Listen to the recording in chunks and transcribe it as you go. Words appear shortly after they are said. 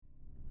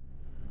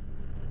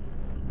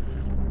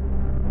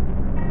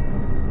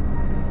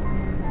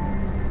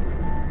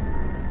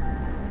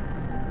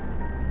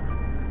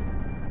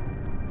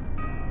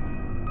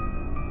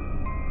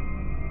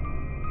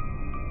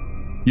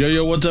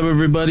Yo, what's up,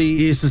 everybody?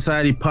 East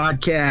Society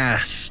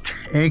Podcast,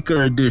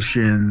 Anchor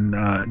Edition.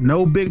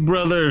 No Big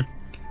Brother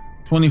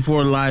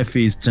 24 live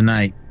feeds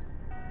tonight.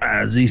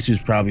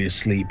 Zisu's probably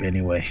asleep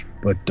anyway,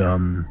 but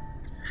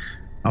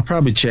I'll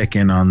probably check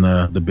in on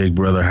the Big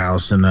Brother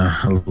house in a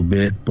little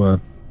bit.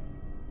 But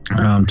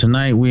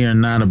tonight we are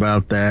not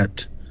about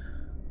that.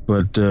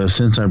 But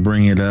since I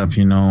bring it up,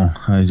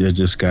 I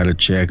just got to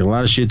check. A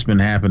lot of shit's been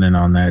happening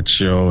on that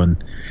show,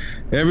 and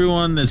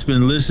everyone that's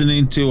been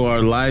listening to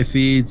our live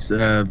feeds,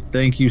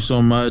 thank you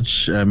so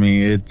much. I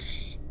mean,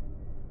 it's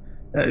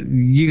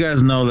you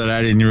guys know that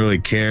I didn't really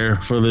care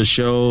for the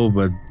show,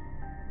 but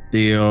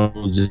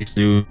Theo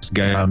just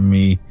got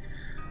me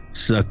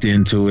sucked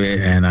into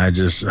it, and I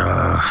just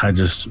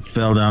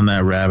fell down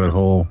that rabbit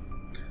hole.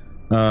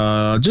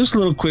 Just a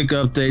little quick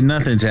update.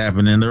 Nothing's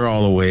happening. They're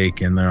all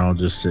awake and they're all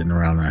just sitting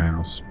around the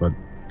house, but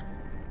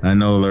I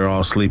know they're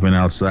all sleeping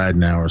outside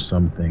now or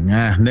something.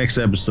 Next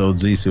episode,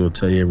 Zisu will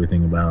tell you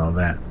everything about all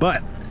that.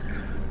 But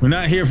we're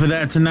not here for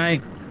that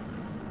tonight.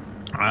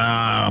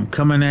 I'm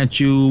coming at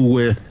you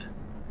with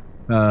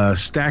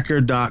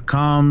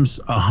Stacker.com's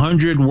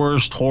 100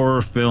 Worst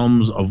Horror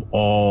Films of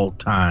All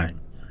Time.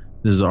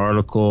 This is an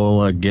article,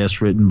 I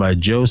guess, written by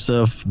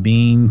Joseph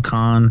Bean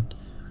Khan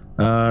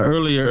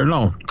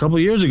a couple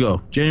of years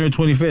ago, January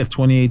 25th,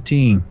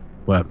 2018.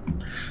 But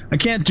I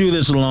can't do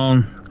this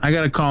alone. I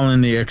got to call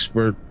in the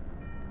expert.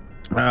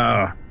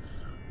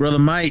 Brother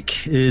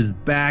Mike is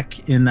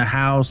back in the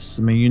house.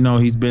 I mean,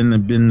 he's been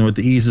with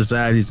the E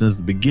Society since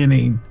the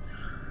beginning.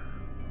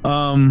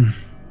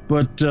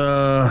 But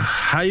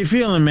how you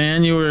feeling,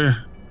 man? You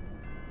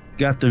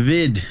got the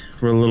vid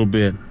for a little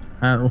bit.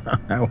 How'd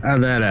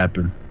that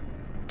happen?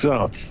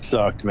 Oh, it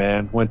sucked,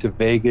 man. Went to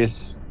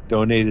Vegas,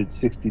 donated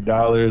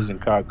 $60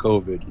 and caught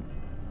COVID.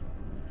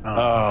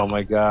 Oh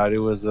my God. It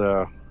was,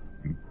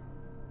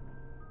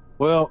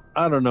 well,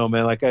 I don't know,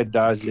 man. Like, I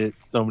dodged it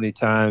so many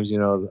times.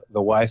 The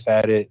wife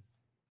had it.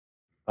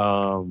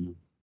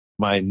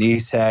 My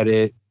niece had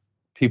it.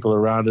 People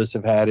around us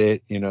have had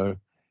it.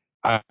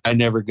 I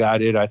never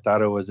got it. I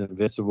thought I was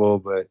invincible,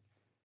 but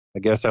I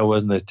guess I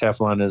wasn't as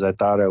Teflon as I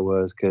thought I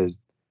was, because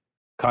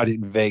caught it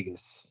in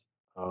Vegas,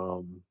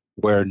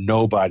 where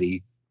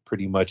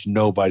pretty much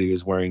nobody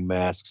was wearing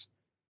masks.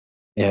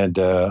 And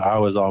I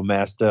was all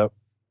masked up,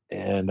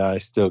 and I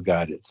still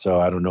got it. So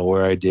I don't know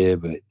where I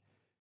did, but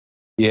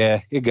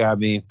yeah, it got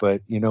me.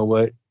 But you know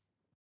what?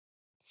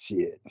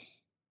 Shit.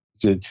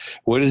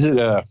 What is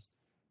it?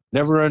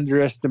 Never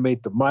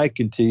underestimate the mic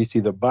until you see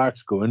the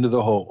box go into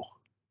the hole.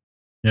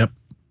 Yep.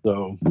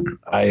 So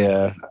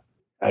I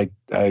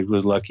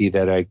was lucky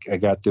that I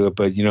got through it.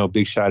 But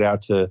big shout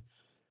out to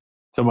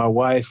my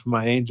wife,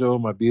 my angel,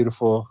 my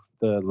beautiful,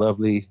 the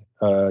lovely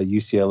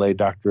UCLA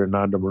Dr.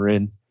 Ananda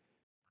Marin,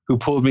 who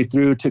pulled me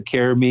through, took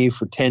care of me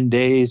for 10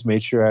 days,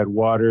 made sure I had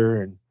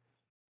water and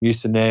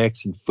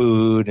Mucinex and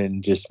food,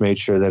 and just made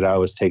sure that I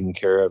was taken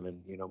care of.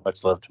 And,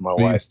 much love to my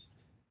wife.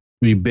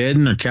 Were you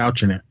bedding or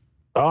couching it?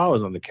 Oh, I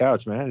was on the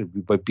couch, man. I had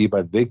to be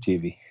by the big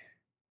TV.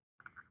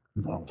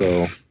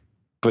 So,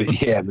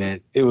 but yeah, man,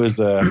 it was,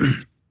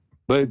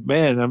 but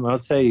man, I'll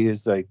tell you,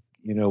 it's like,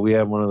 we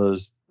have one of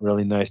those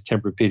really nice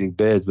Tempur-Pedic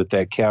beds, but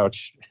that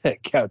couch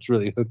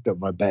really hooked up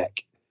my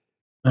back.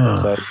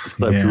 So I just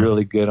slept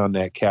really good on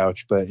that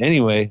couch. But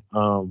anyway,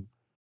 all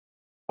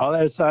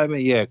that aside, man,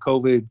 yeah,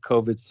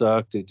 COVID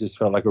sucked. It just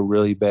felt like a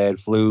really bad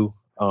flu.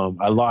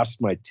 I lost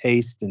my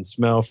taste and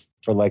smell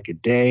for like a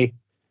day,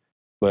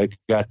 but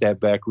got that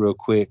back real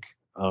quick.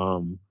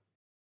 And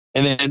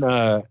then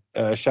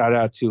shout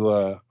out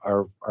to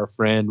our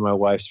friend, my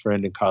wife's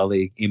friend and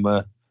colleague,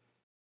 Ima,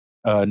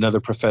 another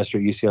professor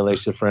at UCLA,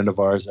 she's a friend of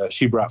ours.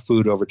 She brought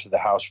food over to the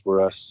house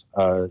for us.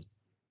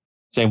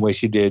 Same way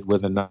she did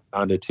with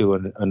Ananda too.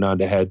 And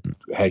Ananda had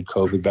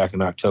COVID back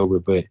in October.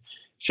 But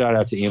shout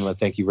out to Ima.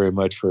 Thank you very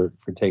much for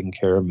taking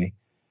care of me.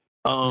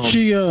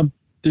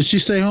 Did she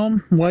stay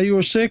home while you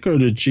were sick, or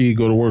did she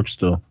go to work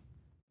still?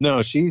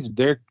 No, she's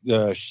there.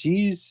 The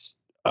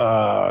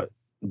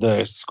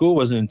school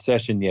wasn't in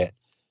session yet.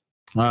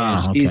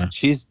 Okay.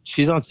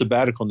 She's on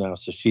sabbatical now,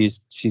 so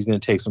she's going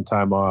to take some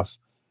time off.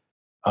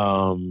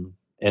 And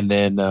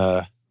then,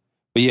 but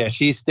yeah,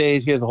 she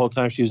stayed here the whole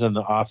time. She was in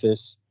the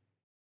office.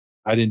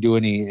 I didn't do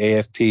any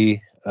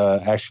AFP,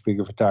 action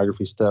figure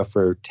photography stuff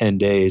for 10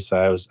 days. So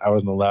I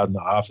wasn't allowed in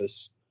the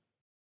office,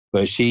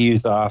 but she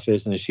used the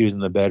office and she was in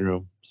the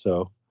bedroom.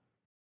 So,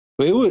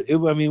 but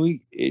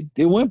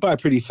it went by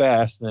pretty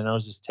fast. And then I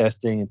was just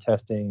testing.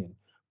 And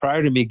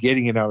prior to me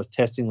getting it, I was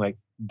testing like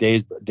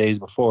days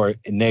before,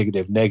 and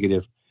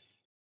negative.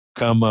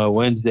 Come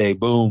Wednesday,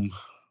 boom,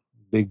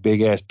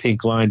 big ass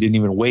pink line. Didn't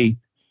even wait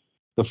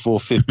the full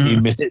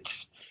 15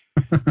 minutes.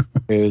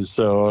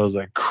 So I was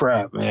like,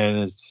 crap, man,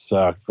 it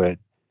sucked. But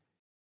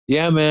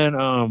yeah, man.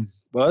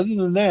 But other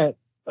than that,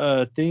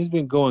 things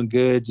been going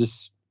good.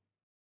 Just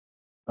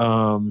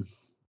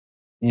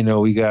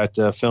we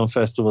got film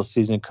festival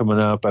season coming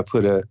up. I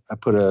put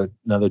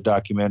another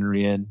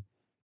documentary into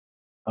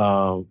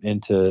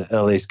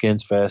LA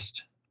Skins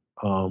Fest.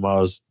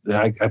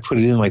 I put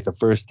it in like the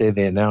first day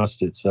they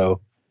announced it.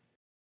 So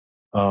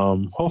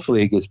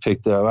Hopefully it gets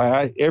picked up.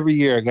 Every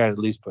year I got to at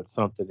least put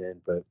something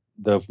in, but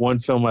the one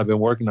film I've been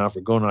working on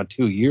for going on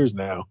 2 years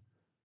now,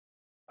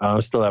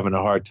 I'm still having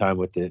a hard time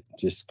with it.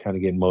 Just kind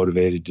of getting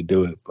motivated to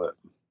do it. But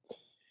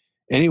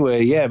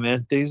anyway, yeah,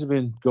 man, things have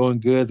been going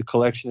good. The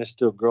collection is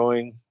still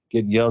growing.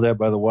 Getting yelled at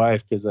by the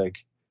wife because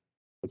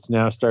it's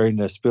now starting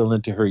to spill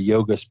into her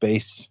yoga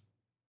space.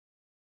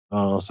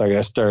 So I got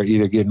to start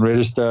either getting rid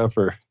of stuff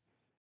or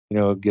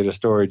get a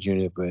storage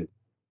unit. But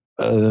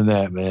other than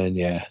that, man,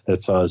 yeah,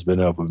 that's all that's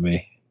been up with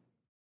me.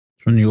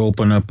 When you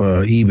open up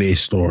a eBay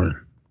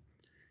store,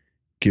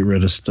 get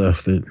rid of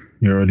stuff that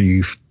you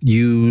already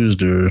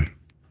used, or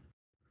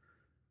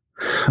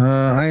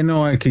I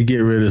know I could get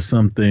rid of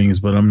some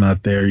things, but I'm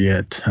not there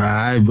yet.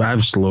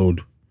 I've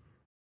slowed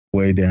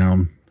way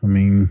down. I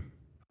mean,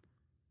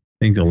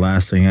 I think the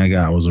last thing I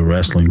got was a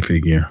wrestling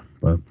figure.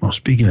 But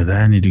speaking of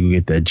that, I need to go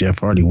get that Jeff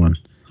Hardy one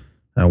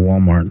at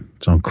Walmart.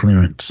 It's on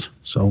clearance.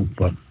 So,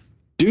 but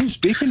dude,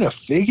 speaking of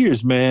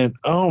figures, man,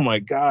 oh my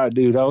God,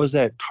 dude, I was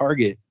at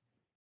Target.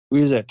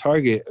 We was at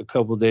Target a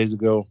couple of days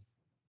ago,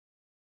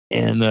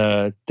 and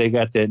they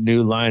got that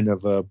new line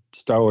of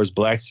Star Wars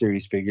Black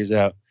Series figures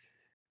out.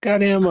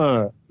 Goddamn,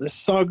 the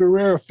Saw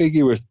Gerrera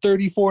figure was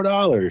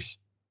 $34.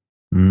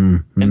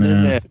 And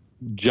then that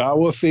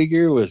Jawa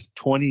figure was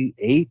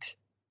 $28.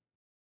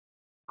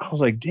 I was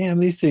like, damn,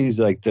 these things,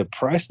 like, the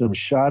price of them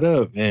shot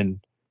up. And,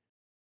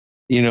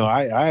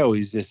 I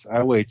always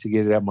I wait to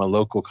get it at my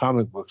local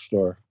comic book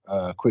store.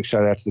 Quick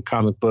shout out to the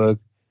Comic Book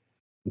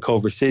in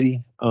Culver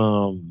City.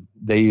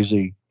 They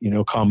usually,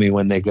 call me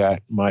when they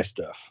got my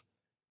stuff.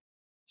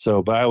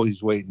 So, but I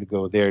always waiting to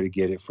go there to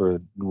get it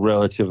for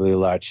relatively a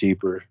lot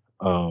cheaper.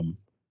 Because,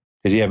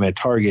 yeah, man,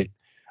 Target,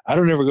 I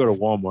don't ever go to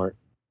Walmart.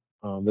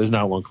 There's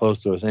not one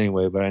close to us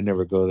anyway, but I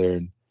never go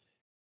there.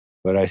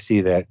 But I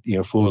see that,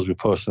 fools be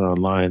posting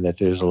online that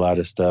there's a lot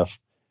of stuff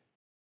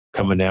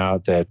coming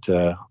out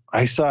that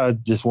I saw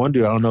this one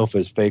dude, I don't know if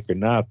it's fake or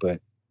not, but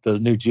those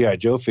new G.I.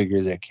 Joe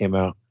figures that came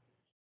out,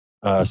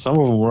 some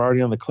of them were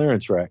already on the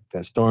clearance rack.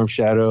 That Storm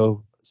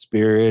Shadow,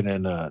 Spirit,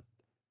 and the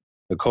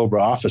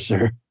Cobra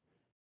Officer.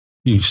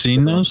 You've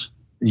seen those?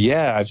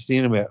 Yeah, I've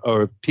seen them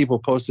or people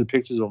posted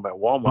pictures of them at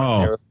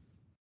Walmart. They're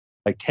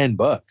like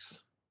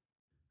 $10.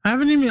 I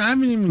haven't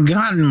even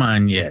gotten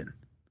mine yet.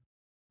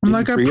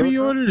 I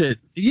pre-ordered it.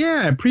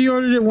 Yeah, I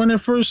pre-ordered it when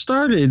it first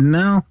started.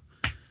 Now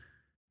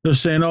they're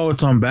saying, "Oh,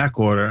 it's on back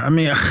order." I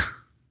mean,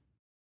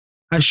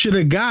 I should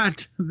have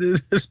got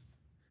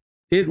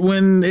it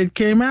when it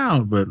came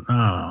out, but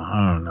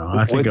I don't know.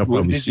 I think I'll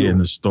probably see it in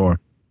the store.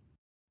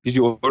 Did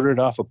you order it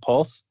off of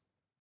Pulse?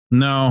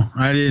 No,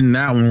 I didn't.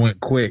 That one went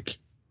quick.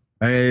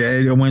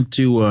 I went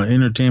to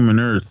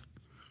Entertainment Earth.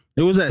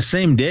 It was that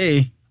same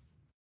day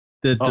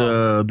that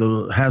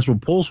the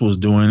Hasbro Pulse was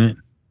doing it.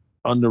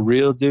 On the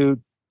real,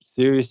 dude.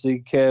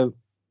 Seriously, Kev,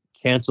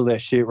 cancel that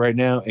shit right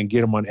now and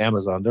get them on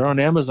Amazon. They're on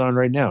Amazon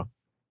right now.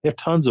 They have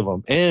tons of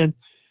them. And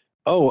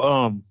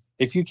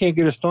if you can't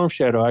get a Storm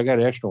Shadow, I got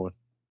an extra one.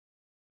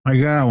 I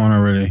got one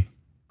already.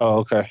 Oh,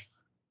 okay.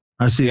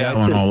 I see that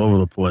one all over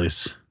the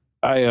place.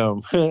 I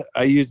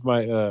I used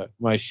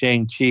my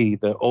Shang-Chi,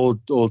 the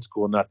old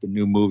school, not the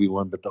new movie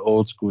one, but the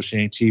old school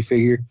Shang-Chi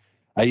figure.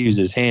 I use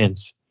his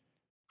hands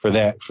for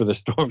the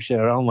Storm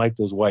Shadow. I don't like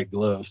those white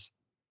gloves.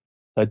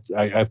 I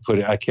kept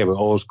it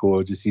old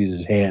school, just use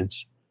his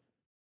hands.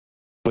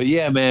 But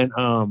yeah, man,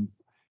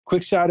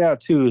 quick shout out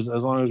too, as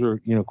long as we're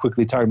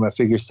quickly talking about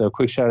figure stuff,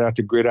 quick shout out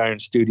to Gridiron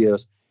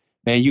Studios.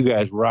 Man, you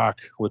guys rock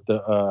with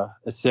the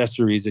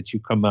accessories that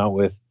you come out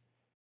with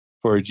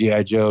for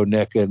G.I. Joe,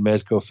 NECA, and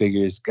Mezco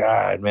figures.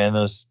 God, man,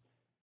 those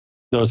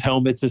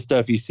helmets and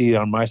stuff you see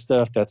on my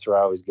stuff, that's where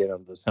I always get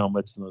them, those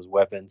helmets and those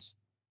weapons.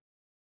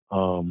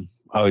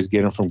 I always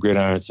get them from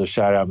Gridiron. So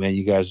shout out, man.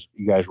 You guys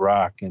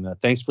rock. And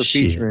thanks for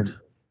featuring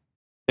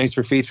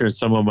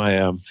some of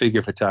my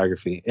figure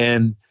photography.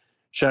 And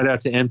shout out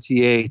to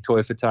MTA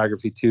Toy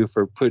Photography too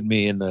for putting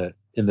me in the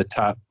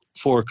top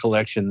 4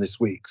 collection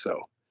this week. So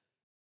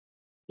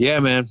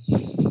yeah, man.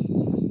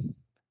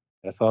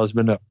 That's all that's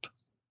been up.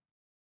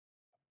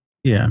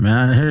 Yeah,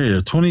 man. Here you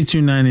go.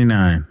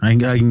 $22.99.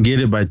 I can get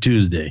it by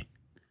Tuesday.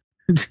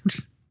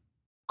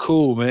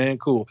 Cool, man.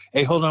 Cool.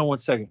 Hey, hold on one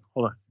second.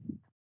 Hold on.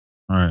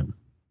 All right.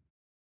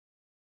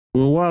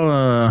 Well,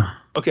 while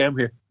okay, I'm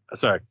here.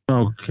 Sorry.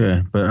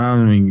 Okay, but I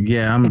mean,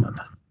 yeah,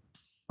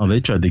 Oh, they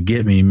tried to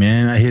get me,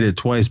 man. I hit it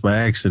twice by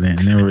accident,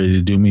 and they were ready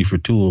to do me for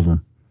 2 of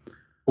them.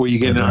 Were you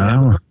getting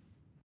on that?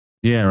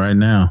 Yeah, right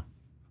now.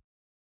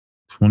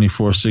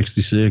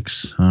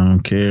 $24.66. I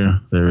don't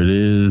care. There it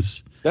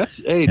is.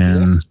 That's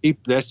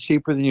cheap. That's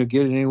cheaper than you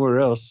get it anywhere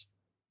else.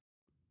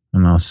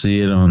 And I'll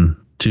see it on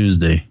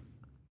Tuesday.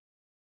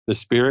 The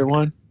Spirit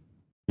one?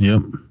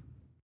 Yep.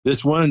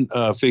 This one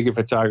figure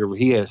photographer,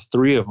 he has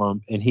 3 of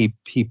them, and he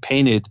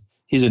painted.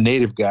 He's a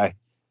native guy,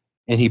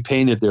 and he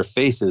painted their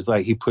faces.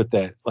 Like he put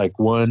that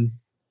one.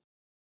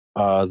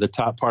 The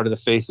top part of the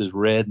face is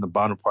red, and the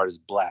bottom part is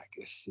black.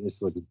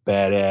 It's like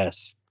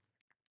badass.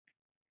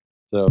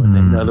 So, and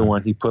then another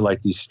one, he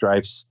put these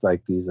stripes,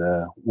 these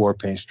war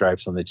paint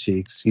stripes on the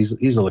cheeks. He's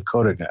a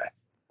Lakota guy.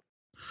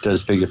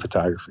 does figure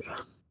photography.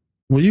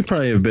 Well, you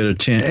probably have a better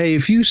chance. Hey,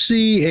 if you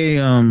see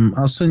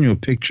I'll send you a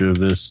picture of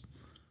this.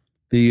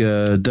 The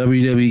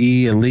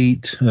WWE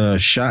Elite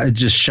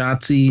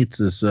Shotzi. It's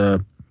this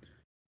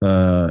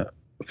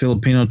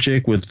Filipino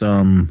chick with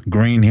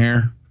green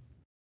hair.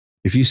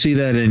 If you see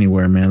that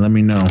anywhere, man, let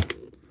me know.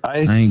 I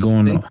ain't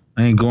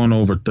going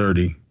over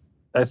 30.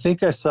 I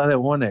think I saw that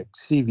one at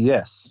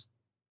CVS.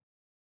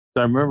 So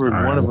I remember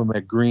one of them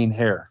had green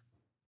hair.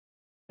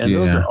 And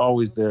those are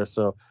always there.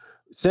 So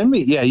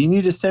you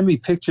need to send me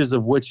pictures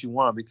of what you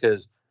want,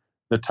 because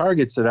the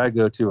Targets that I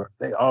go to,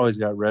 they always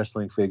got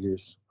wrestling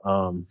figures.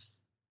 I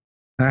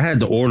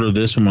had to order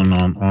this one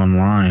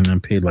online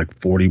and paid like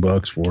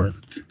 $40 for it.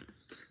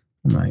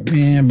 I'm like,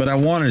 man, but I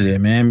wanted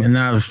it, man. And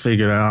now I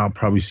figured I'll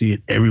probably see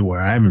it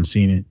everywhere. I haven't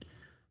seen it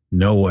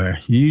nowhere.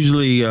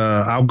 Usually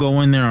I'll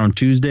go in there on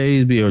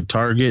Tuesdays, be a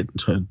Target.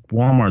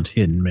 Walmart's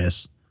hit and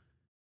miss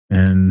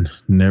and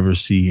never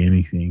see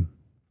anything.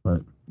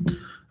 But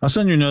I'll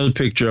send you another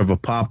picture of a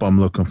pop I'm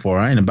looking for.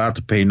 I ain't about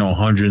to pay no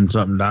 $100 and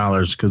something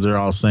because they're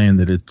all saying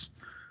that it's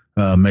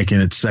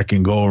making its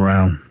second go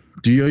around.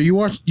 Did you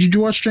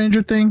watch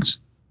Stranger Things?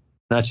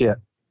 Not yet.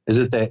 Is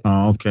it that?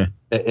 Oh, okay.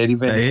 That Eddie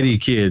Van Eddie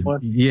kid.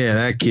 One? Yeah,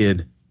 that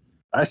kid.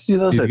 I see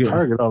those at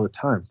Target all the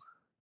time.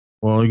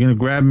 Well, you're gonna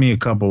grab me a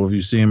couple if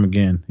you see him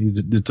again.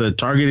 It's a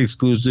Target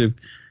exclusive,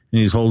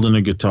 and he's holding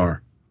a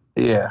guitar.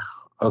 Yeah.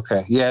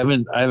 Okay. Yeah,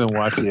 I haven't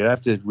watched it yet. I have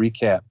to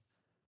recap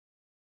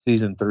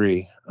season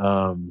 3.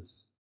 But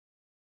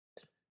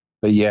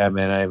yeah,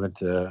 man, I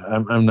haven't.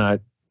 I'm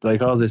not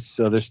like all this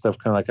other stuff.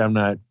 Kind of like I'm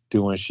not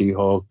doing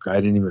She-Hulk. I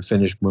didn't even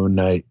finish Moon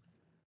Knight.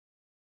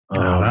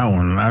 That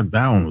one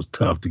was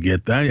tough to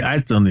get. I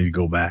still need to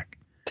go back.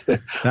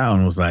 That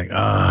one was like,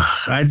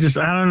 I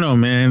don't know,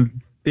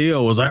 man.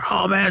 Theo was like,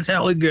 oh man, it's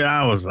hella good.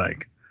 I was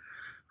like,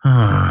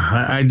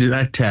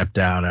 I tapped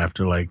out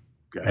after like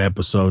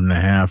episode and a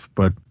half.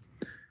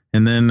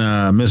 And then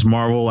Miss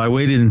Marvel, I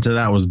waited until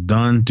that was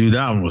done. Dude,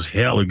 that one was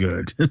hella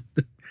good.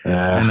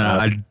 And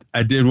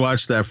I did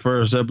watch that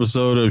first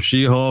episode of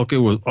She-Hulk. It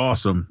was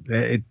awesome.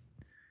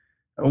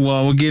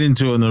 Well, we'll get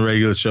into it in the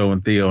regular show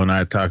when Theo and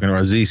I are talking,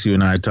 or Zissou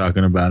and I are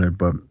talking about it.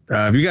 But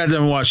if you guys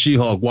haven't watched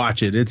She-Hulk,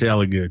 watch it. It's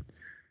hella good.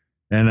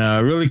 And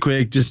really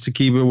quick, just to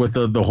keep it with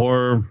the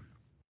horror,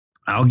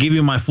 I'll give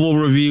you my full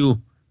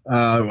review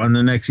on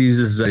the next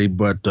season.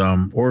 But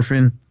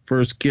Orphan,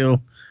 First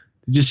Kill.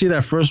 Did you see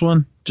that first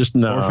one? Just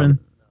Orphan?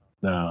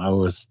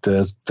 No,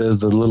 there's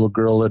the little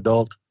girl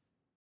adult.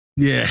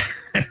 Yeah.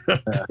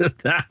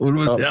 That one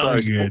was hella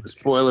good.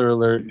 Spoiler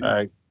alert.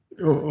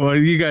 Well,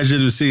 you guys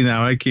should have seen that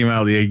one. It came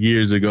out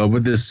years ago.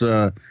 But this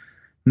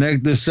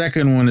the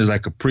second one is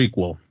like a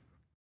prequel.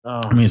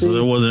 So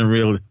there wasn't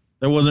really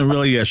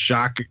a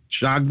shock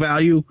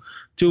value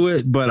to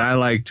it, but I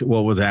liked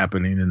what was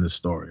happening in the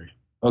story.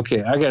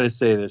 Okay, I gotta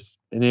say this,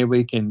 and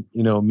anybody can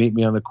meet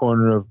me on the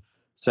corner of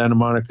Santa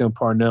Monica and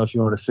Parnell if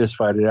you want to fist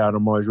fight it out.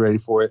 I'm always ready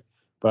for it.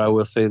 But I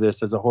will say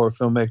this, as a horror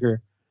filmmaker,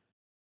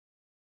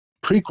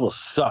 prequels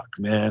suck,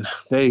 man.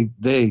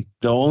 The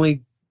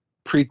only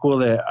prequel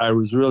that I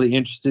was really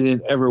interested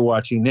in ever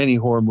watching any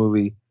horror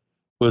movie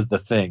was The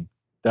Thing.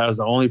 That was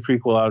the only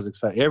prequel I was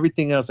excited.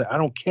 Everything else, I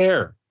don't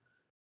care.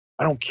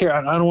 I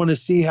don't want to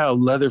see how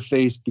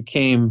Leatherface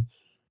became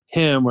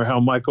him, or how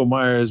Michael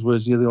Myers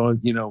was,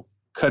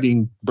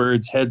 cutting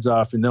birds' heads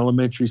off in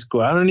elementary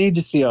school. I don't need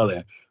to see all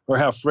that. Or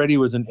how Freddy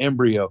was an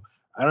embryo.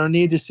 I don't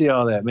need to see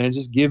all that, man.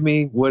 Just give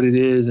me what it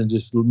is and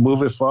just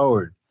move it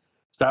forward.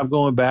 Stop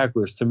going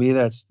backwards. To me,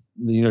 that's,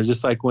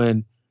 just like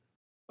when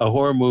a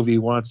horror movie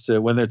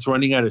when it's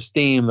running out of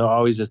steam, they'll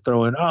always just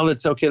throw in,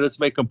 let's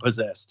make them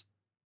possessed.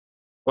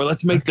 Or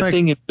let's make the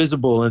thing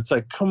invisible. And it's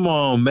like, come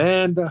on,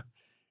 man.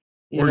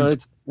 We're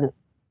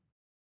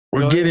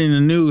getting a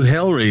new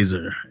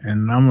Hellraiser.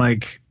 And I'm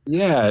like,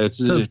 yeah,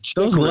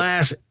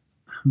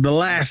 the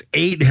last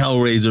 8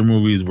 Hellraiser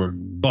movies were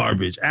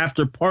garbage.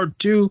 After part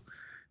 2,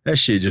 that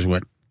shit just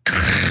went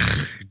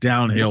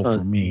downhill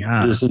for me.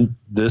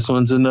 This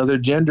one's another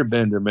gender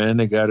bender, man.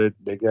 They got it.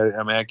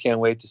 I mean, I can't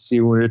wait to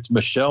see where it's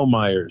Michelle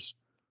Myers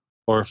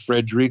or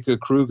Frederica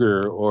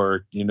Krueger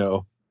or.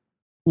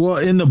 Well,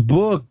 in the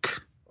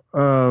book,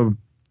 Pinhead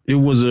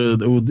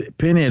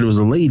was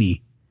a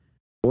lady.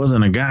 It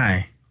wasn't a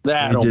guy.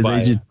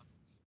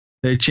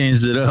 They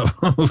changed it up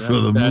for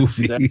the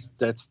movie.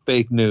 That's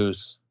fake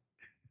news.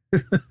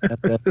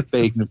 That's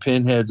fake. The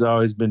Pinhead's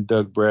always been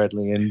Doug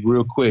Bradley, and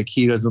real quick,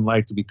 he doesn't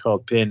like to be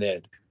called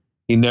Pinhead.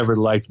 He never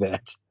liked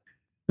that.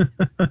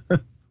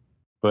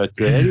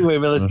 But anyway,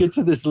 man, let's get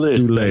to this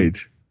list. Too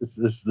late.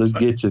 Let's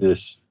get to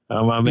this.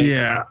 I'm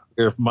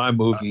if my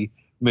movie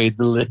made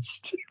the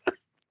list.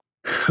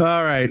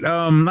 All right.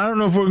 I don't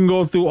know if we can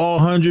go through all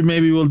 100.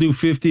 Maybe we'll do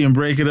 50 and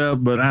break it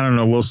up, but I don't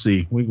know. We'll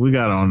see. We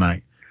got all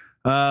night.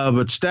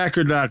 But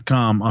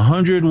Stacker.com,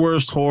 100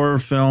 worst horror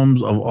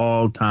films of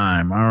all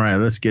time. All right,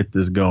 let's get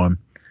this going.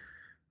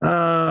 All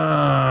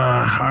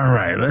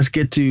right, let's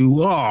get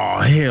to,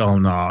 hell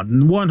no,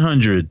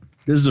 100.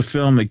 This is a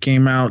film that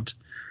came out,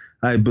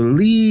 I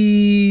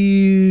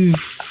believe,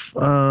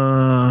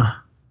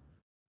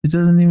 It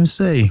doesn't even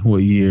say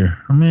what year.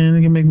 I mean,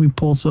 they can make me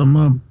pull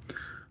something up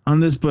on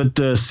this, but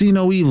See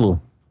No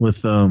Evil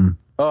with Oh,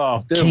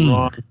 they're Kane.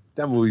 wrong.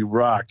 That movie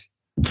rocked.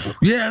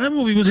 Yeah, that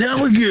movie was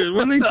hella good.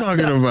 What are they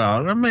talking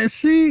about? I mean,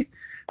 see,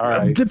 All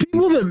right.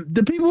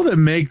 the people that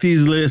make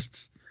these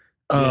lists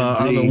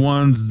are the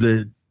ones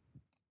that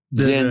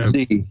Gen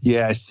Z.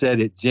 Yeah, I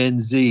said it. Gen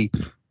Z.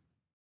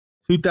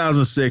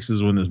 2006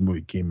 is when this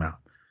movie came out.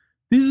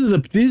 These are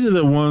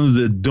the ones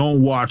that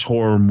don't watch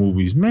horror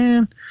movies,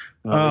 man.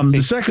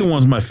 The second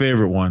one's my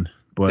favorite one,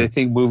 but they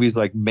think movies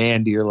like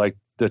Mandy are like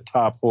the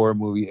top horror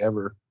movie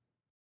ever.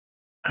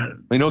 I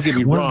mean, don't get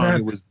me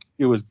wrong,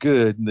 it was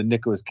good. And the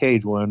Nicolas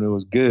Cage one, it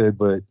was good,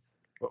 but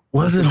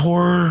was it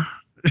horror?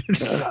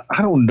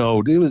 I don't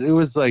know. It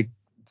was like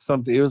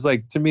something. It was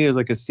like, to me, it was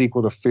like a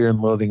sequel to Fear and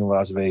Loathing in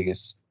Las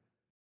Vegas.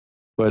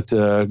 But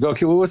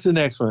okay, well, what's the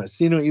next one?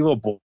 See No Evil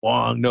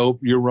belong. Nope,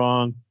 you're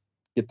wrong.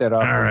 Get that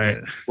off. All right.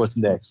 What's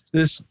next?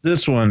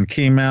 This one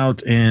came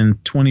out in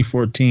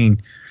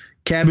 2014.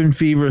 Cabin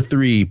Fever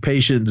 3,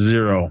 Patient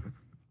Zero.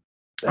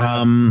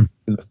 The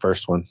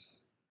first one.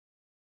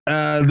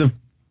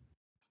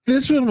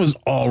 This one was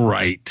all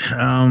right.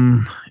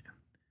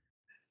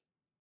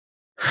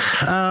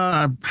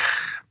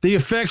 The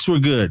effects were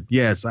good.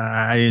 Yes,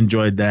 I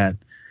enjoyed that.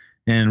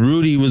 And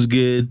Rudy was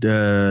good.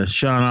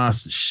 Sean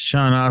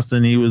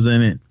Austin, he was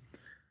in it.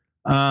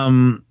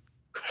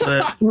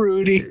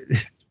 Rudy.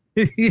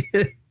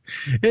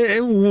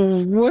 It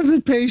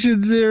wasn't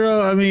Patient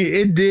Zero. I mean,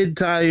 it did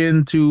tie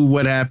into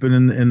what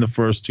happened in the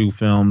first two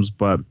films,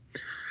 but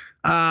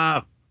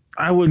I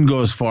wouldn't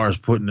go as far as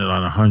putting it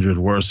on 100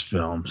 worst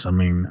films. I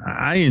mean,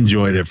 I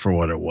enjoyed it for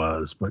what it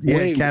was, but yeah,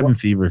 wait, Cabin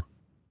Fever.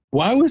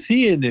 Why was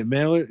he in it,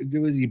 man?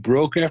 Was he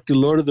broke after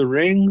Lord of the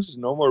Rings?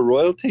 No more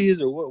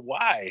royalties, or what?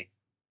 Why?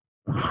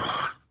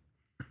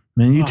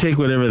 Man, you take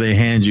whatever they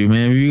hand you,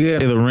 man. If you get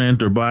the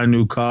rent or buy a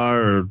new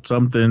car or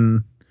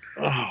something,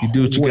 you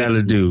do what you got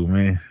to do,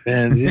 man.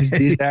 Man,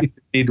 these actors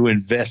need to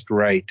invest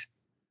right.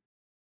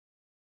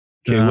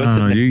 Okay,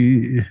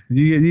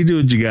 you do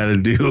what you got to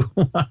do.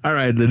 All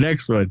right, the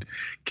next one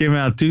came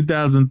out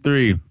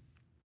 2003.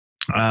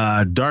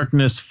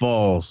 Darkness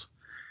Falls.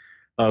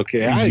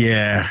 Okay,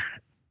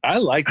 I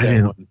like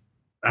that one.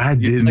 I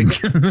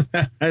didn't.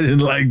 I didn't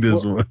like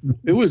this one.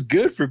 It was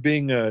good for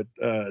being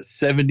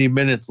 70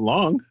 minutes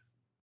long.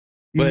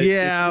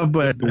 But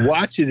but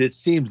watch it. It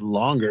seems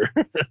longer.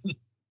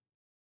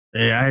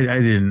 Yeah, I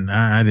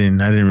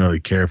didn't really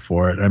care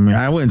for it. I mean,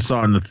 I went and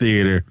saw it in the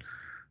theater,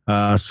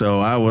 so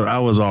I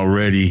was all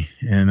ready,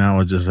 and I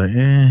was just like,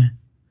 it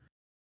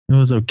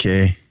was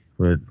okay,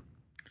 but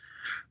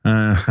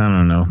I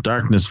don't know.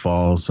 Darkness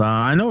Falls.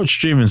 I know it's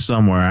streaming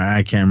somewhere.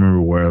 I can't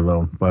remember where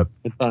though, but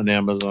it's on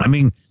Amazon. I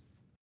mean,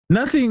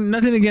 nothing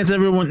against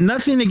everyone.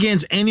 Nothing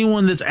against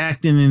anyone that's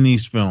acting in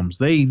these films.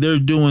 They're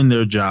doing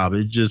their job.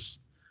 It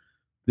just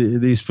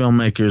these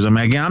filmmakers. I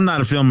mean, again, I'm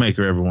not a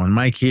filmmaker. Everyone,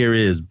 Mike here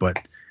is, but.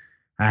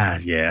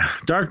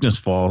 Darkness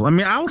Falls. I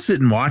mean, I'll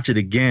sit and watch it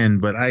again,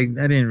 but I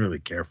didn't really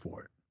care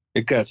for it.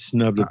 It got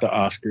snubbed at the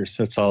Oscars.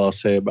 That's all I'll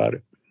say about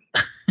it.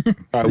 All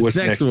right, what's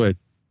next? One?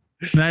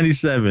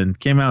 97.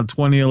 Came out in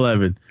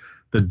 2011.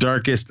 The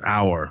Darkest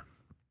Hour.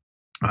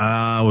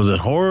 Was it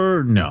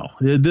horror? No.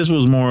 This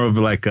was more of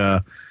like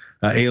a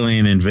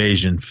alien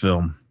invasion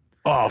film.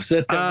 Oh, is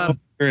that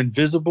they're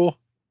invisible?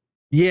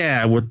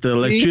 Yeah, with the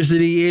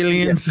electricity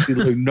aliens. Yeah,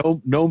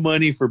 look, no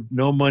money for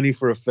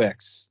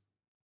effects.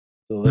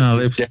 So no,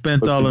 they've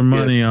spent all their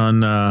money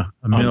on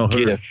Emile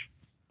Hirsch.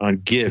 On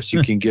gifts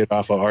you can get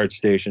off of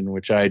ArtStation,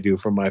 which I do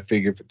for my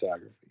figure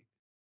photography.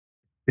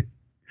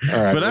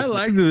 All right, but I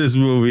liked this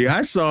movie.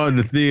 I saw it in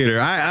the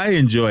theater. I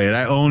enjoy it.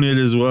 I own it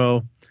as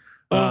well.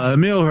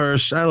 Emile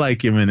Hirsch, I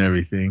like him and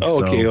everything.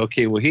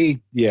 Okay. Well,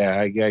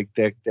 I got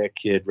that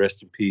kid.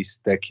 Rest in peace.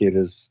 That kid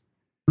is.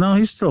 No,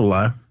 he's still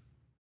alive.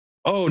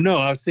 Oh no,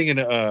 I was thinking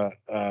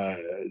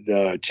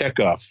the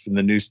Chekhov in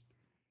the news.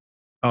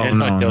 Oh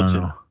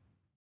no.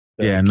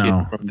 Yeah,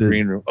 no. From the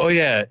Green Room. Oh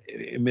yeah,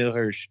 Emile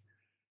Hirsch.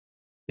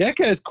 That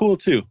guy's cool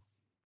too.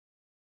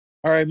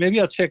 All right, maybe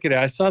I'll check it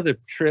out. I saw the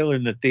trailer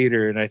in the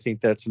theater, and I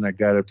think that's when I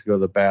got up to go to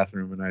the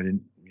bathroom, and I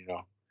didn't,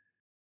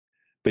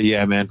 But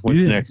yeah, man,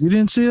 what's next? You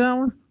didn't see that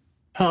one?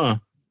 Huh?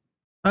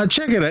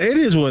 Check it out. It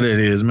is what it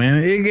is,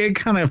 man. It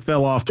kind of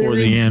fell off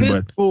towards the end,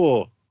 but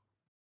cool.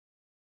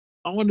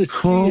 I want to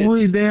see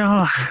it. They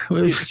are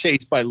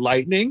chased by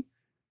lightning.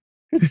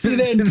 Could see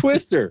that in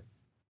Twister.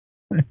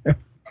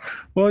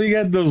 Well, you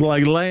got those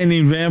like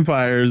lightning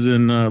vampires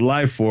in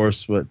Life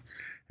Force, but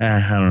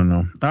I don't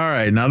know. All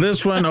right, now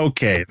this one,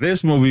 okay.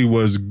 This movie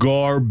was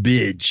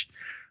garbage.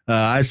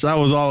 I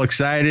was all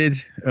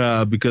excited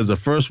because the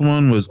first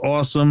one was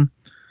awesome.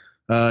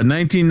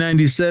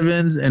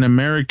 1997's An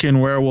American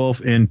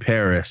Werewolf in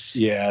Paris.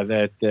 Yeah,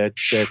 that's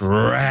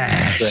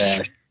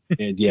trash.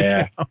 And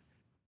yeah,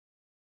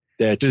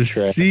 that's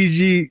trash.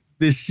 The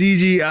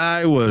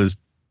CGI was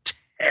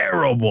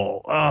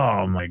terrible.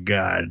 Oh my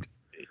god.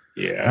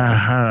 Yeah,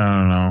 I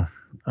don't know.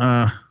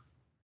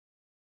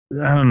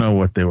 I don't know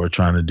what they were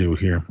trying to do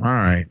here. All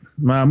right,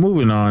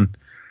 moving on.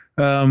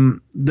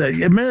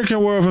 The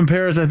American Werewolf in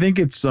Paris, I think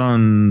it's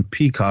on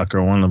Peacock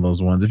or one of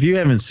those ones. If you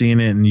haven't seen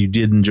it and you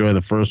did enjoy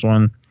the first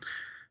one,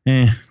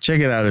 check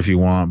it out if you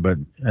want. But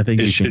I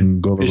think you can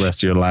go the rest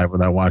of your life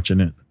without watching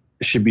it.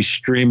 It should be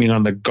streaming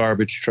on the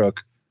garbage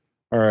truck.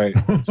 All right.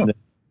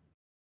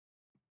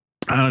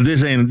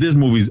 This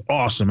movie's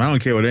awesome. I don't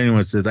care what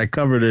anyone says. I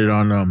covered it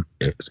on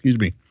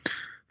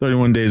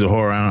 31 Days of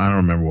Horror. I don't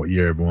remember what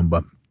year everyone,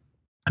 but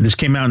this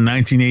came out in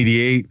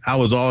 1988. I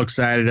was all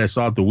excited. I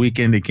saw it the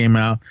weekend it came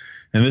out,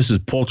 and this is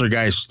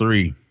Poltergeist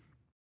 3.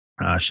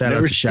 Shout out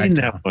to Shaq.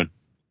 That one.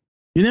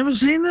 You never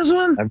seen this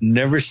one? I've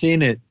never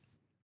seen it.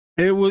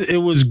 It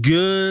was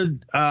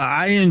good.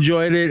 I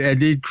enjoyed it.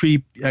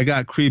 I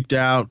got creeped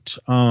out.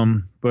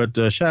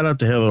 But shout out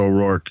to Heather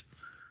O'Rourke.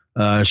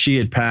 She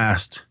had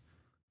passed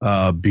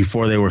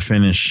before they were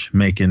finished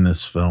making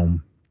this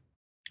film.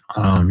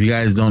 You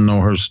guys don't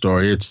know her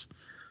story.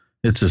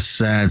 It's a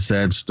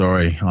sad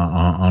story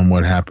on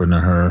what happened to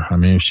her. I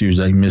mean, she was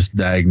like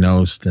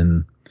misdiagnosed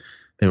and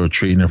they were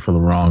treating her for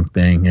the wrong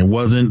thing. It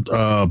wasn't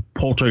a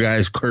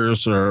poltergeist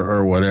curse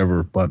or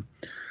whatever, but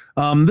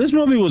this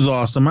movie was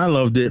awesome. I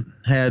loved it.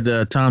 Had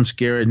Tom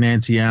Skerritt,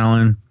 Nancy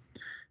Allen,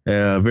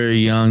 very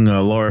young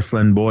Laura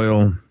Flynn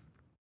Boyle,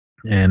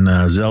 and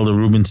Zelda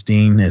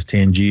Rubinstein as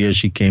Tangia.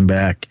 She came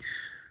back.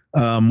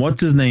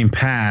 What's his name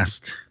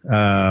passed?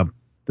 The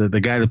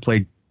guy that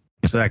played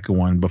the second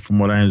one, but from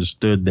what I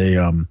understood, they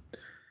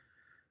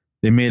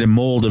made a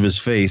mold of his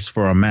face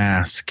for a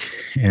mask,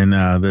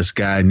 and this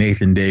guy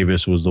Nathan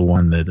Davis was the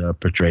one that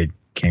portrayed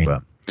Kane.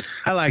 But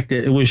I liked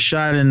it. It was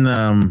shot in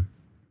the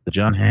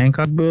John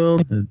Hancock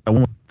building. The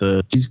one with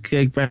the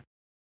Cheesecake Factory.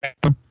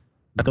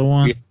 The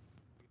one. Yeah.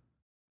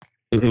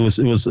 It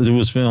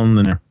was filmed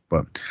in there.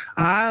 But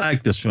I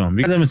like this film. If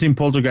you guys haven't seen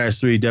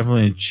Poltergeist 3,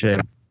 definitely check.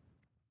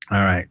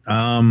 All right.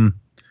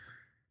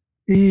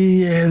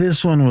 Yeah,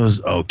 this one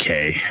was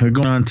okay. We're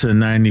going on to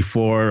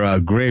 94,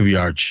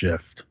 Graveyard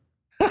Shift.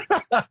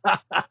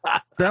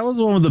 That was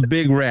the one with the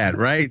big rat,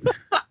 right?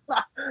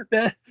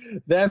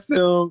 That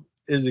film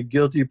is a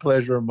guilty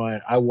pleasure of mine.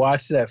 I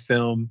watched that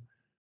film.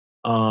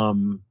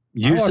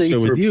 Usually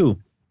with you.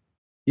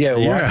 Yeah,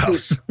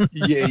 watch it.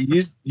 Yeah,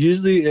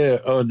 usually.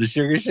 The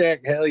Sugar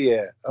Shack. Hell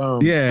yeah.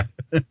 Yeah.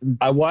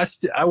 I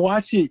watched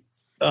it.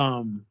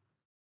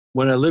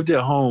 When I lived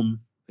at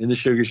home in the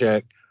Sugar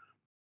Shack.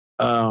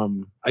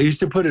 I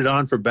used to put it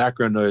on for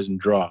background noise and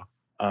draw.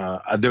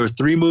 There was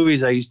 3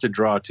 movies I used to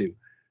draw to.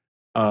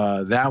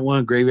 That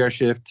one, Graveyard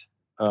Shift,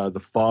 The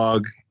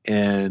Fog,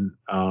 and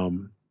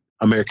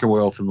American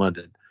Werewolf in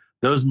London.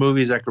 Those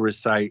movies I could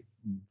recite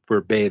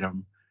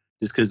verbatim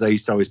just because I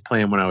used to always play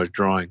them when I was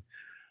drawing.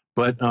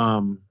 But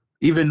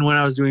even when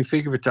I was doing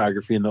figure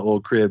photography in the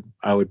old crib,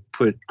 I would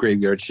put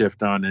Graveyard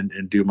Shift on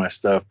and do my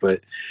stuff.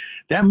 But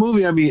that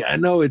movie, I mean, I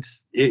know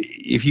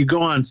if you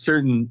go on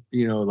certain,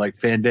 like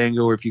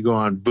Fandango, or if you go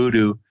on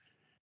Vudu,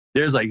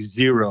 there's like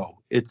 0.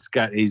 It's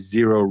got a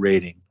 0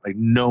 rating. Like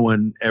no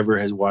one ever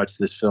has watched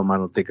this film, I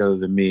don't think, other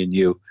than me and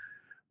you.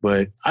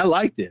 But I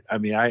liked it. I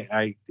mean,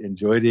 I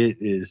enjoyed it.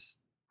 It's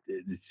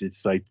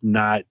like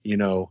not,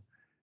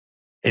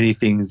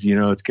 anything's,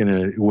 it's going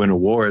to win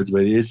awards,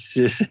 but it's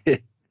just,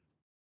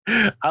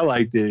 I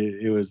liked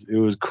it. It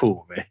was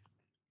cool, man.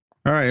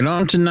 All right,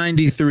 on to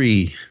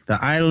 93, The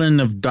Island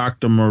of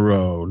Dr.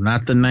 Moreau,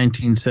 not the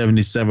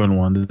 1977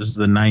 one. This is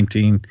the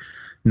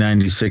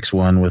 1996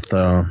 one with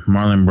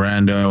Marlon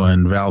Brando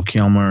and Val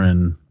Kilmer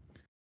and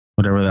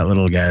whatever that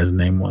little guy's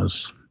name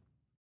was.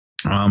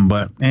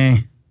 But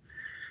I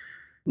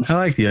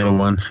like the other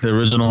one, the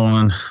original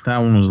one. That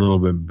one was a little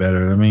bit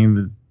better. I mean,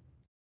 the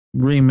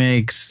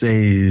remakes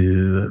say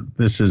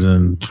this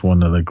isn't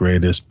one of the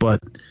greatest,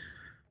 but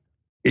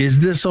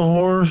is this a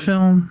horror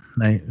film?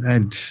 I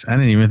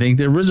didn't even think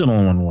the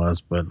original one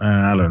was, but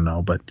I don't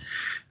know. But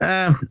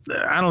I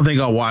don't think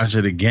I'll watch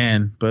it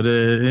again. But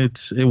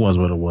it was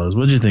what it was.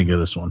 What did you think of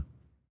this one?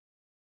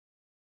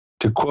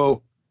 To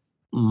quote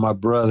my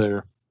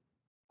brother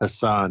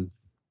Hassan,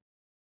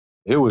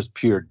 it was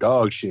pure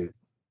dog shit.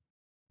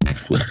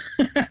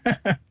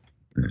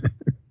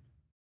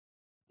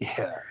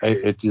 Yeah,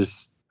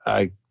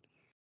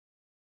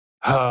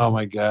 oh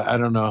my God, I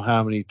don't know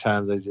how many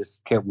times I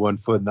just kept one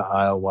foot in the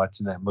aisle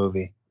watching that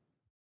movie.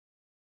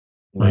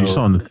 You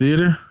saw it in the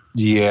theater?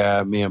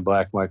 Yeah, me and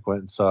Black Mike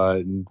went and saw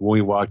it, and when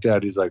we walked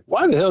out, he's like,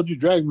 "Why the hell did you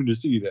drag me to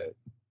see that?"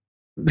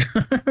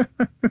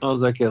 I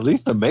was like, "At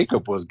least the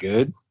makeup was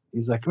good."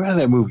 He's like, "Man,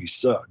 that movie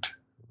sucked."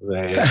 I was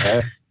like,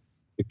 "Yeah,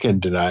 I couldn't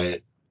deny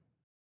it."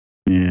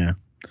 Yeah,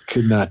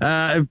 could not.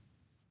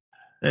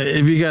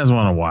 If you guys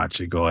want to watch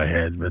it, go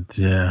ahead. But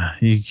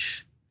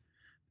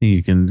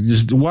you can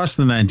just watch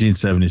the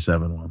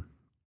 1977 one.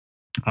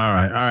 All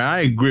right.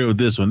 I agree with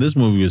this one. This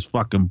movie is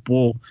fucking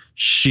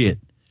bullshit.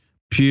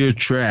 Pure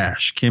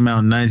trash. Came out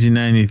in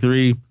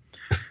 1993.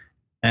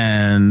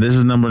 And this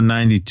is number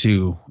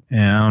 92.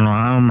 And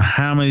I don't know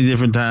how many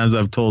different times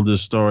I've told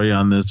this story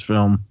on this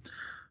film.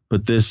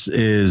 But this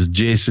is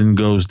Jason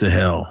Goes to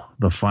Hell,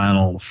 the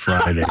final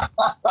Friday.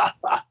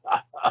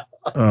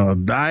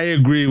 I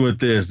agree with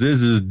this.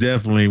 This is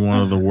definitely one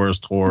of the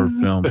worst horror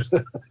films.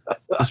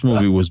 This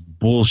movie was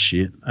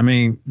bullshit. I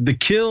mean, the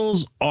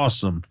kills,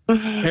 awesome.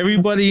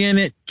 Everybody in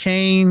it,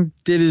 Kane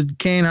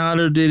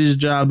Hodder did his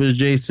job as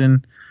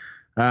Jason.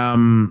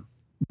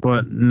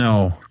 But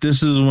no,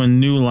 this is when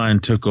New Line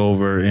took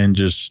over and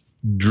just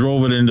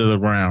drove it into the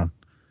ground.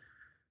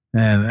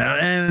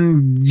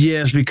 And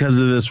yes, because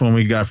of this one,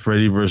 we got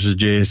Freddy versus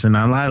Jason.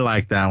 I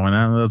like that one.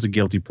 That's a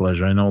guilty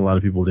pleasure. I know a lot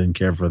of people didn't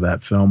care for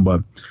that film,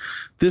 but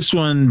this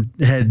one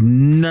had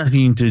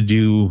nothing to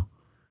do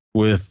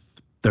with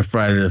the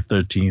Friday the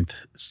 13th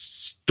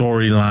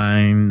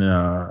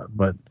storyline.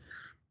 But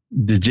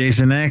the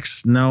Jason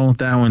X, no,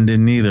 that one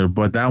didn't either.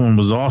 But that one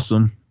was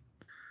awesome.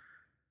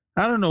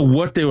 I don't know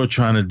what they were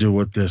trying to do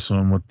with this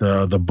one, with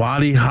the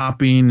body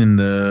hopping and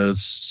the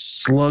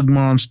slug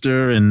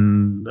monster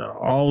and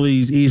all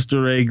these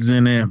Easter eggs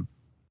in it.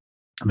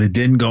 They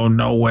didn't go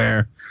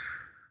nowhere.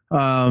 But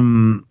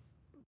oh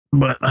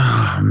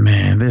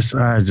man, I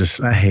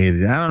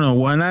hated it. I don't know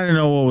why. I didn't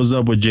know what was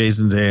up with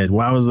Jason's head.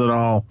 Why was it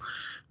all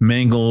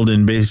mangled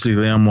and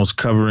basically almost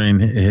covering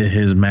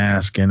his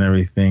mask and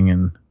everything?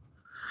 And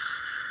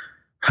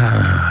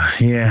I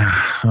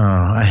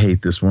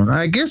hate this one.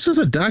 I guess there's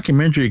a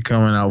documentary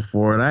coming out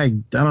for it. I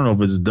don't know if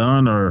it's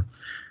done or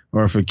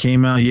if it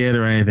came out yet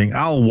or anything.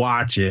 I'll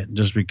watch it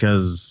just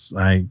because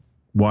I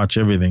watch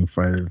everything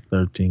Friday the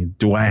 13th.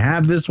 Do I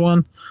have this one?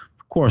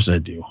 Of course I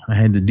do. I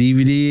had the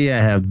DVD.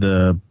 I have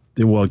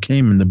it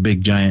came in the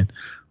big giant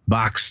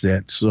box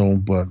set. So,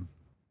 but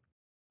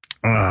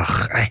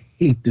I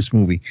hate this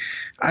movie.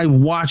 I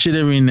watch it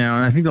every now,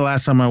 and I think the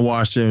last time I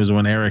watched it was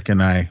when Eric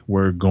and I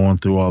were going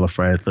through all the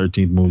Friday the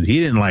 13th movies. He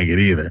didn't like it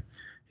either.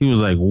 He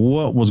was like,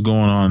 "What was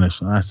going on?"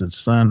 I said,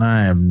 "Son,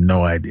 I have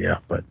no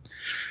idea." But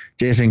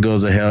Jason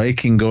Goes to Hell. It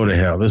can go to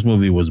hell. This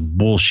movie was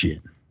bullshit.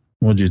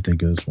 What do you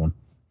think of this one?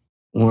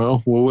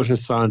 Well, what would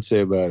Hassan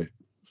say about it?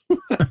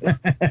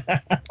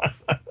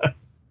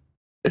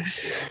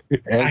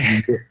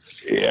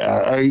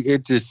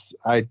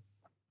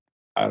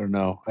 I don't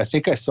know. I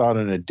think I saw it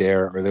in a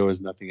dare, or there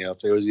was nothing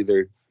else. It was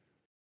either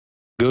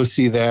go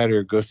see that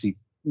or go see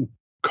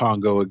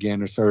Congo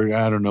again, or sorry,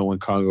 I don't know when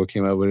Congo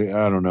came out, but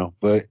I don't know.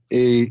 But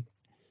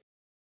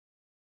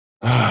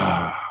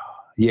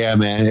yeah,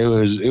 man, it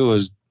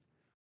was.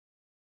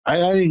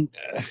 I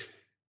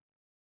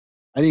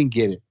didn't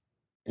get it,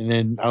 and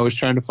then I was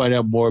trying to find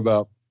out more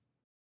about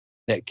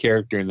that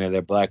character in there,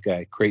 that black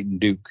guy, Creighton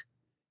Duke,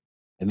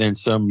 and then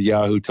some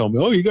Yahoo told me,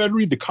 "Oh, you got to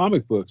read the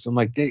comic books." I'm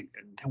like,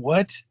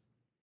 what?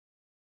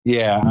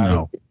 Yeah,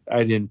 no.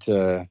 I didn't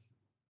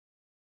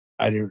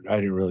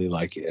really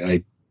like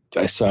it.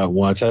 I saw it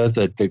once. I thought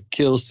that the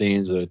kill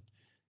scenes,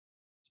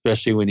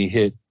 especially when he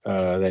hit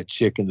that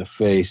chick in the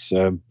face,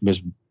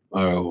 Miss,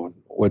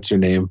 what's her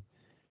name?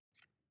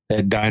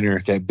 That diner,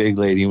 that big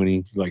lady, when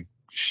he like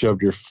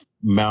shoved her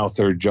mouth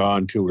or jaw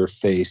into her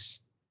face.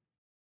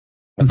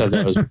 I thought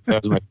that was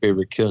my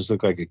favorite kill. It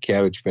looked like a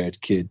Cabbage Patch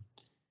Kid.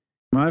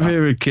 My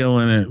favorite kill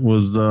in it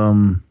was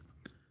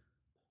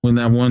when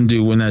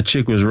that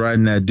chick was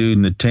riding that dude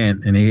in the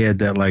tent, and he had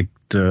that like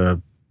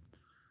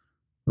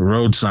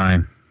road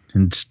sign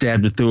and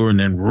stabbed it through her and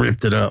then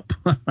ripped it up.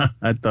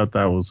 I thought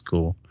that was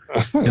cool.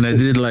 And I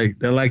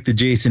like the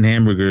Jason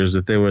hamburgers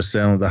that they were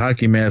selling, the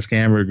hockey mask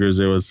hamburgers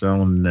they were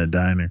selling in that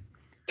diner.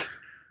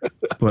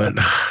 But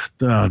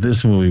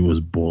this movie was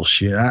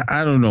bullshit.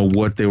 I don't know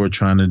what they were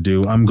trying to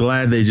do. I'm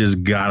glad they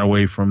just got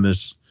away from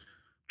this,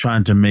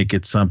 trying to make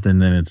it something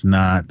that it's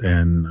not.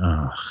 And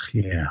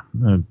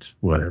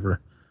whatever.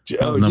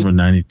 Number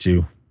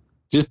 92.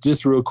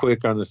 Just real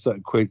quick on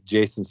the quick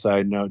Jason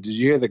side note. Did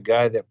you hear the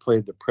guy that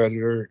played the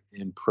Predator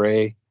in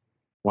Prey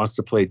wants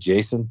to play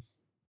Jason?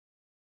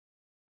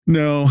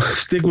 No,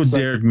 stick with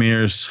Derek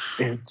Mears.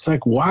 It's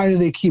like, why do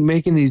they keep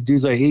making these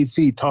dudes like 8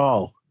 feet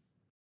tall?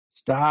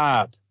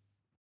 Stop.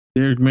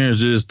 Derek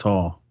Mears is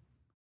tall.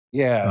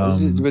 Yeah,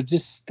 but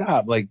just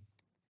stop. Like,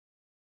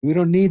 we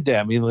don't need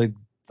that. I mean,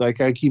 like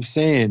I keep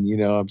saying,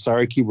 I'm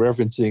sorry I keep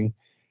referencing,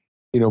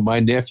 my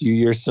nephew,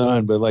 your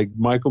son, but like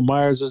Michael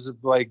Myers was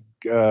like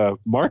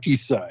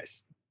Marky's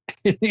size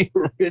in the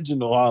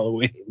original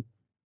Halloween.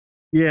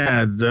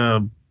 Yeah,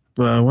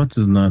 what's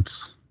his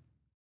nuts?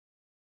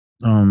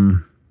 What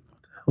the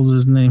hell's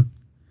his name?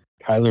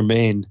 Tyler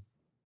Mane.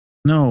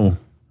 No,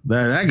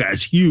 that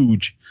guy's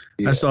huge.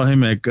 Yeah. I saw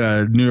him at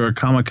New York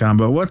Comic Con,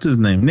 but what's his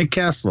name? Nick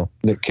Castle.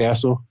 Nick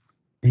Castle?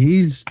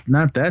 He's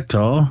not that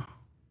tall.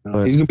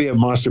 No, he's going to be at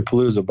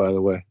Monsterpalooza, by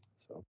the way.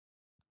 So.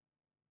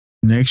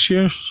 Next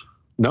year?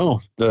 No,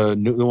 the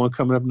one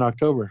coming up in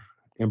October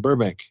in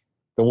Burbank.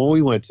 The one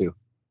we went to.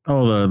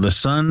 Oh, the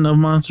son of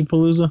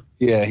Monsterpalooza?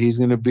 Yeah, he's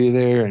going to be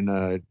there,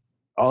 and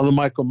all the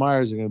Michael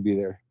Myers are going to be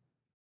there.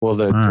 Well,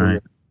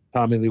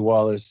 Tommy Lee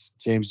Wallace,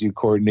 James D.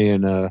 Courtney,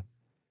 and the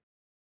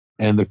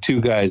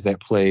two guys that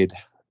played.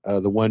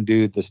 The one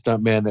dude, the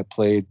stuntman that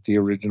played the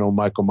original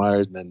Michael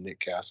Myers, and then Nick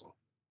Castle.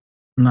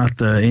 Not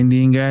the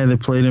Indian guy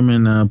that played him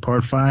in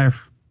Part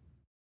 5?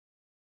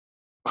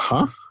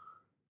 Huh?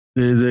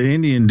 There's an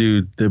Indian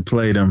dude that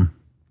played him.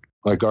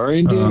 Like our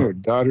Indian or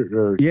daughter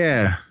or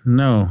yeah,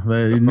 no,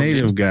 the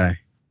native guy.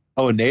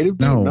 Oh, a native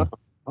dude? No.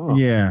 Oh,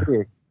 Yeah.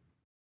 weird.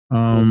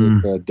 Was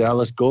it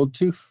Dallas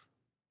Goldtooth?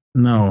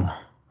 No.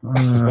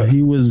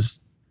 He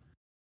was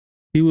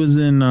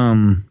in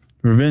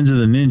Revenge of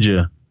the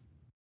Ninja.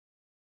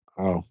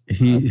 Oh.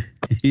 He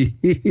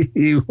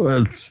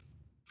was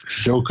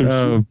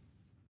Shokunfu.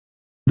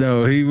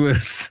 No, he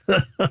was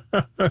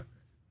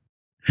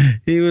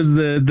he was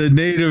the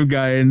native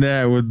guy in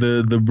that with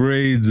the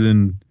braids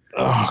and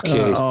all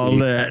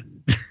that.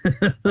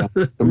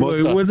 The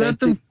most was that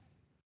the?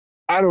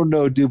 I don't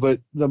know, dude, but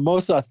the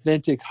most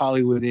authentic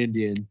Hollywood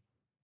Indian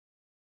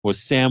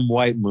was Sam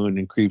Whitemoon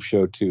in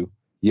Creepshow 2.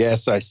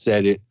 Yes, I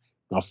said it.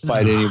 I'll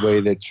fight anybody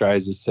that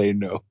tries to say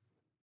no.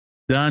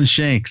 Don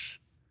Shanks.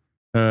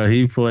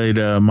 He played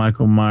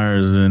Michael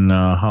Myers in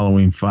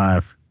Halloween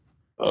 5.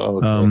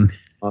 Oh,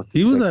 okay.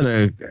 He was at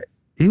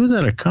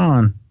a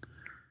con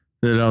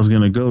that I was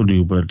gonna go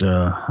to, but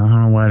I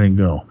don't know why I didn't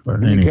go.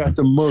 But anyway. He got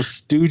the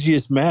most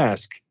stoogiest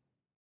mask.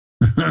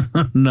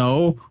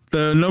 No,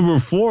 the number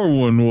 4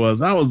 one was.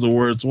 That was the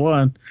worst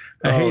one.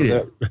 I hate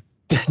it.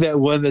 That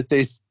one that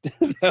they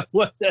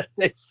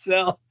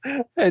sell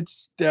at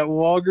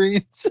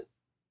Walgreens.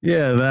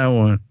 Yeah, that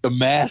one. The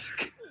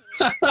mask.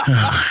 Yeah,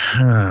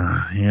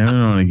 I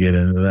don't want to get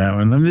into that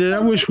one. I mean, I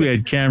wish we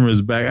had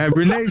cameras back.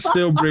 Renee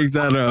still brings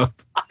that up.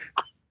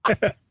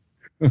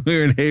 We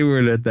were in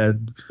Hayward at that.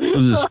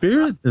 Was it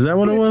Spirit? Is that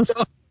what it was?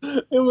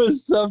 It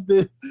was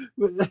something.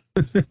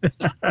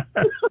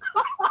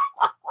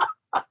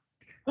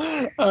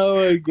 Oh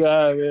my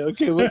god, man.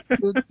 Okay, what's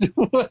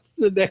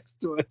the next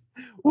one?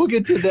 We'll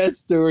get to that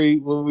story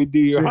when we do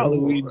your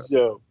Halloween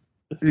show.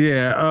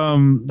 Yeah,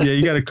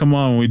 you got to come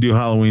on when we do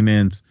Halloween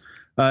Ends.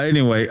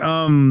 Anyway,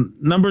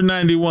 number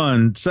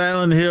 91,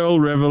 Silent Hill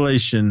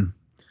Revelation.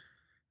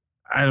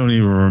 I don't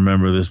even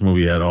remember this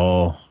movie at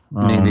all.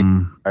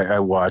 I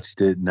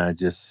watched it and I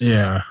just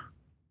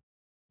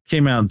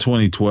came out in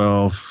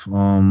 2012.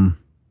 What's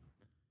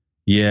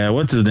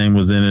his name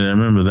was in it? I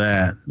remember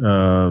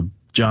that.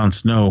 Jon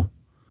Snow,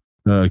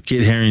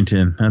 Kit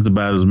Harington. That's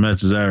about as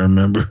much as I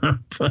remember.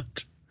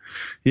 But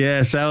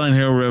yeah, Silent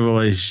Hill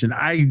Revelation.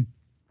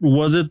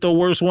 Was it the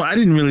worst one? I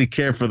didn't really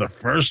care for the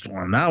first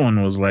one. That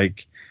one was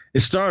like,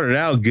 it started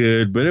out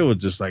good, but it was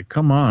just like,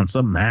 come on,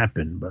 something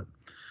happened. But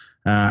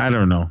I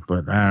don't know.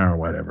 But I don't know,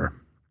 whatever.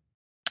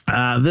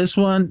 This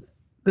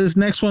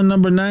next one,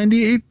 number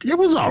 90, it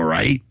was all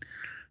right.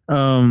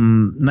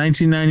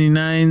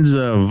 1999's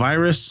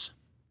Virus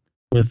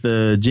with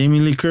Jamie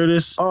Lee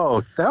Curtis.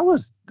 Oh, that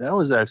was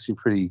actually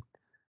pretty.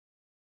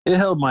 It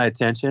held my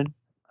attention.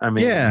 I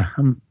mean, yeah,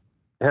 it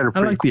had I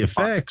like the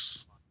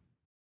effects.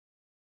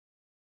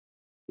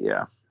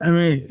 Yeah. I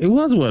mean, it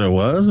was what it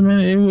was. I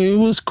mean, it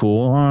was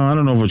cool. I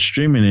don't know if it's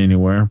streaming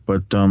anywhere,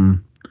 but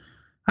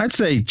I'd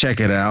say check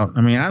it out.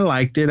 I mean, I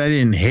liked it. I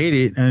didn't hate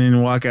it. I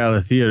didn't walk out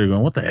of the theater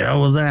going, "What the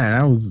hell was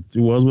that?" It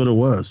was what it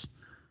was.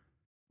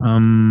 All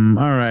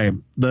right.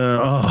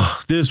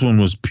 This one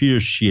was pure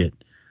shit.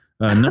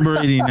 Number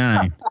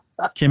 89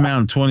 came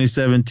out in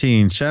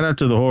 2017. Shout out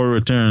to the Horror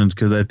Returns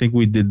because I think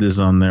we did this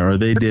on there, or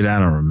they did. I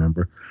don't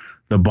remember.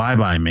 The Bye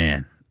Bye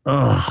Man.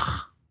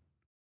 Ugh.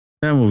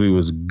 That movie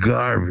was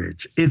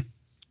garbage. It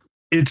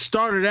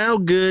started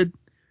out good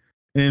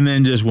and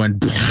then just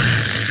went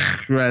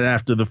right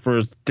after the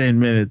first 10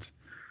 minutes.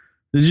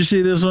 Did you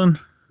see this one?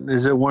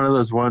 Is it one of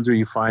those ones where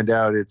you find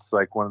out it's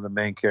like one of the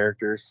main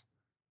characters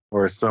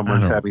or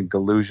someone's having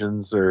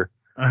delusions or?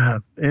 I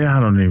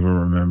don't even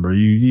remember.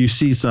 You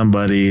see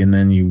somebody and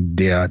then you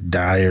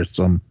die or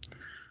some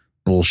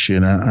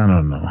bullshit. I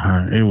don't know.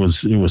 It was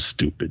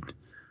stupid.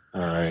 All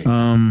right.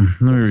 Let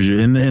me read you.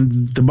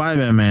 And the Bye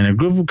Bye Man, a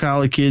group of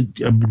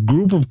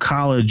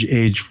college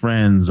age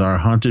friends are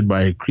haunted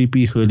by a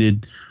creepy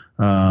hooded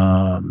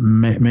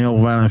male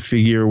violent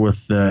figure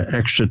with the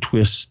extra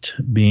twist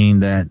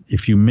being that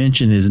if you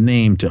mention his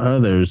name to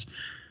others,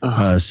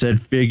 said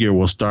figure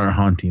will start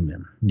haunting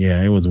them.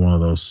 Yeah, it was one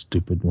of those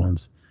stupid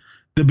ones.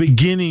 The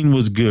beginning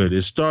was good.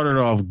 It started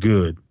off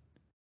good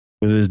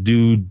with this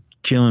dude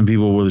killing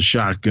people with a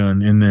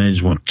shotgun, and then it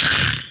just went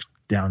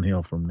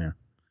downhill from there.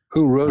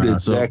 Who wrote it?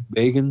 Zach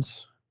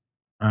Bagans?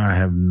 I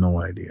have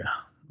no idea.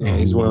 Yeah,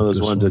 he's one of those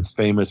ones that's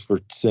famous for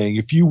saying,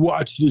 if you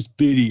watch this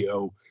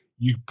video,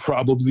 you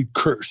probably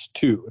curse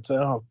too. It's like,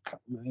 oh,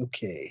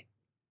 okay.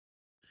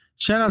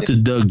 Shout out to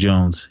Doug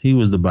Jones. He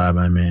was the Bye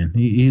Bye Man.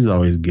 He's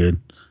always good.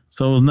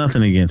 So it was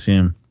nothing against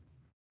him.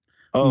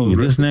 Oh,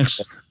 really? This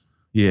next...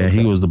 Yeah, okay.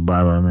 He was the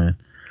Bye Bye Man.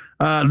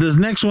 This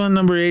next one,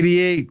 number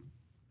 88,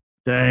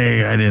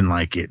 I didn't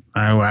like it.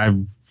 I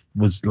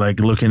was like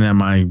looking at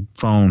my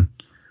phone,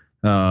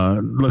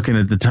 looking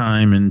at the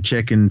time and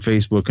checking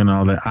Facebook and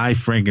all that. I,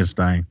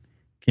 Frankenstein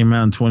came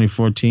out in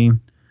 2014. Did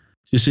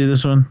you see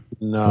this one?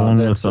 No, the one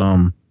with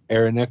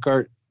Aaron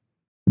Eckhart.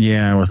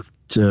 Yeah, with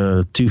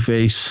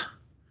Two-Face.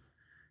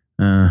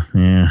 I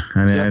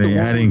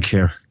didn't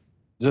care.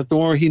 Is that the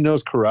one where he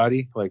knows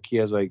karate? Like he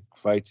has like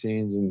fight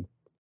scenes and.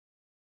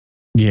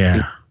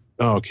 Yeah.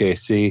 Okay.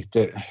 See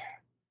that.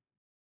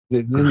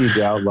 They need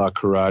to outlaw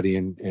karate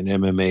and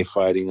MMA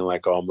fighting in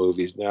like all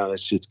movies. Now that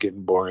shit's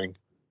getting boring.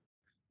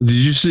 Did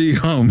you see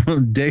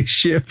Day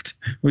Shift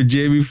with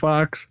Jamie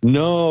Foxx?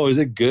 No, is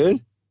it good?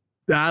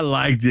 I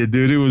liked it,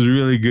 dude. It was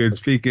really good.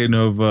 Speaking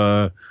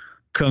of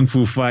kung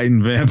fu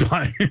fighting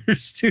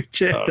vampires, dude,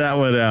 check that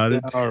one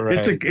out. All right.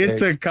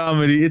 It's a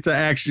comedy. It's an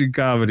action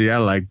comedy. I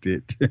liked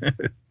it.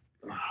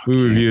 We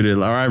reviewed it,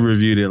 or I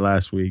reviewed it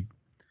last week.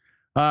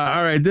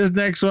 All right, this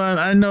next one,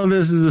 I know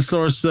this is a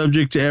sore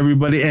subject to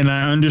everybody, and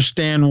I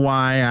understand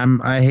why.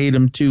 I hate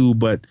them too,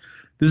 but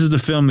this is the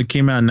film that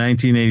came out in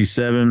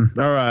 1987.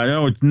 All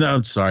right,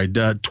 no, sorry,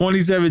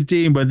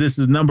 2017, but this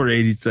is number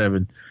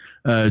 87.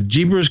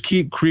 Jeepers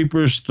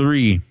Creepers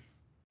 3.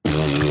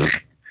 The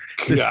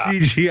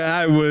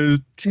CGI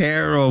was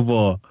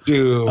terrible,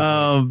 dude.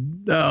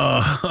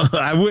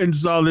 I went and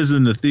saw this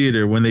in the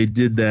theater when they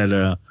did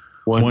that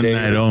one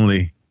night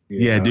only.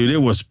 Yeah, dude, it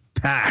was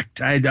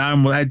packed. I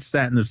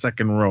sat in the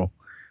second row.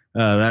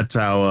 That's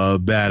how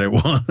bad it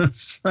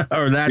was,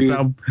 or that's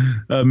how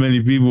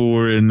many people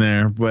were in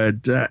there.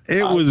 But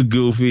it was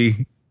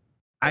goofy.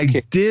 I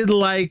did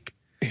like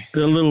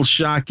the little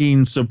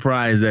shocking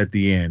surprise at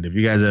the end. If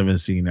you guys haven't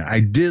seen it,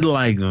 I did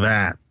like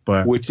that.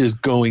 But which is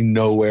going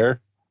nowhere.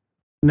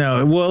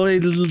 No, well, I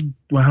don't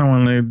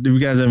want to. If you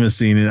guys haven't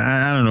seen it,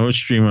 I don't know. It's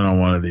streaming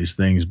on one of these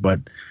things, but.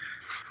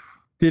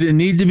 Did it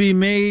need to be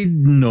made?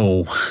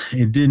 No,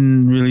 it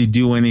didn't really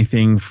do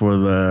anything for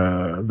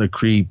the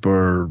Creep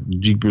or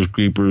Jeepers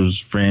Creepers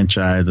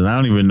franchise, and I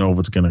don't even know if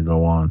it's going to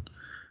go on.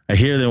 I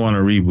hear they want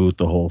to reboot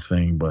the whole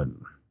thing, but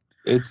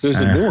there's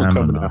a new one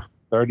coming out.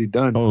 Already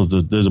done. Oh,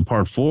 there's a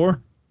part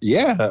 4?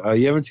 Yeah,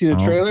 you haven't seen the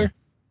trailer? Okay.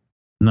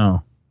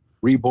 No.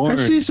 Reborn. I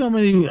see so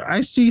many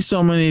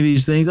of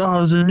these things. Oh,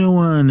 there's a new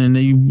one, and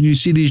you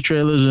see these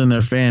trailers and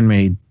they're fan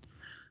made.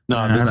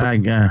 No,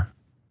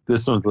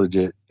 this one's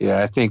legit.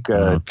 Yeah, I think.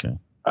 Okay.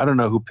 I don't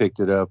know who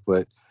picked it up,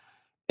 but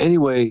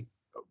anyway,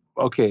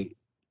 okay.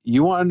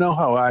 You want to know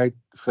how I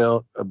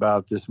felt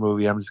about this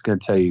movie? I'm just going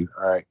to tell you.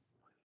 All right.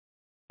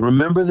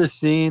 Remember the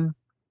scene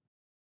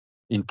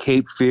in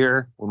Cape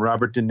Fear when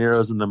Robert De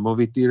Niro's in the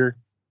movie theater?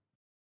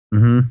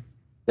 Mm-hmm.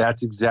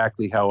 That's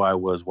exactly how I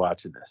was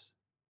watching this.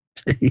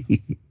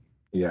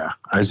 Yeah,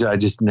 I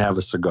just didn't have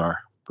a cigar,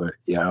 but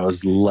yeah, I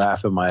was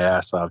laughing my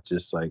ass off,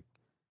 just like.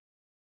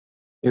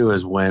 It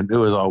was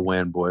all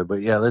Wen boy,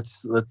 but yeah,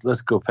 let's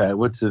go, Pat.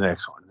 What's the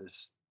next one?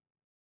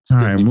 All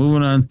right,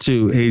 moving on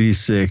to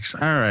 86.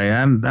 All right,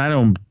 I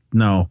don't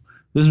know.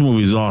 This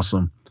movie is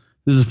awesome.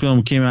 This is a film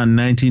that came out in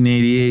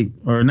 1988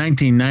 or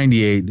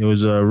 1998. It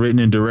was written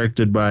and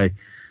directed by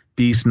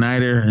Dee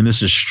Snider, and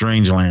this is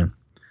Strangeland.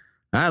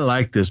 I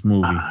like this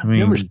movie. I mean,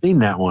 never seen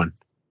that one.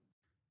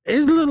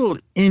 It's a little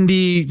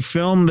indie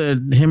film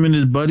that him and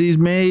his buddies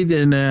made,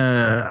 and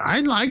I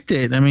liked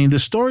it. I mean, the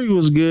story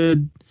was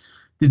good.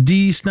 The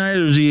Dee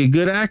Snider, is he a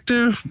good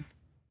actor?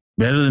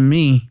 Better than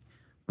me.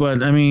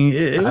 But, I mean,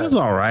 it was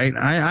all right.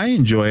 I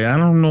enjoy it. I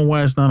don't know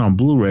why it's not on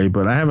Blu-ray,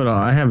 but I have it.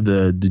 I have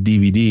the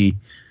DVD.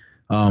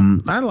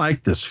 I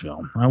like this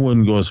film. I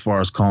wouldn't go as far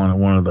as calling it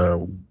one of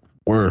the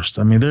worst.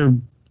 I mean, their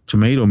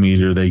tomato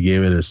meter, they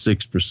gave it a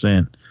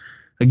 6%.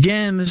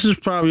 Again, this is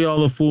probably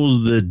all the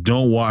fools that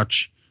don't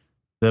watch,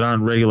 that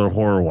aren't regular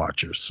horror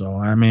watchers. So,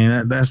 I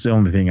mean, that's the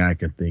only thing I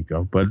can think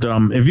of. But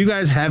if you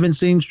guys haven't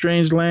seen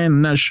Strangeland,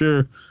 I'm not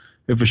sure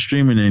if it's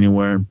streaming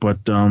anywhere, but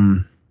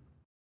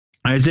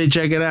I say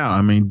check it out.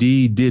 I mean,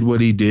 Dee did what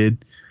he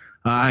did.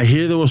 I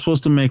hear they were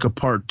supposed to make a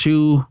part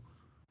 2.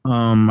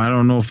 I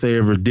don't know if they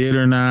ever did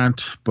or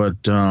not, but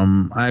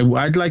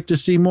I'd like to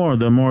see more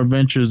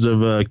adventures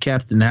of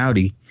Captain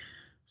Howdy.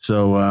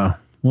 So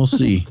we'll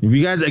see. If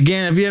you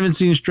haven't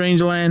seen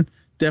Strangeland,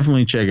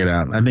 definitely check it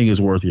out. I think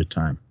it's worth your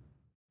time.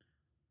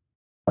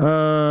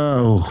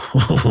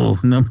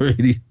 Number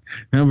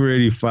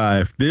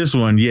 85. This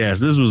one, yes,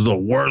 this was the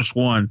worst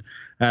one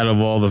out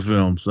of all the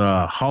films.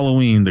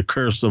 Halloween, The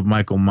Curse of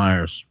Michael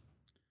Myers.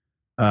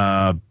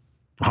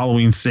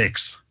 Halloween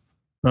 6.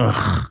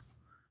 Ugh.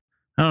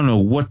 I don't know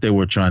what they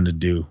were trying to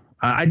do.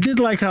 I did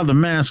like how the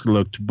mask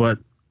looked, but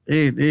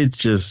it's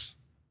just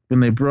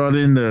when they brought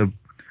in the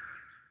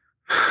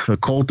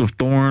Cult of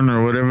Thorn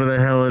or whatever the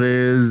hell it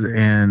is,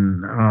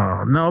 and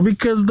no,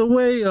 because the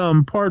way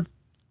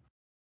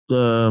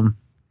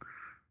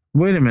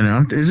wait a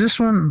minute, is this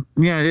one?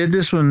 Yeah,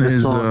 this one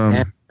is.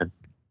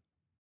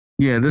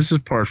 Yeah, this is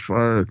part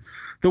 5.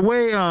 The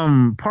way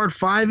part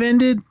 5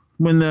 ended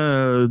when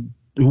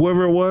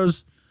whoever it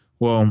was,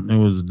 well, it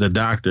was the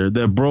doctor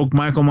that broke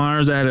Michael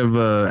Myers out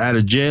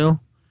of jail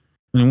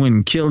and went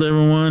and killed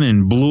everyone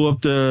and blew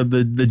up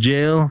the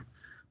jail.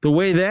 The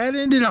way that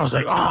ended, I was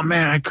like, oh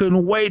man, I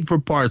couldn't wait for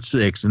part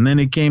 6. And then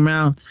it came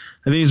out.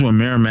 I think it's when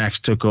Miramax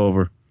took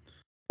over,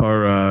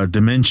 or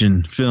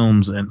Dimension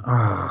Films, and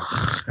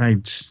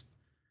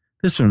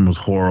this one was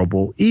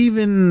horrible.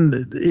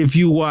 Even if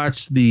you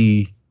watch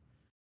the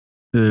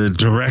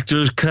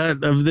director's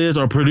cut of this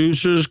or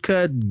producer's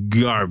cut,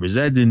 garbage.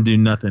 That didn't do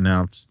nothing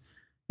else.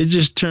 It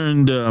just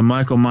turned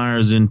Michael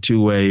Myers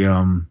into a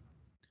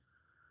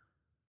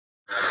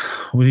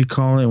what do you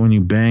call it when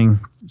you bang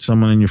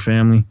someone in your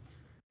family?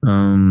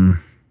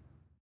 Um,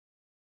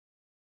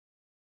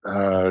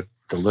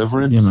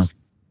 Deliverance. you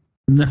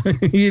know,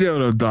 you know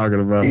what I'm talking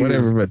about.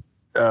 Whatever,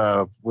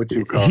 but what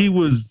you call he it?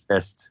 was.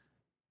 Incest.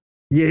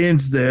 Yeah,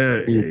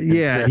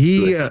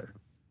 Incestuous.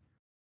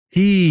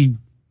 he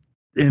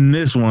in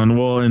this one.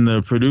 Well, in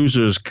the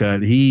producer's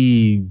cut,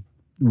 he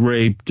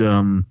raped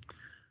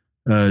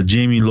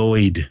Jamie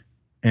Lloyd,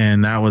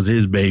 and that was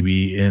his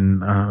baby.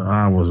 And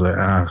I was like,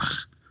 I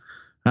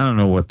don't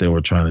know what they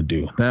were trying to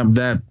do.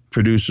 That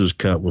producer's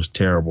cut was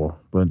terrible,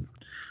 but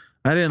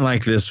I didn't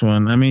like this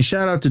one. I mean,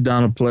 shout out to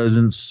Donald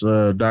Pleasance,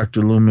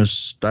 Dr.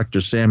 Loomis, Dr.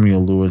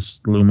 Samuel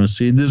Loomis.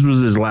 This was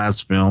his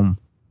last film.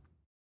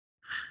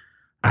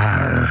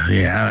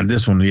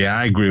 This one. Yeah,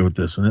 I agree with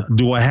this one.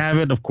 Do I have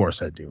it? Of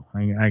course I do.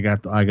 I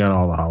got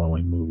all the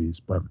Halloween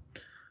movies, but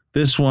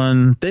this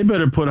one, they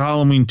better put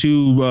Halloween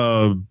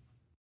 2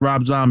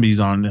 Rob Zombies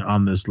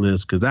on this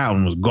list, because that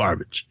one was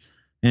garbage.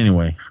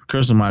 Anyway,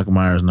 Curse of Michael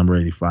Myers, number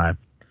 85.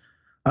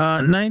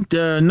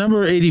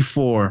 Number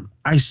 84.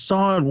 I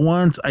saw it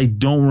once. I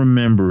don't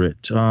remember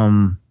it.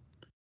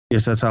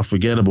 Guess that's how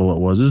forgettable it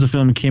was. This is a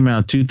film that came out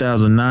in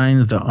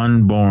 2009, The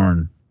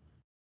Unborn.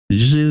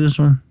 Did you see this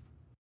one?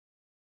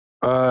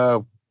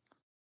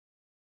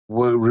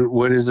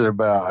 What is it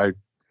about?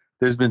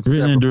 There's been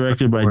written and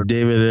directed by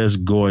David S.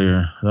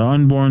 Goyer. The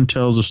Unborn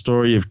tells the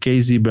story of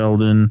Casey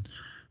Belden,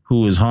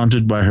 who is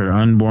haunted by her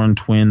unborn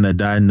twin that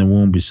died in the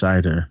womb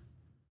beside her.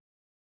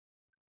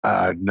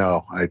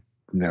 No, I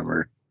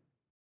never.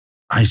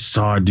 I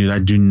saw it, dude. I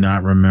do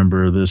not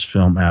remember this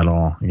film at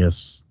all. I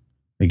guess,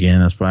 again,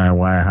 that's probably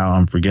how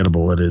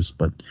unforgettable it is.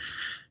 But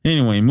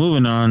anyway,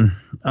 moving on.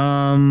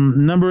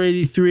 Number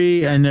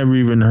 83, I never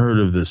even heard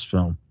of this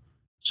film.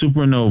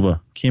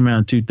 Supernova, came out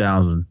in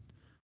 2000.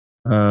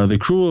 The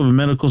crew of a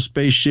medical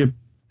spaceship,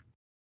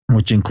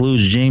 which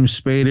includes James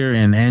Spader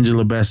and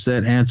Angela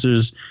Bassett,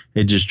 answers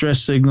a distress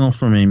signal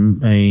from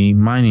a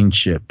mining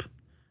ship.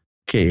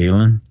 Okay,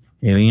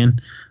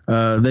 alien.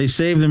 They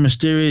save the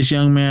mysterious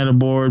young man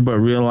aboard, but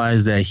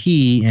realize that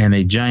he and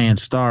a giant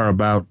star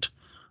about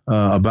to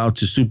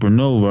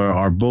supernova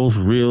are both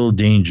real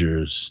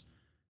dangers.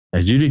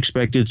 As you'd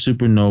expected,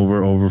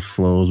 supernova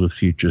overflows with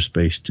future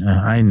space.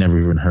 I never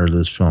even heard of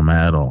this film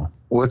at all.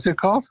 What's it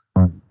called?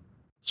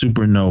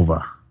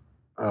 Supernova.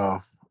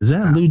 Oh. Is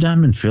that Lou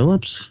Diamond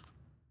Phillips?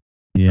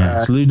 Yeah,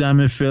 it's Lou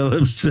Diamond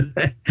Phillips,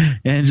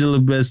 Angela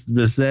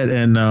Bassett,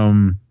 and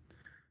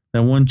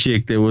that one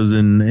chick that was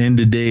in End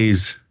of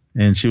Days,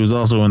 and she was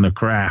also in The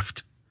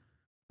Craft.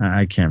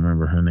 I can't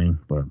remember her name,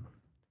 but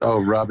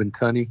Robin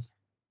Tunney.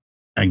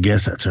 I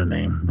guess that's her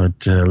name.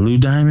 But Lou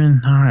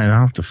Diamond. All right,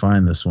 I'll have to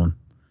find this one.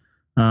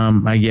 I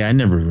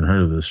never even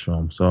heard of this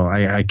film, so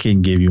I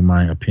can't give you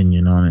my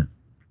opinion on it.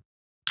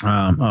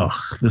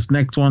 This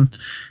next one,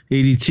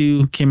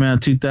 82, came out in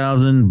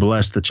 2000.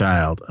 Bless the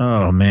Child.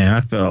 Oh man, I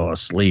fell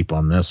asleep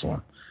on this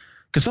one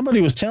because somebody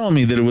was telling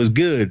me that it was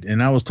good,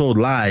 and I was told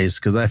lies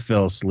because I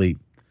fell asleep.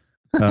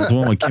 It's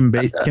one with Kim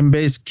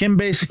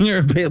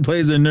Basinger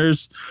plays a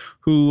nurse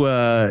who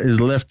is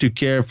left to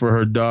care for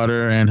her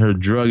daughter and her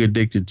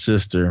drug-addicted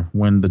sister.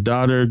 When the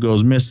daughter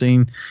goes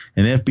missing,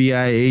 an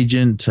FBI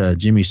agent,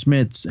 Jimmy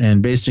Smits,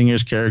 and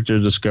Basinger's character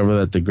discover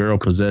that the girl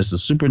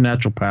possesses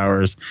supernatural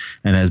powers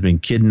and has been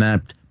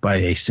kidnapped by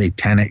a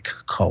satanic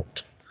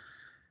cult.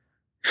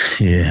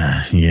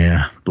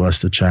 Yeah.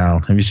 Bless the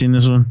Child. Have you seen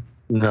this one?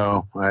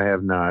 No, I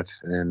have not,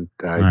 and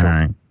I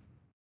don't.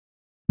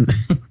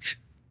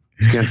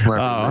 Right.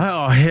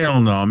 Oh,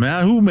 hell no,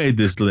 man. Who made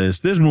this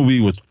list? This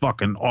movie was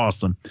fucking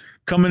awesome.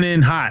 Coming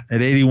in hot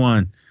at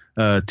 81.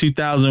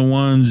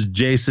 2001's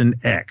Jason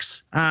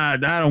X. I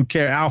don't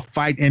care. I'll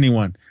fight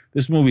anyone.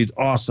 This movie's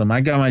awesome.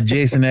 I got my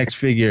Jason X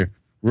figure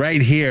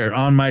right here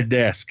on my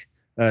desk.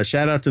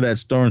 Shout out to that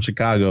store in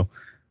Chicago.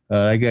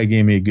 That guy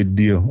gave me a good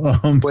deal.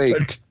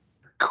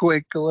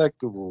 Quick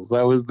Collectibles.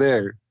 I was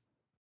there.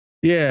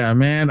 Yeah,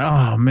 man.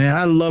 Oh, man.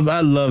 I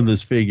love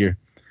this figure.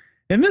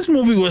 And this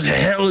movie was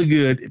hella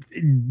good.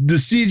 The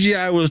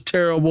CGI was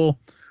terrible,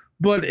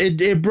 but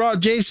it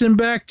brought Jason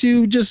back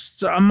to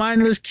just a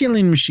mindless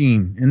killing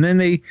machine. And then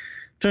they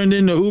turned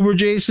into Uber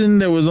Jason.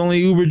 There was only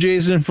Uber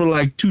Jason for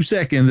like 2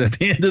 seconds at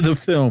the end of the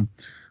film.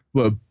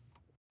 But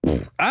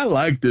I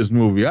liked this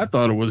movie. I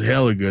thought it was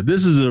hella good.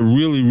 This is a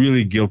really,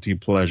 really guilty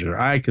pleasure.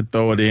 I could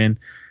throw it in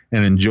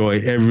and enjoy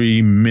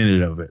every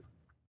minute of it.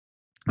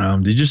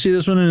 Did you see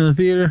this one in the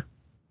theater?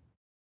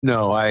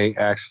 No, I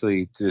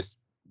actually just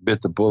bit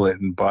the bullet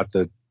and bought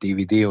the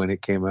DVD when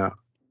it came out.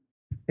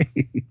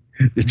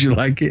 Did you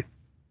like it?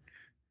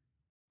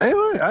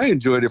 I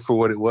enjoyed it for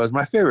what it was.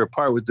 My favorite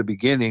part was the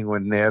beginning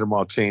when they had him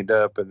all chained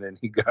up and then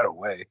he got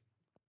away.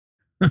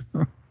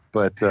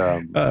 But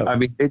I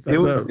mean, it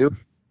was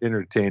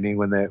entertaining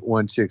when that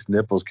one chick's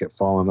nipples kept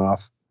falling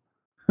off.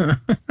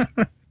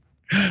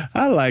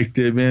 I liked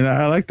it, man.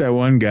 I like that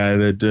one guy,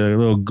 that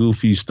little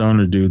goofy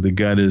stoner dude that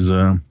got his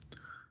arm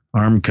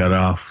cut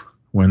off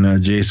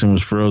when Jason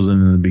was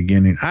frozen in the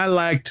beginning. I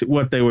liked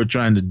what they were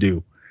trying to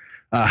do.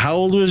 How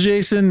old was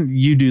Jason?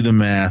 You do the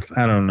math.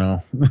 I don't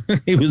know.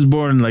 He was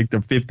born in like the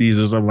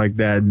 50s or something like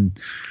that. And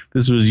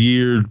this was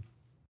year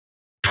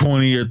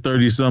 20 or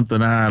 30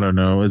 something. I don't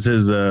know. It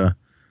says the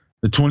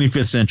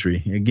 25th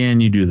century.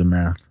 Again, you do the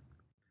math.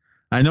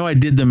 I know I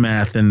did the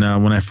math, and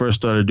when I first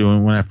started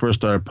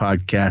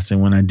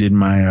podcasting, when I did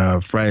my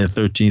Friday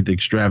the 13th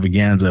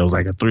extravaganza, it was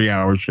like a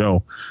 3-hour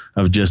show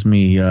of just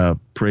me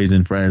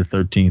praising Friday the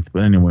 13th.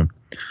 But anyway,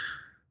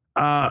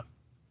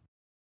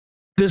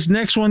 this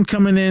next one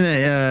coming in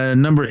at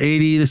number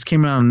 80. This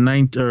came out in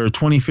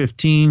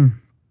 2015.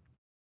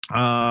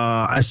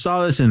 I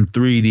saw this in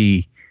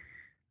 3D.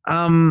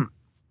 I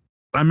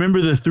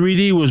remember the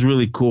 3D was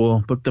really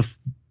cool, but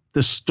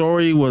the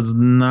story was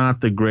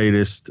not the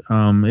greatest.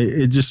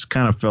 It just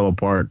kind of fell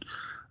apart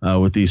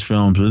with these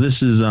films. But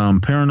this is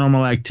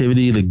Paranormal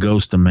Activity: The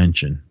Ghost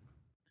Dimension.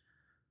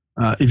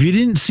 If you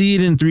didn't see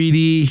it in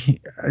 3D,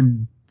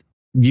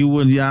 you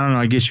would, I don't know,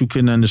 I guess you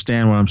couldn't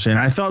understand what I'm saying.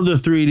 I thought the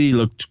 3D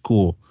looked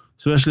cool,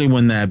 especially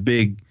when that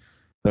big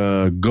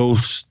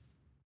ghost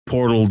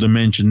portal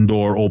dimension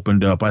door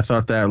opened up. I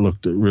thought that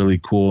looked really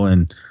cool,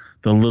 and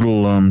the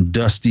little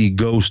dusty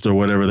ghost or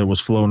whatever that was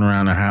floating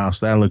around the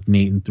house, that looked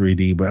neat in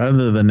 3D. But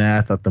other than that,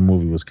 I thought the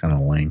movie was kind of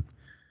lame.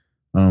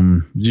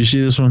 Did you see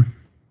this one?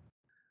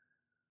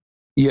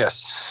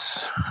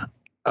 Yes.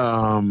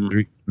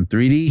 In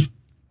 3D?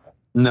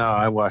 No,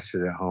 I watched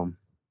it at home.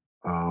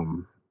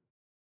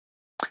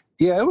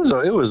 Yeah, it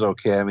was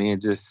okay. I mean,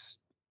 it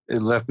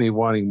left me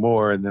wanting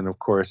more, and then of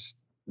course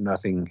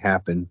nothing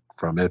happened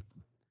from it.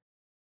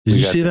 Did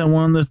you see that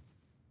one on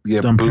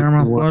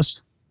Paramount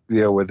Plus?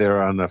 Yeah, where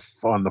they're on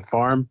the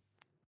farm.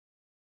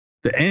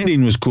 The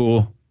ending was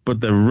cool, but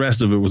the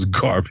rest of it was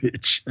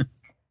garbage.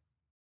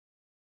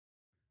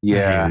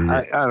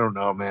 Yeah, I don't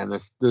know, man.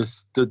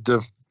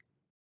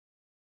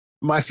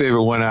 My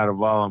favorite one out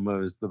of all of them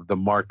was the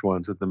marked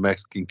ones with the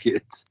Mexican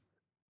kids.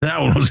 That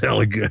one was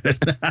hella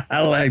good.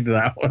 I liked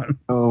that one.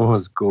 Oh, it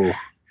was cool.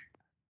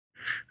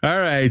 All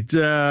right,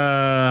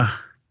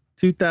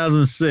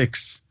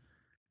 2006,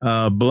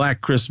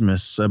 Black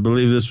Christmas. I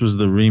believe this was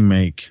the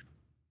remake.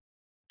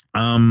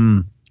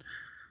 I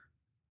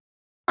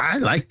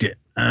liked it.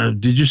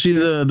 Did you see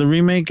the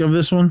remake of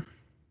this one?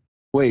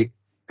 Wait,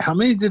 how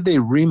many did they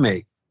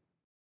remake?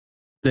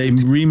 They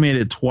remade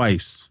it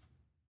twice.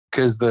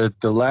 Because the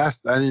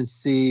last I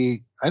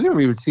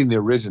never even seen the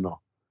original.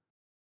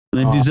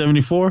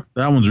 1974?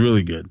 That one's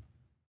really good.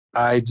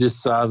 I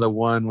just saw the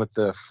one with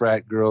the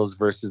frat girls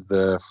versus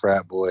the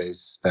frat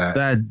boys.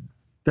 That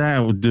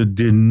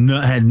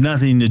had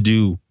nothing to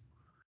do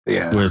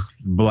with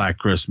Black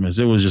Christmas.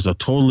 It was just a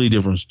totally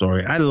different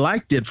story. I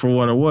liked it for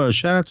what it was.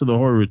 Shout out to The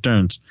Horror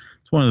Returns.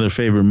 It's one of their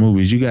favorite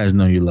movies. You guys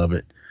know you love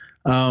it.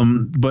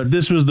 But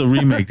this was the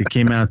remake that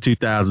came out in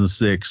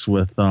 2006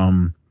 with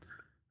one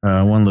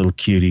little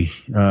cutie,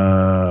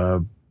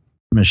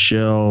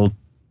 Michelle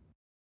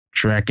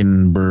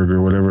Trachtenberg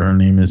or whatever her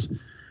name is,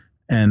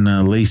 and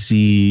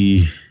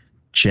Lacey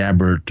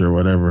Chabert or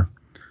whatever.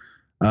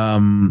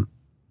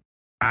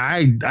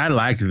 I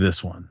liked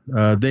this one.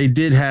 They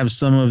did have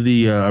some of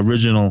the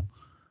original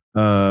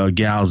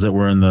gals that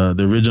were in the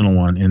original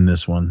one in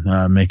this one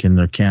making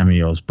their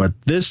cameos. But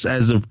this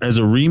as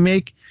a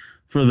remake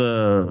for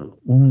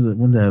when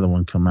did the other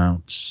one come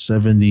out?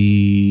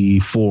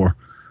 74.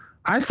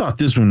 I thought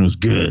this one was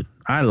good.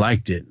 I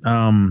liked it.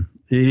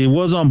 It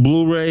was on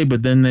Blu-ray,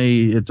 but then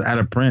it's out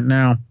of print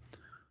now,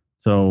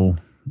 so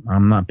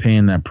I'm not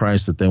paying that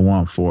price that they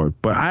want for it.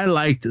 But I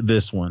liked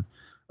this one.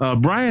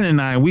 Brian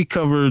and we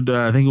covered,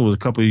 I think it was a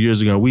couple of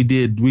years ago,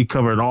 we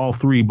covered all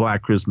 3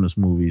 Black Christmas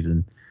movies.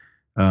 And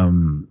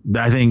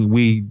I think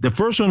the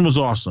first one was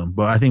awesome,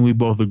 but I think we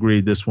both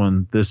agreed this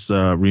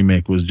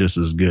remake was just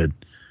as good.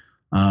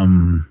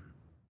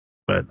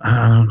 But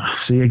I don't know.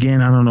 See, again,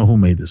 I don't know who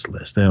made this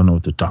list. They don't know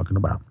what they're talking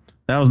about.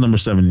 That was number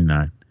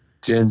 79.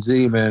 Gen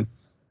Z, man.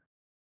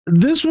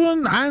 This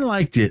one, I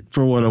liked it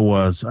for what it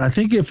was. I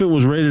think if it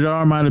was rated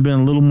R, it might have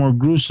been a little more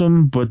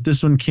gruesome, but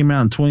this one came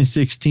out in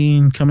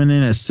 2016, coming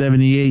in at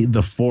 78,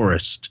 The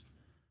Forest.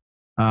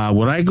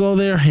 Would I go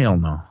there? Hell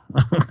no.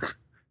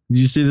 Did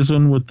you see this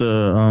one with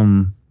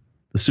the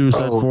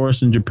suicide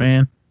forest in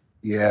Japan?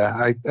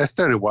 Yeah, I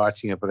started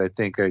watching it, but I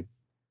think I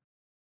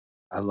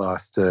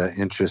lost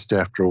interest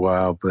after a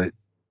while, but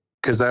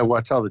because I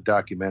watched all the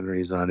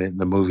documentaries on it, and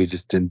the movie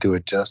just didn't do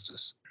it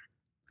justice.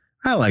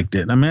 I liked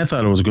it. I mean, I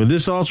thought it was good.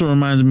 This also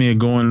reminds me of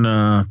going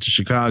to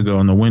Chicago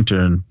in the winter,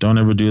 and don't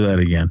ever do that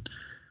again.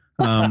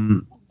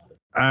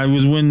 I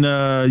was when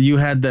you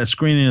had that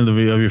screening of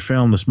your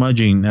film, The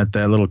Smudging, at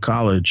that little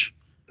college.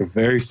 The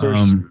very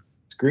first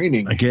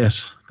screening, I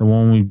guess, the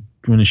one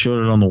when they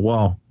showed it on the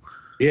wall.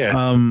 Yeah.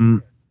 I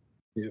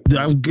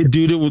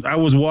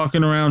was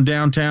walking around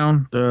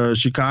downtown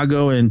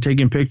Chicago and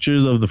taking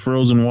pictures of the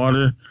frozen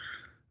water.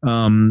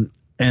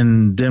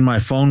 And then my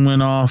phone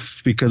went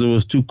off because it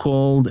was too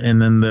cold,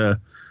 and then the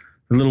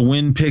little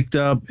wind picked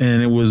up,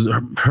 and it was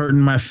hurting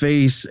my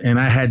face, and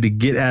I had to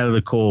get out of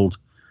the cold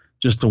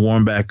just to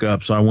warm back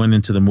up. So I went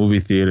into the movie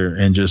theater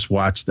and just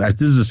watched that.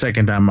 This is the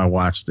second time I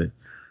watched it,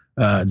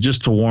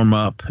 just to warm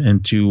up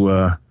and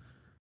to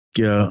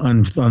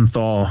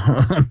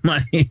unthaw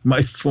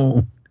my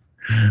phone.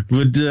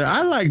 But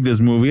I like this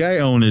movie. I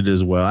own it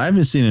as well. I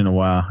haven't seen it in a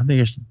while. I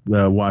think I should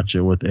watch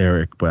it with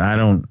Eric, but I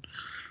don't.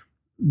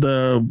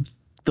 The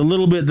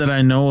little bit that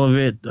I know of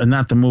it,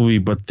 not the movie,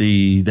 but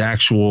the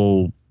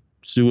actual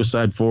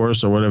suicide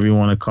forest or whatever you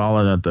want to call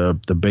it at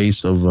the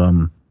base of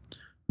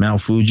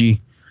Mount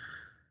Fuji.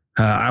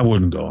 I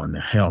wouldn't go in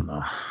there. Hell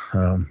no.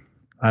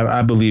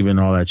 I believe in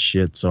all that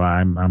shit, so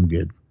I'm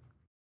good.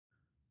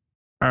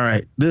 All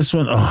right, this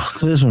one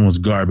was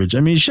garbage.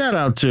 I mean, shout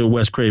out to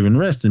Wes Craven,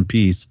 rest in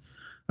peace.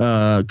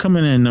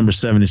 Coming in at number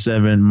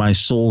 77, My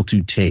Soul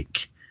to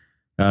Take.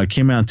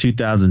 Came out in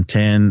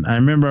 2010. I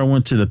remember I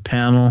went to the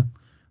panel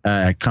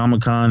at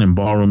Comic-Con in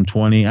Ballroom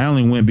 20. I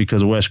only went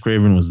because Wes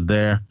Craven was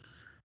there,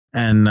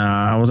 and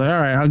I was like,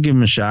 all right, I'll give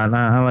him a shot.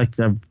 I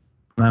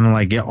don't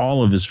like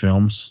all of his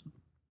films,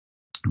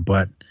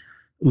 but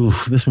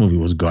this movie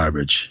was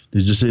garbage.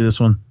 Did you see this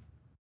one?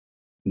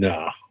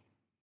 No.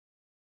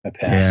 I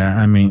passed. Yeah,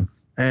 I mean,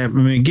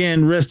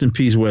 again, rest in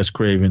peace, Wes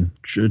Craven,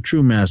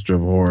 true master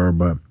of horror,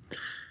 but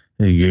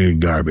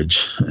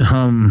garbage.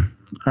 All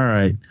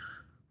right,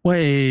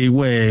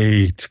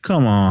 wait,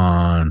 come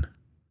on.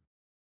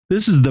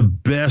 This is the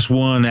best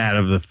one out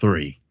of the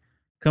three.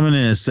 Coming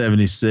in at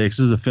 76.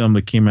 This is a film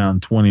that came out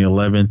in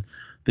 2011.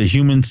 The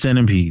Human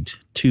Centipede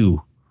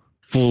 2,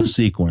 full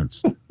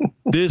sequence.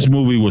 This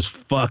movie was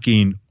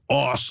fucking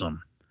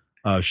awesome.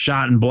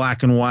 Shot in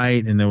black and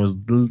white, and there was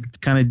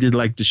kind of did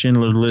like the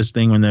Schindler's List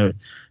thing when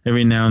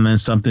every now and then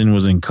something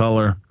was in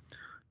color.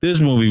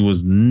 This movie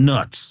was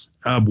nuts.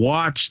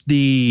 Watch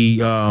the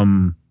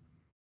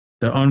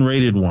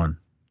unrated one.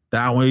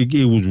 That way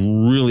it was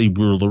really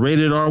brutal. The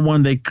rated R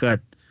one they cut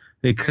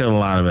a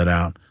lot of it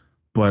out.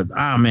 But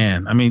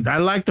man, I mean, I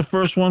liked the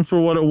first one for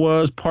what it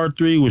was. Part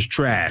 3 was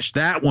trash.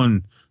 That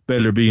one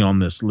better be on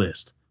this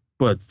list.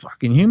 But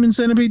fucking Human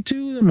Centipede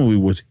 2, the movie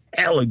was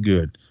hella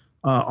good.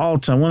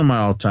 All-time, one of my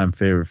all-time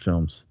favorite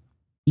films.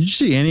 Did you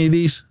see any of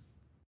these?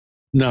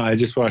 No, I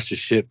just watched the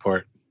shit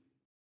part.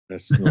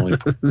 That's the only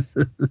part.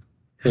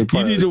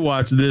 You need to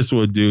watch this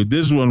one, dude.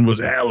 This one was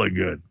hella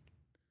good.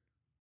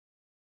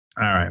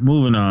 All right,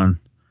 moving on.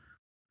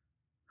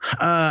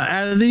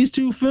 Out of these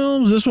two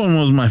films, this one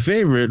was my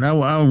favorite.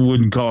 I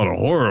wouldn't call it a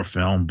horror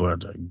film,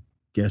 but I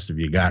guess if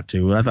you got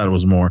to. I thought it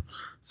was more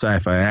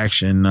sci-fi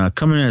action.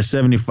 Coming in at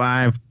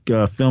 75,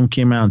 film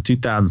came out in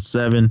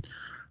 2007.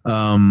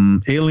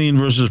 Alien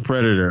versus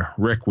Predator,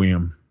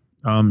 Requiem.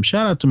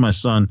 Shout out to my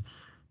son.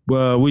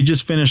 We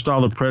just finished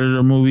all the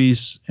Predator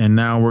movies, and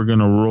now we're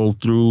gonna roll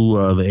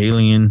through the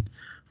Alien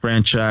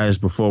franchise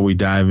before we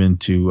dive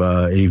into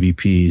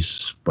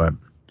AVPs. But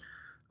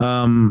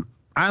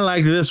I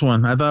liked this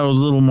one. I thought it was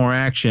a little more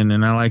action,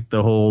 and I liked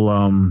the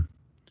whole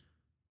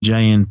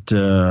giant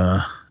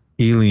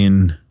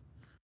alien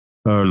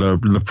or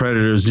the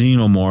Predator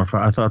xenomorph.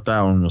 I thought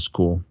that one was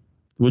cool.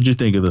 What'd you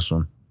think of this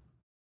one?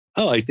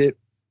 I liked it.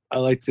 I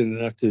liked it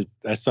enough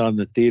I saw it in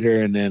the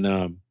theater, and then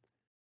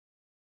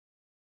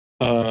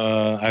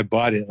I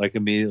bought it like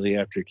immediately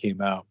after it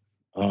came out.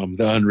 The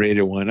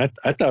unrated one. I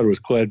thought it was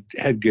quite,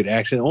 had good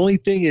action. The only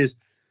thing is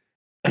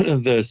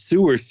the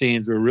sewer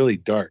scenes were really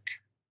dark.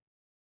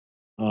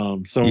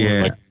 Some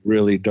were like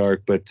really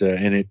dark, but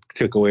and it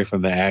took away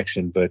from the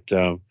action. But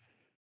some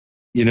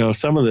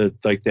of the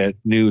like the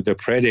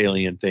Pred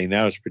Alien thing,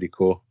 that was pretty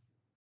cool.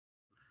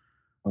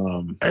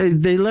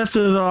 They left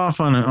it off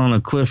on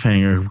a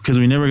cliffhanger because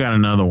we never got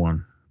another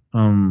one.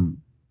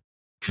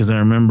 Because I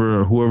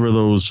remember whoever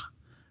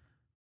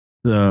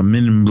the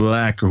Men in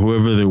Black or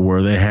whoever they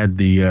were, they had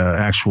the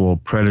actual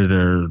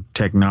Predator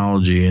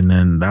technology, and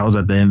then that was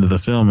at the end of the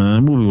film, and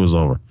then the movie was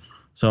over.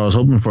 So I was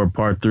hoping for a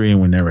part 3,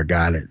 and we never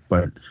got it.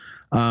 But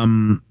I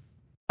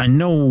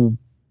know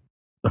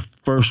the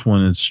first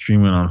one is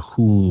streaming on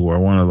Hulu or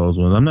one of those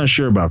ones. I'm not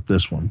sure about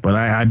this one, but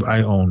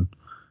I own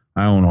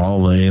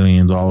all the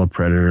Aliens, all the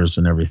Predators,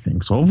 and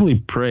everything. So hopefully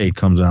Prey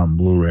comes out in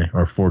Blu-ray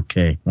or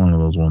 4K, one of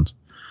those ones.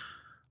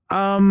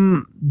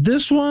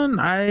 This one,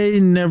 I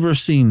never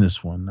seen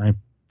this one. I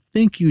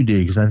think you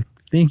did, because I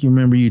think you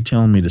remember you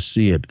telling me to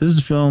see it. But this is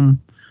a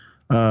film,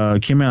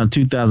 came out in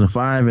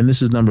 2005, and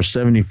this is number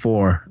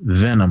 74,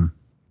 Venom.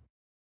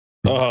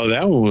 Oh,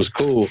 that one was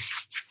cool.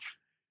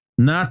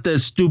 Not that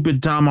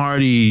stupid Tom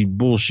Hardy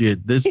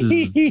bullshit. This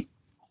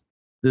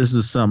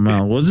is something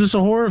else. Was this a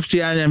horror?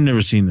 See, I've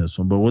never seen this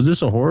one, but was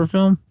this a horror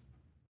film?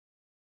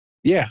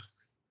 Yeah.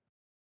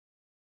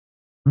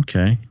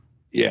 Okay.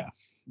 Yeah.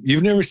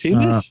 You've never seen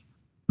this?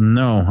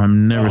 No, I've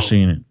never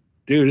seen it.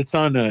 Dude, it's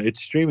on.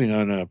 It's streaming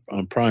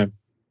on Prime.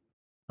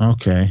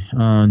 Okay.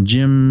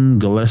 Jim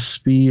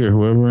Gillespie or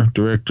whoever,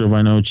 director of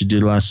I Know What You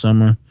Did Last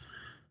Summer,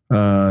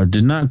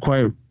 did not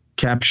quite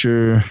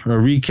capture or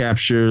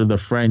recapture the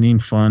frightening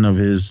fun of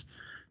his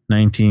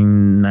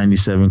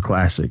 1997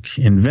 classic.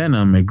 In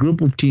Venom, a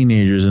group of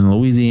teenagers in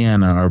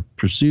Louisiana are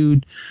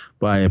pursued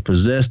by a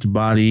possessed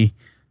body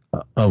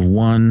of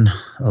one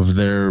of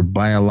their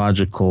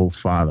biological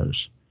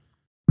fathers.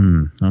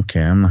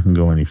 Okay, I'm not going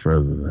to go any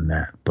further than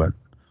that. But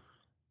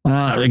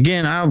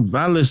again,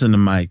 I listen to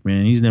Mike,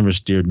 man. He's never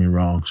steered me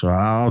wrong, so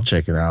I'll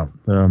check it out.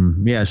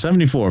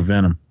 74,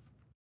 Venom.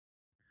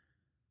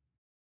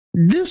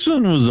 This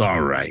one was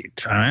all right.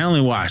 I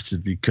only watched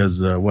it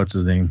because what's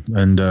his name,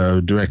 and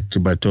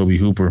directed by Toby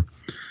Hooper.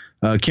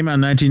 Came out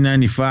in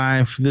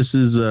 1995. This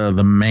is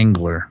The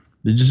Mangler.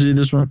 Did you see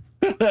this one?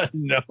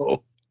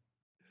 No.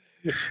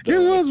 It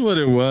was what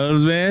it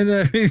was, man.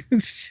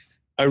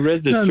 I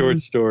read the short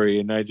story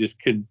and I just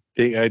couldn't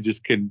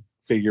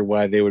figure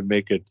why they would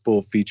make a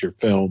full feature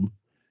film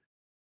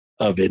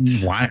of it.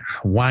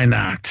 Why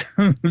not?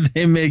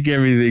 They make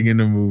everything in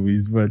the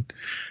movies, but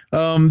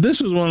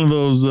this was one of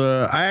those.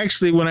 I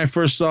actually, when I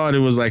first saw it, it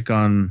was like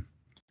on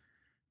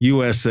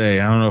USA.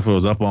 I don't know if it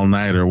was Up All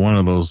Night or one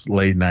of those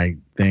late night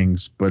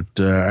things, but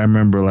I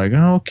remember like,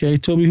 oh, okay,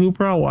 Toby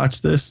Hooper, I'll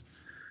watch this.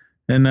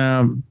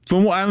 And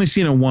from what I only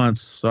seen it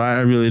once, so I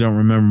really don't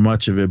remember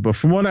much of it. But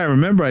from what I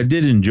remember, I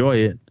did enjoy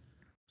it.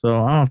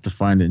 So I'll have to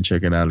find it and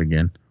check it out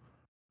again.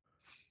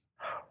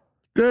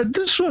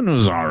 This one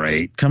was all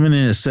right. Coming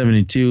in at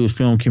 72, the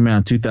film came out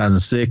in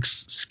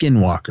 2006.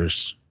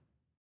 Skinwalkers.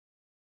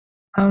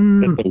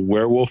 The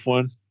werewolf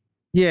one?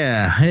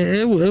 Yeah,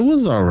 it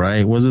was all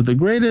right. Was it the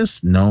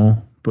greatest?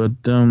 No, but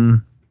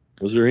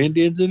was there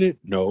Indians in it?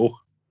 No,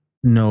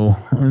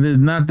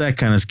 not that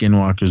kind of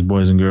Skinwalkers,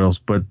 boys and girls.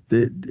 But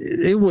it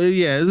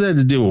had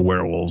to do with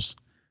werewolves.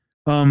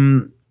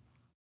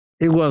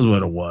 It was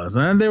what it was,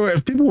 and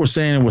people were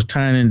saying it was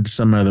tying into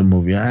some other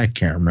movie. I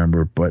can't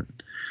remember, but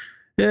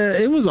yeah,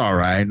 it was all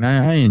right.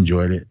 I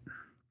enjoyed it.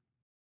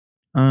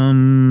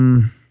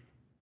 Oh,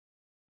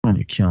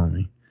 you're killing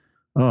me.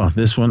 Oh,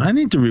 this one. I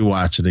need to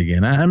rewatch it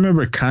again. I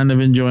remember kind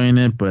of enjoying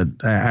it, but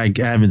I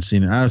haven't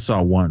seen it. I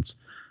saw it once.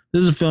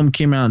 This is a film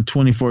came out in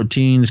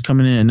 2014. It's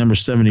coming in at number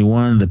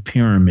 71, The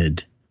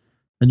Pyramid.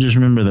 I just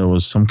remember there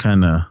was some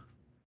kind of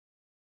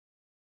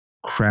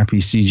crappy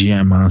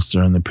CGI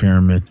monster in the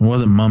pyramid. It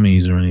wasn't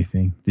mummies or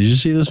anything. Did you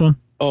see this one?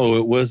 Oh,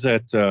 it was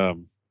that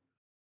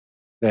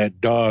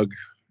dog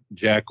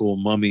jackal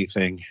mummy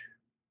thing.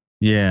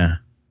 Yeah.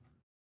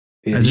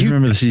 I just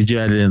remember the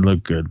CGI didn't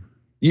look good.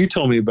 You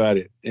told me about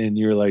it, and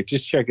you were like,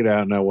 "Just check it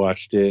out." And I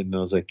watched it, and I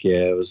was like,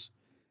 "Yeah,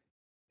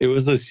 it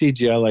was a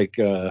CGI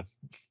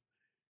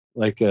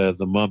like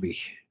the Mummy,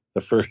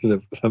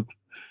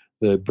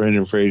 the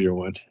Brendan Fraser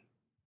one."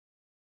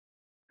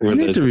 I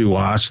need to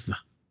rewatch.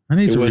 I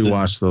need to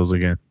rewatch those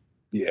again.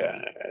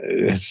 Yeah,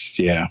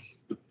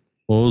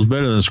 Well, it was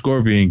better than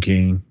Scorpion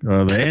King,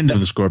 the end of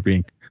the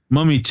Scorpion.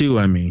 Mummy 2,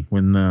 I mean,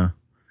 when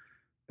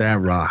that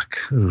rock,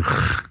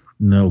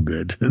 no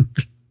good.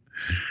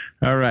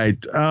 All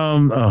right.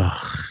 To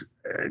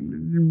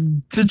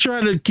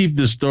try to keep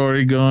the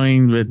story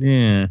going, but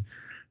yeah.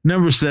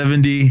 Number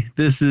 70,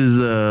 this is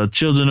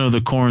Children of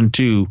the Corn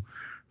 2,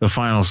 The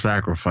Final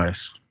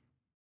Sacrifice.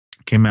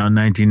 Came out in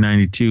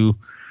 1992.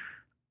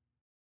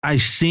 I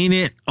seen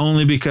it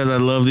only because I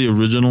love the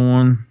original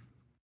one.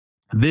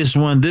 This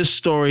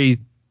story,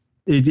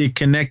 it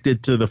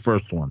connected to the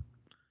first one.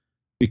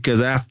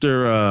 Because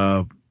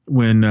after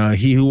when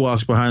He Who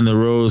Walks Behind the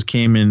Rose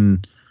came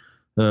in,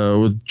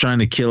 was trying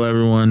to kill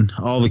everyone,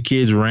 all the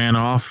kids ran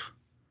off.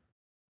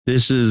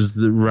 This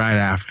is right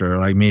after,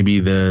 like maybe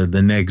the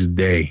next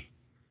day,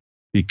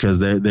 because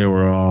they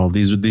were all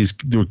these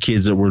were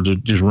kids that were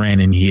just ran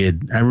and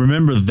hid. I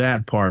remember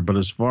that part, but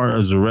as far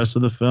as the rest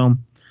of the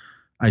film,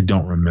 I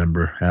don't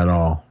remember at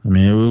all. I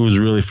mean, it was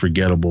really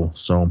forgettable.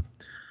 So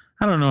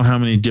I don't know how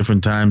many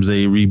different times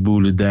they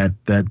rebooted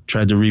that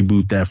tried to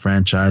reboot that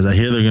franchise. I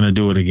hear they're going to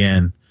do it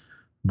again,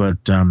 but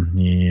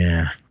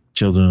yeah,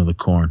 Children of the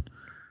Corn.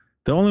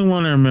 The only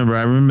one I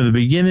remember the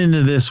beginning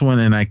of this one,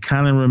 and I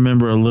kind of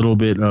remember a little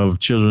bit of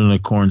Children of the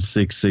Corn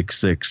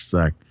 666,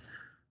 like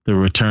the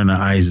Return of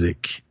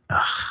Isaac.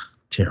 Ugh,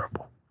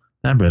 terrible.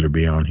 That better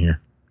be on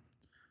here.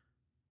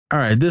 All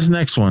right, this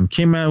next one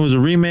came out. It was a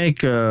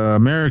remake,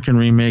 American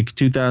remake,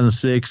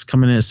 2006,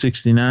 coming in at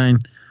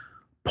 69.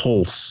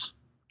 Pulse.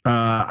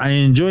 I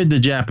enjoyed the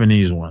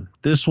Japanese one.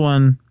 This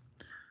one,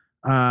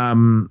 I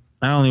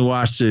only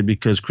watched it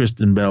because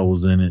Kristen Bell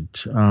was in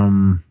it.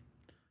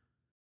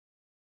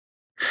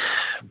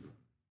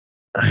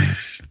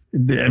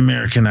 The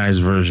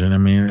Americanized version. I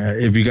mean,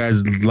 if you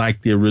guys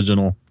like the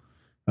original,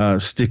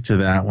 stick to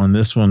that one.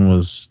 This one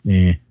was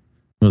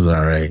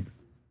all right.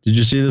 Did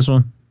you see this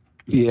one?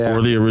 Yeah.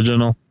 Or the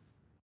original?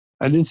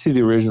 I didn't see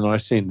the original. I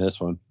seen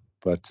this one,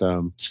 but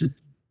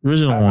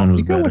original one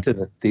was better. I went to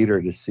the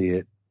theater to see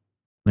it.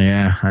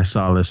 Yeah, I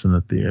saw this in the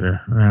theater,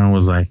 and I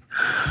was like,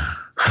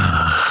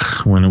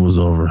 when it was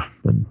over.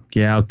 But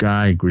yeah,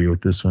 I agree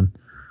with this one.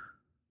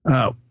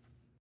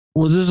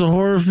 Was this a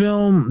horror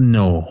film?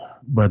 No,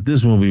 but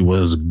this movie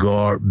was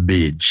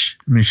garbage.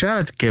 I mean, shout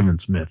out to Kevin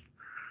Smith.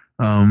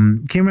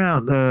 Came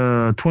out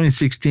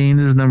 2016.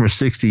 This is number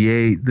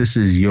 68. This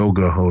is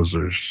Yoga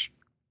Hosers.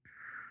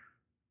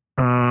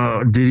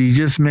 Did he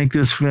just make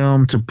this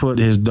film to put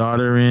his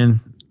daughter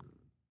in?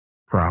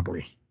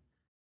 Probably.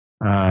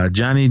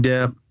 Johnny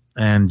Depp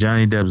and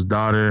Johnny Depp's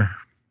daughter.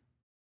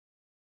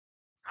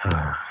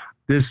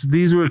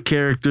 These were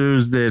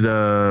characters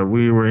that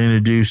we were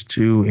introduced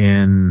to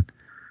in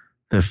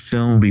the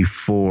film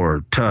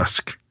before,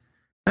 Tusk.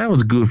 That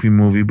was a goofy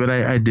movie, but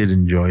I did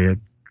enjoy it.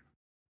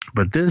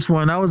 But this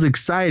one, I was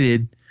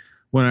excited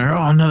when I heard,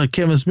 another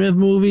Kevin Smith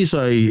movie.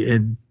 So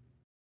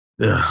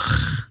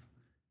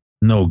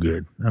no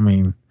good. I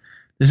mean,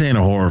 this ain't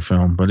a horror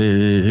film, but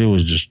it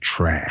was just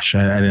trash.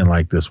 I didn't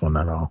like this one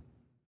at all.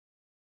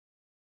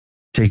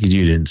 Take it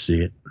you didn't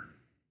see it.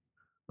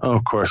 Oh,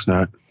 of course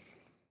not.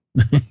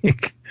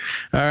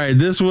 All right,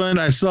 this one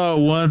I saw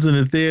it once in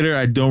the theater.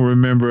 I don't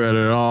remember it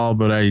at all,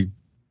 but I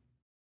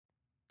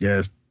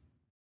guess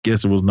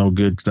it was no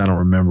good because I don't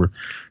remember.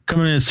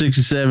 Coming in at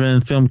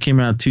 67, film came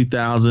out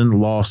 2000.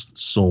 Lost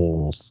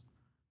Souls.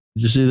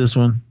 Did you see this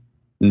one?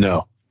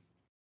 No.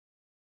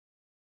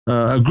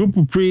 A group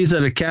of priests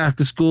at a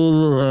Catholic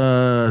school.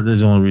 This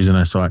is the only reason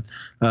I saw it.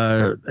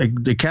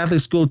 The Catholic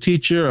school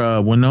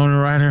teacher, Winona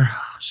Ryder.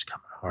 She got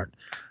my heart.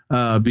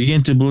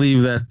 Begin to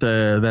believe that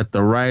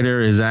the writer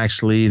is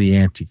actually the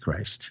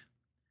Antichrist.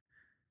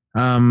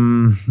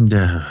 You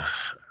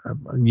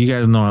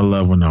guys know I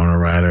love Winona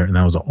Ryder, and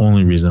that was the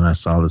only reason I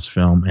saw this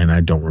film, and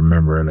I don't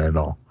remember it at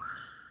all.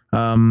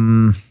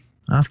 I'll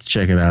have to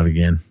check it out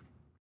again.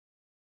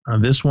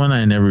 This one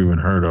I never even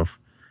heard of.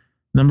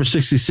 Number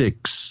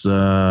 66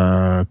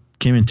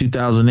 came in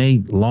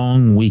 2008.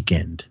 Long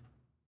Weekend.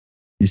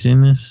 You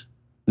seen this?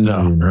 No. I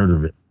haven't even heard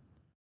of it.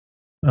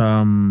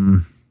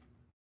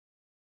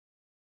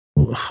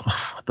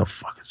 What the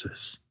fuck is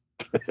this?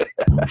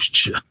 Moose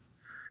Jaw.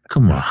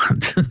 Come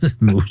on.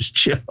 Moose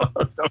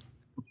Jaws.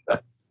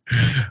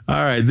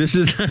 All right.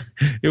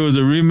 It was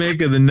a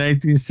remake of the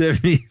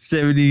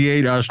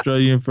 1978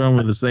 Australian film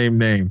with the same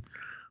name.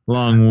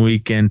 Long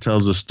Weekend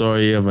tells the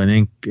story of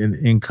an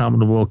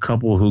incompatible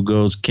couple who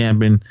goes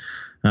camping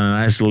on an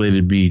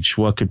isolated beach.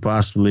 What could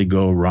possibly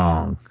go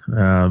wrong?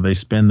 They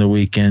spend the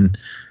weekend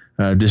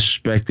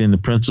disrespecting the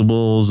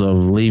principles of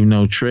leave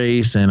no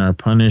trace and are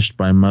punished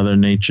by Mother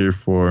Nature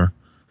for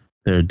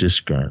their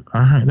discard.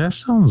 All right, that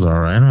sounds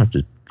all right. I don't have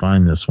to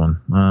find this one.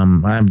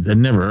 I've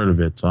never heard of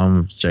it, so I'm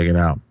going to check it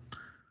out.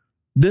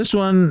 This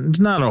one, it's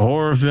not a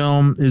horror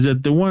film. Is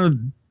it the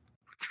one...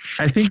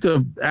 I think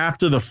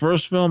after the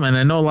first film, and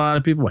I know a lot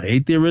of people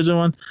hate the original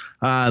one.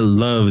 I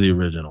love the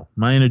original.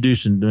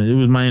 It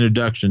was my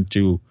introduction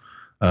to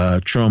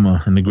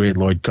Troma and the great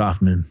Lloyd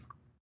Kaufman.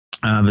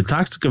 The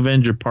Toxic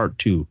Avenger Part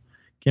 2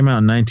 came out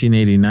in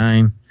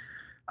 1989.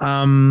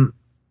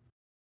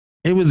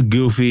 It was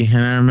goofy,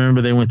 and I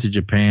remember they went to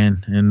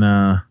Japan, and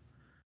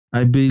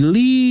I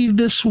believe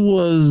this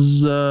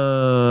was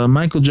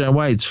Michael Jai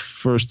White's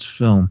first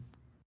film.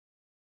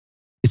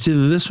 It's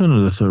either this one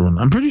or the third one.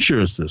 I'm pretty sure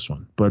it's this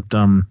one. But,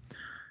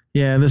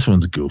 yeah, this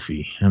one's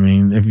goofy. I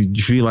mean, if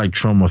you like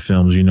Troma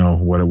films, you know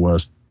what it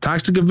was.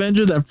 Toxic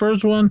Avenger, that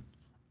first one,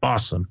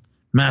 awesome.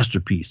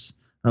 Masterpiece.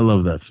 I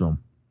love that film.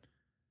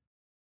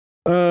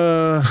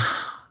 I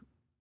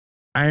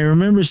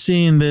remember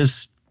seeing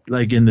this,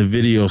 like, in the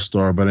video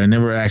store, but I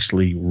never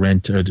actually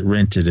rented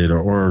it,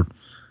 or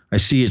I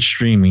see it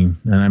streaming,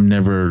 and I've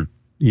never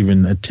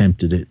even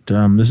attempted it.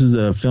 This is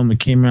a film that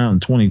came out in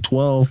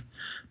 2012.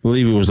 I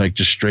believe it was like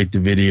just straight to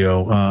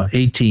video.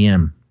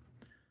 ATM.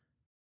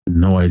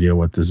 No idea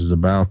what this is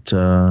about.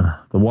 The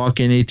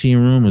walk-in ATM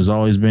room has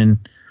always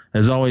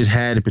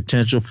had a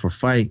potential for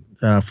fright.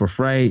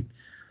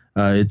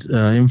 It's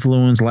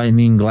influence,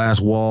 lightning, glass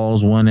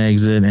walls, one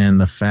exit, and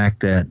the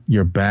fact that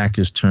your back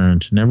is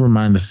turned. Never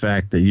mind the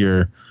fact that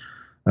you're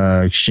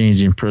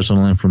exchanging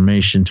personal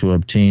information to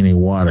obtain a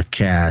wad of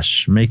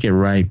cash. Make it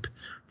ripe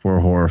for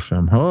a horror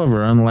film.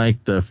 However,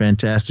 unlike the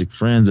Fantastic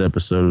Friends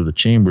episode of The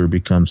Chamber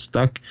becomes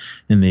stuck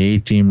in the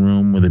A-Team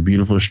room with a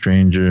beautiful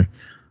stranger,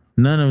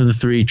 none of the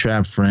three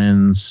trapped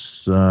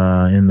friends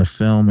in the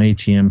film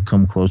ATM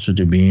come closer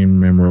to being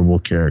memorable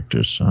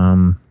characters.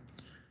 I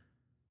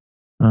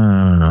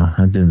don't know.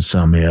 That didn't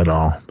sell me at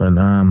all. But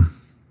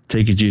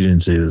take it you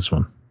didn't see this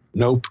one.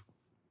 Nope.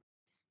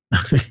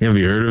 Have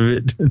you heard of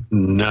it?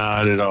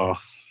 Not at all.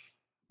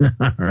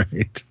 All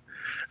right.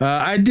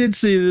 I did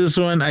see this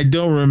one. I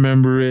don't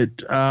remember it.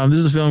 This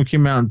is a film that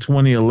came out in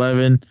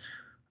 2011.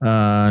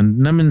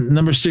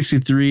 Number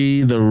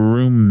 63, The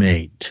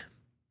Roommate.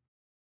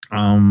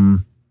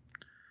 Again,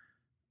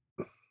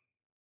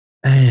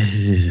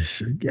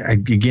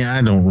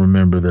 I don't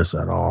remember this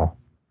at all.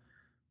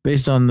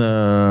 Based on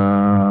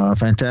the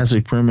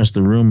fantastic premise,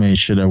 the roommate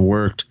should have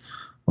worked.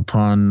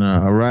 Upon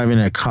arriving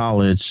at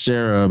college,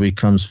 Sarah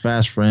becomes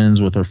fast friends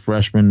with her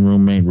freshman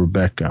roommate,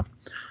 Rebecca,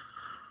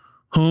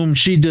 whom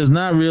she does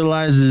not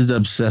realize is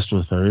obsessed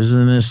with her.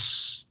 Isn't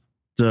this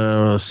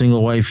the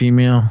Single White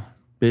Female,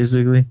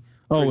 basically?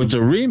 Oh, it's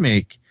a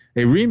remake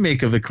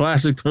of the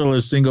classic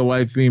thriller Single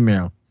White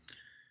Female.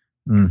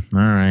 All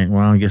right.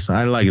 Well, I guess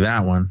I like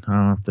that one.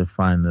 I'll have to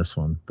find this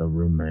one, The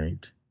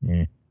Roommate.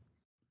 Yeah.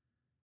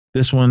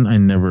 This one I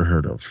never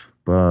heard of.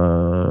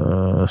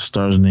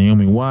 Stars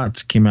Naomi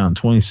Watts. Came out in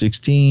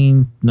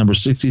 2016. Number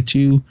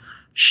 62,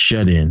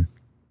 Shut In.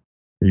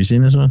 Have you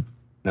seen this one?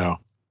 No.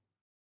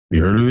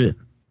 You heard of it?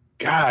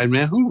 God,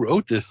 man, who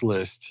wrote this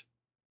list?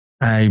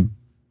 I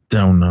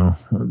don't know.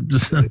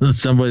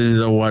 Somebody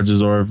that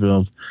watches horror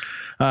films.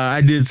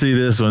 I did see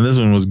this one. This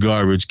one was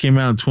garbage. Came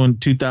out in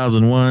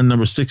 2001.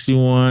 Number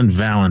 61,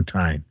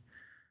 Valentine.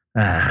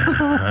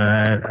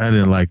 I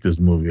didn't like this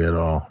movie at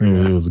all.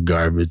 It was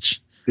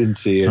garbage. Didn't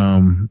see it.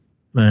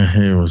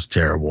 It was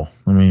terrible.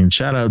 I mean,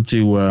 shout out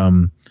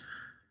to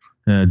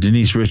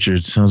Denise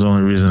Richards. That was the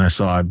only reason I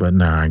saw it, but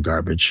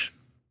garbage.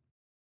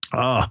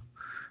 Oh,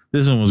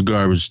 this one was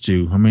garbage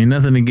too. I mean,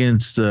 nothing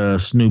against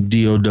Snoop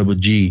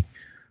D-O-double-G,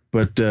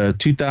 but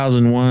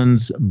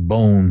 2001's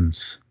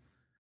Bones.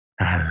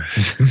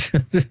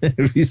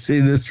 Have you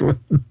seen this one?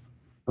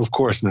 Of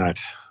course not.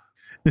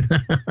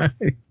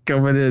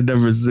 Coming in at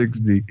number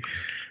 60.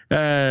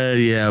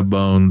 Yeah,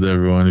 Bones,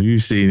 everyone. If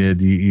you've seen it,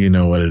 you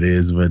know what it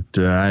is, but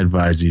I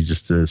advise you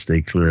just to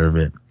stay clear of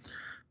it.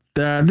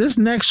 This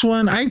next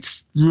one, I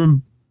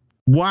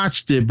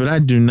watched it, but I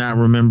do not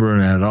remember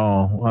it at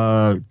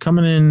all.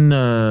 Coming in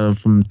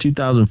from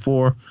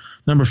 2004,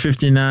 number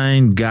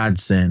 59,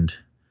 Godsend.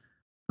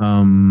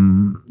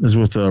 Is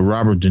with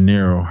Robert De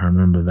Niro. I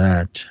remember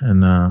that.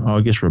 And I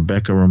guess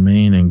Rebecca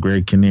Romaine and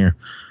Greg Kinnear.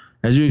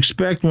 As you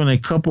expect when a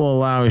couple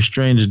allow a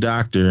strange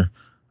doctor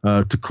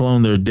to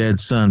clone their dead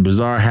son,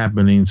 bizarre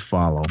happenings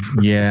follow.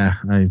 Yeah,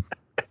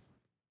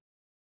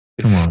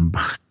 come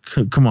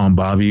on,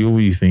 Bobby. What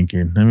were you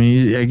thinking? I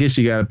mean, I guess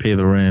you got to pay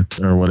the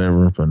rent or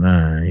whatever, but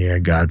yeah,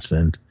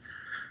 Godsend.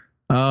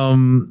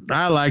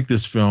 I like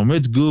this film.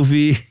 It's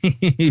goofy,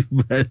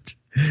 but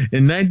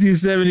in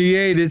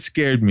 1978, it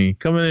scared me.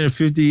 Coming in at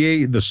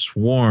 58, The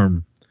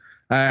Swarm.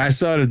 I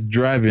saw it at the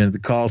drive-in at the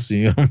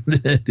Coliseum.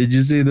 Did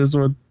you see this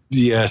one?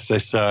 Yes, I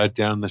saw it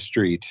down the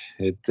street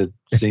at the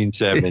Scene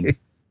 7.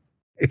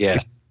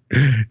 Yes.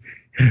 It's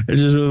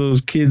just one of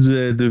those kids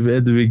at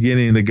the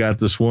beginning that got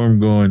the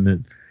swarm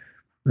going.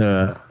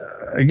 That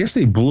I guess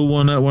they blew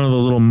one of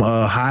those little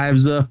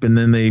hives up, and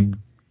then they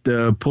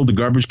pulled the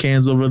garbage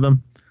cans over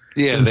them.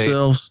 Yeah,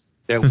 themselves.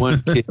 That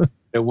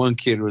one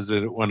kid was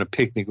on a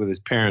picnic with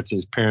his parents.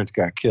 His parents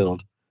got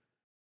killed.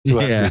 So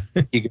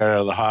after he got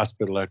out of the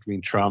hospital after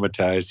being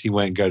traumatized, he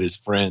went and got his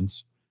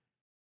friends,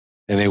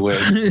 and they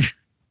went.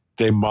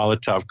 They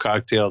Molotov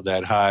cocktailed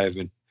that hive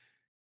and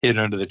hid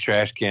under the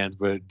trash cans,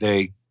 but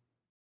they,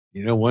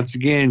 once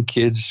again,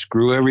 kids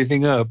screw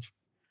everything up.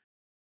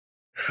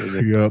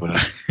 Yep.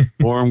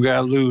 Swarm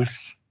got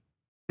loose.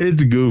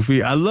 It's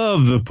goofy. I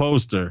love the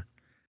poster.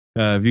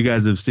 If you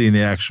guys have seen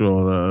the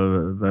actual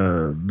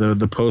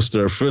the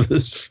poster for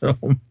this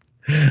film,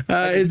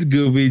 it's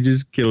goofy,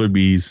 just killer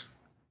bees.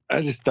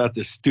 I just thought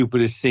the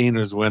stupidest scene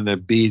was when the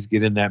bees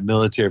get in that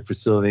military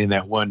facility and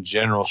that one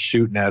general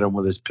shooting at them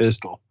with his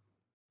pistol.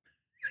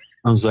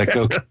 I was like,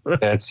 okay,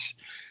 that's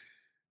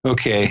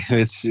okay.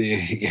 It's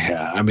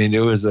yeah. I mean, it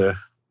was one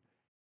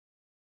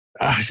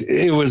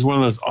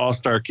of those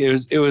all-star.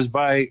 It was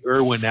by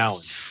Irwin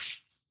Allen,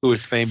 who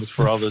was famous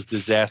for all those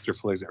disaster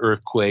flicks: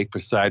 Earthquake,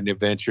 Poseidon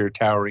Adventure,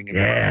 Towering.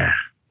 Yeah.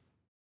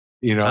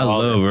 I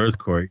love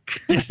Earthquake.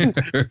 Craig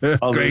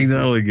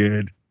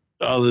Nelligan.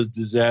 All those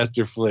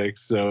disaster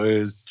flicks. So it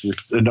was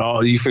just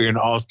you figure an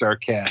all-star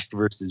cast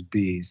versus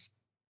bees.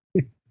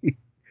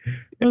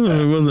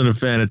 I wasn't a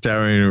fan of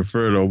Towering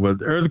Inferno,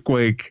 but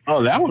Earthquake.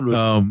 Oh, that one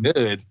was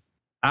good.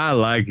 I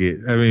like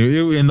it. I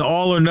mean, in the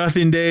All or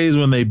Nothing days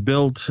when they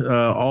built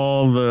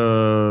all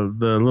the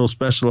little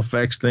special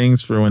effects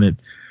things for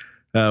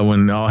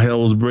when all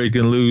hell was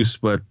breaking loose.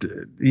 But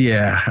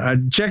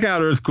check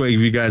out Earthquake if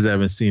you guys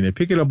haven't seen it.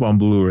 Pick it up on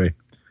Blu-ray.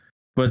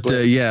 But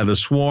The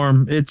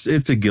Swarm. It's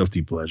a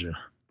guilty pleasure.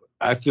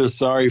 I feel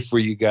sorry for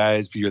you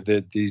guys for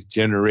these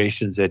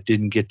generations that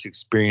didn't get to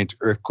experience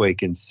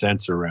Earthquake and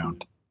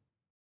Sense-Around.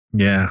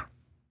 Yeah,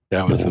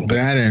 that was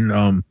that,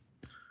 and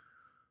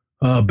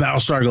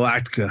Battlestar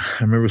Galactica.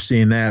 I remember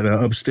seeing that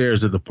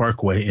upstairs at the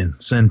Parkway in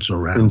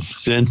Sense-Around.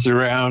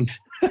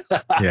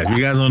 Yeah, if you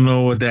guys don't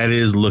know what that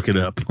is, look it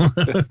up.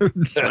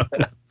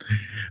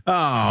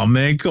 Oh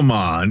man, come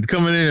on!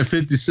 Coming in at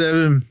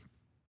 57.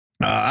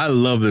 I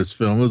love this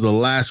film. It was the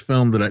last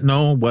film it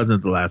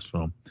wasn't the last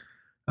film.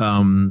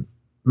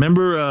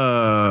 Remember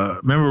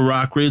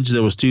Rock Ridge?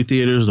 There was two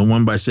theaters, the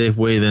one by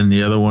Safeway, then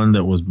the other one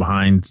that was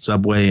behind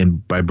Subway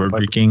and by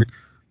Burger King.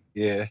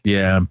 Yeah.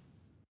 Yeah.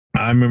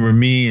 I remember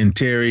me and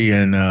Terry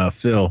and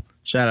Phil.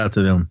 Shout out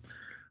to them.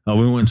 We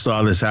went and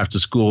saw this after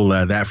school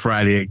that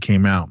Friday it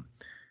came out.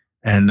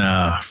 And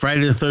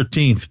Friday the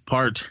 13th,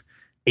 Part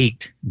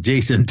 8,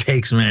 Jason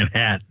Takes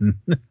Manhattan.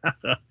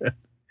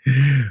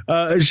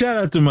 Shout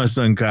out to my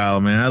son Kyle,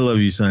 man. I love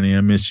you, Sonny.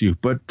 I miss you.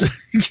 But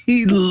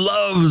he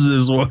loves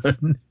this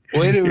one.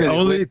 Wait a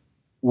minute.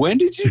 What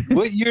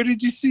year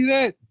did you see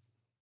that?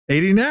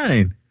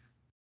 89.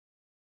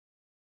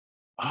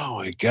 Oh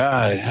my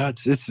God.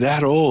 It's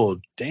that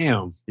old.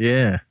 Damn.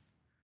 Yeah.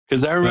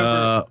 Because I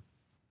remember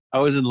I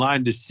was in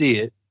line to see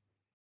it,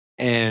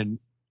 and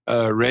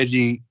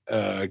Reggie,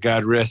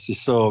 God rest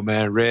his soul,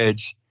 man, Reg,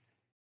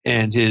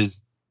 and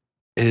his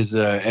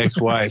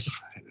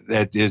ex-wife,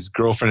 that his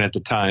girlfriend at the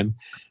time,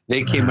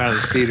 they came out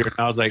of the theater, and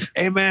I was like,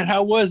 "Hey man,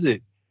 how was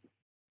it?"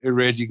 And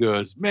Reggie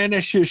goes, "Man,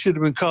 that shit should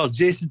have been called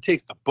Jason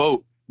Takes the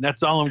Boat." And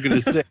that's all I'm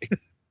gonna say.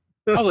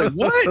 I was like,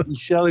 "What?" And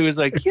Shelly was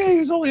like, "Yeah, he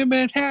was only in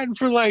Manhattan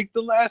for like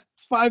the last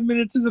 5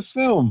 minutes of the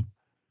film."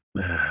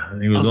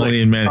 He was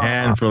only in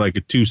Manhattan for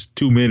like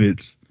 2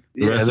 minutes.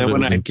 The rest of it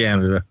was in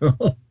Canada.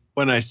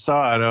 When I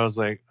saw it, I was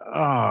like,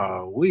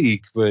 oh,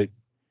 weak. But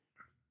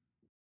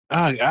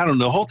I don't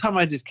know. The whole time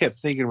I just kept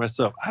thinking to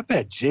myself, I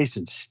bet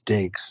Jason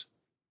stinks.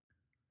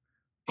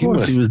 Of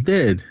course, he was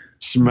dead.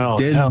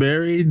 Dead,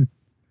 buried.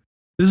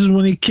 This is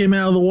when he came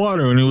out of the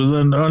water, and he was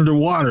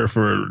underwater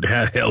for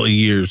hell of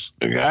years.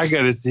 I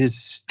got his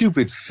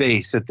stupid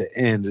face at the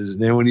end,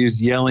 isn't it? When he was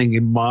yelling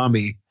at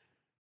Mommy.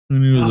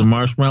 When he was a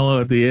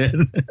marshmallow at the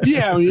end.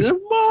 Yeah, when he was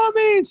like,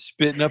 Mommy, and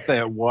spitting up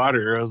that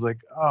water. I was like,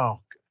 oh.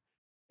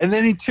 And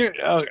then he turned.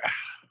 Oh,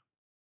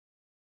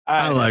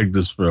 I like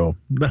this film.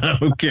 I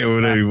don't care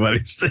what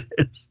anybody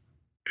says.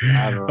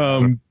 I don't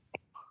know.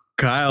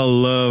 Kyle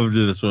loved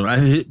this one.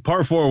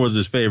 Part 4 was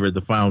his favorite,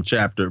 the final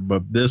chapter,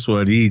 but this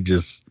one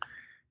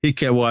he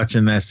kept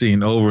watching that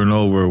scene over and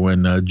over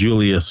when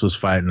Julius was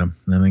fighting him,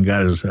 and then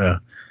got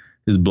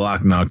his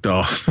block knocked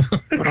off.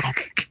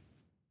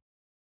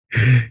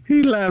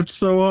 He laughed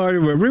so hard. He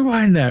went,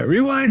 rewind that.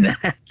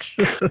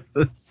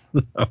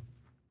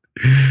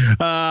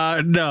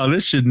 No,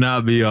 this should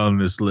not be on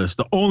this list.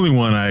 The only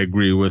one I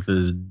agree with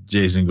is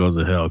Jason Goes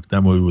to Hell.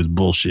 That movie was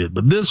bullshit.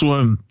 But this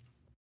one,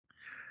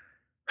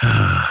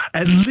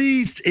 at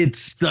least it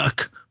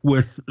stuck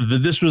with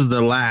this was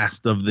the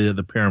last of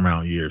the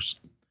Paramount years.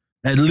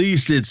 At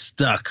least it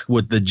stuck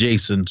with the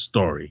Jason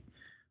story.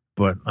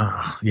 But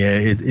yeah,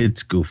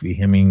 it's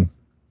goofy. I mean,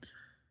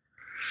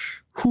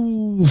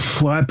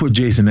 I put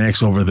Jason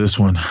X over this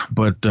one,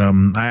 but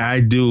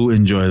I do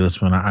enjoy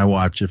this one. I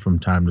watch it from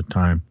time to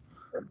time.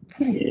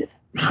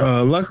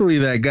 Luckily,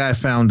 that guy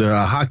found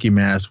a hockey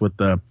mask with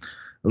a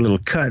little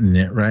cut in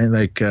it, right?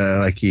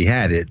 Like he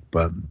had it.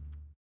 But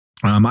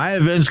I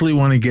eventually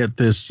want to get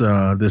this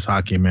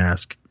hockey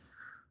mask.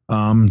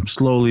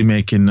 Slowly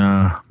making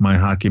my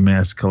hockey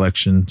mask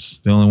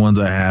collections. The only ones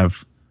I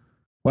have,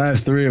 well, I have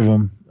 3 of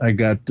them. I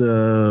got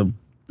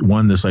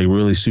one that's like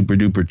really super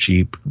duper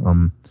cheap.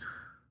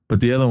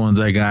 But the other ones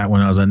I got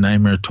when I was at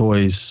Nightmare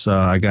Toys,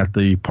 I got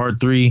the Part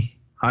 3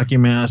 hockey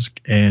mask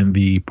and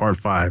the Part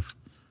 5,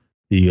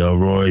 the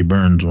Roy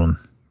Burns one.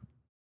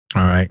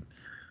 All right.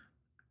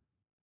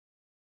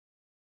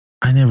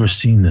 I never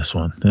seen this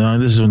one.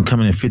 This is one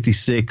coming in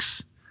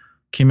 56.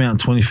 Came out in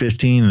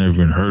 2015, and I've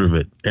even heard of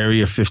it.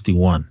 Area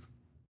 51.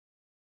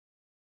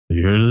 Have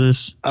you heard of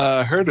this?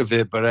 Heard of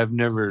it, but I've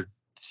never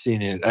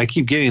seen it. I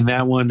keep getting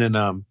that one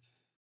and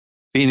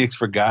Phoenix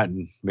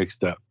Forgotten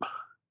mixed up.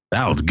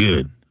 That was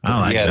good. I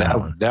like that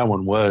one. That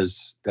one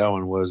was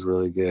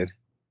really good.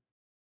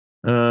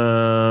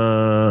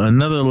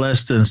 Another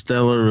less than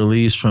stellar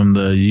release from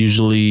the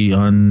usually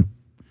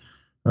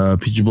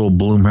unimpeachable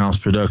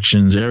Blumhouse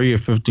Productions. Area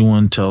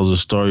 51 tells the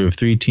story of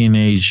 3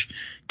 teenage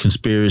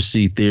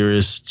conspiracy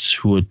theorists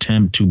who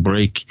attempt to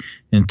break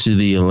into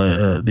the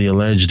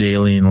alleged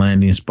alien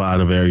landing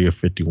spot of Area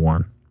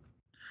 51.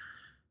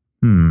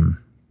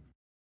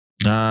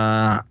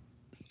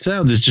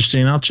 Sounds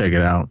interesting. I'll check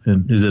it out.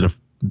 Is it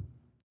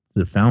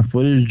found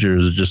footage or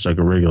is it just like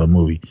a regular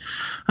movie?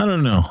 I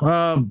don't know.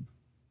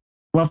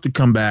 We'll have to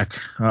come back.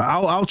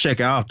 I'll check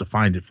it out. I'll have to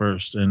find it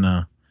first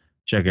and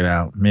check it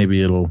out.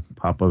 Maybe it'll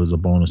pop up as a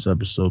bonus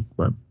episode.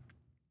 But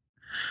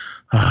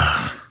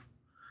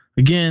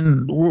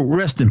again,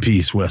 rest in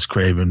peace, Wes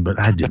Craven. But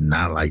I did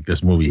not like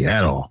this movie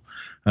at all.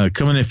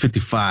 Coming in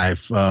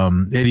 55,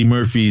 Eddie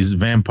Murphy's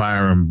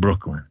Vampire in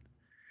Brooklyn.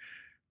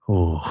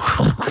 Oh,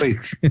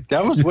 wait,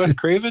 that was Wes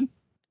Craven?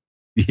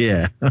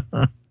 Yeah.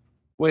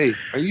 Wait,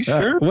 are you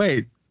sure?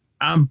 Wait,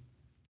 that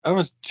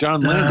was John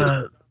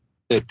Landis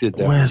that did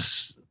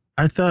that.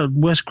 I thought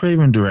Wes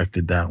Craven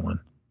directed that one.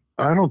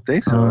 I don't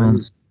think so.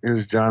 It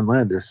was John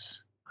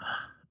Landis.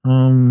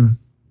 Let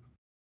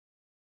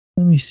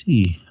me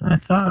see. I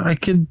thought I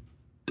could,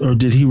 or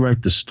did he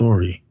write the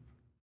story?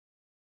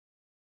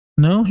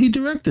 No, he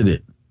directed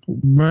it.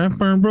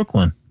 Vampire in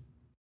Brooklyn.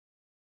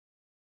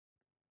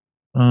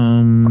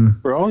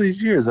 For all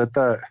these years, I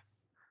thought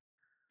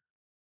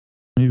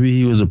maybe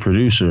he was a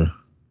producer.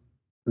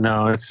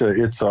 No, it's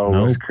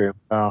always Craven.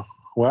 Oh,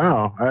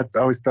 wow! I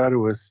always thought it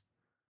was.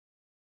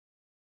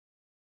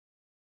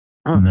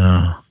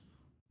 No.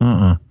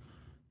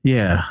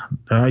 Yeah.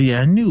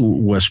 I knew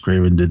Wes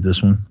Craven did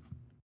this one.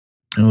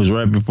 It was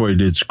right before he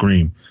did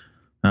Scream.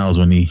 That was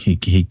when he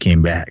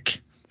came back.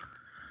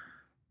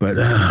 But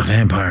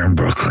Vampire in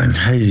Brooklyn,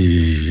 I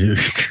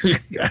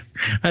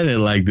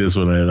didn't like this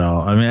one at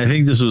all. I mean, I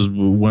think this was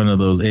one of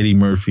those Eddie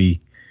Murphy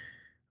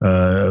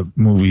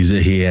movies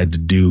that he had to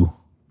do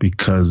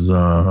because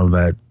of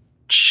that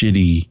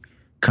shitty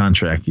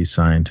contract he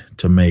signed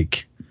to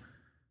make.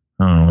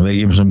 I don't know. They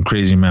gave him some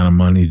crazy amount of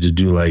money to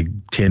do like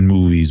 10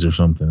 movies or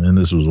something, and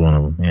this was one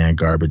of them. Man,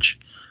 garbage.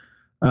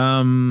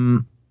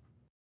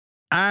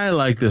 I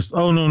like this.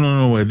 Oh,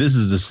 no, wait. This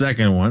is the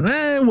second one.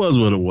 It was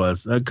what it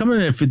was.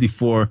 Coming in at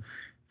 54,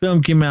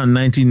 film came out in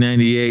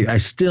 1998. I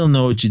Still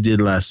Know What You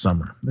Did Last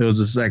Summer. It was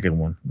the second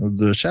one.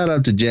 Shout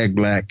out to Jack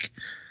Black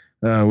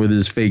with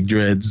his fake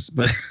dreads.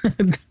 But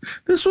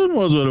this one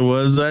was what it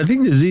was. I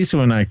think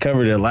Azizu and I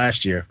covered it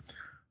last year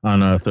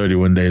on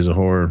 31 Days of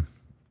Horror.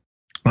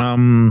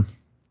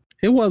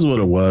 It was what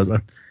it was.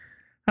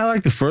 I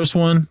like the first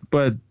one,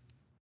 but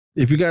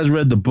if you guys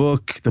read the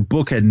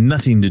book had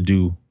nothing to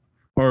do,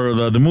 or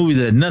the movies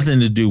had nothing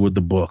to do with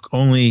the book.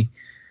 Only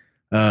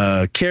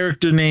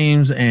character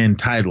names and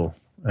title,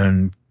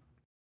 and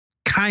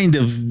kind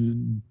of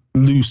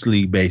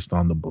loosely based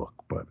on the book.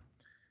 But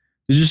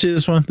did you see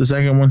this one, the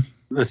second one?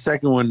 The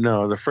second one,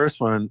 no. The first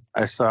one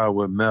I saw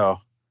with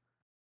Mel.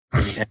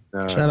 And,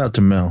 Shout out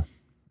to Mel.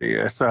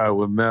 Yeah, I saw it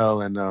with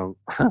Mel, and I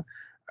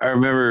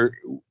remember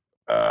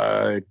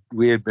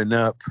we had been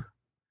up.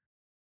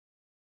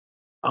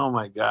 Oh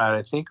my God,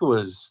 I think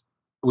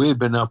we had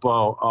been up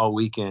all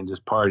weekend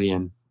just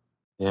partying,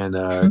 and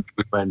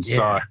we went and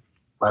saw it.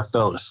 I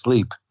fell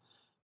asleep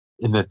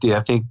in the theater.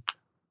 I think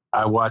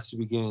I watched the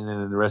beginning,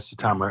 and then the rest of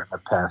the time I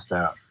passed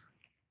out.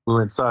 We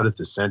went and saw it at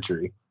the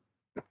Century.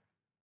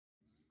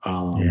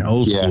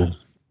 Old school.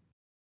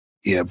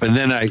 Yeah, but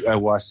then I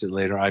watched it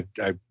later. I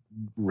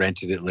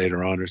rented it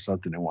later on or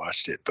something and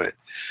watched it. But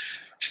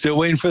still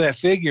waiting for that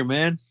figure,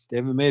 man. They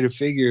haven't made a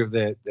figure of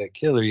that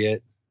killer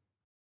yet.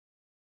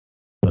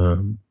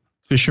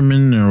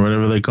 Fisherman or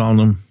whatever they call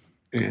them.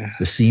 Yeah,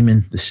 the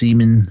seaman.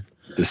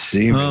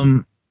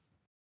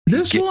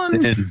 This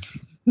one,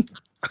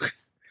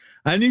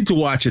 I need to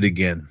watch it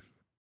again.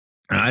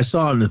 I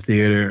saw it in the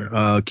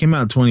theater. Came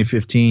out in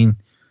 2015.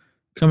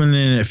 Coming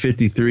in at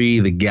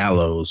 53, The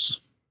Gallows.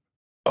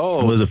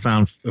 Oh, it was a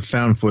found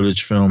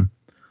footage film.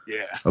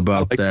 Yeah,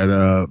 about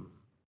that.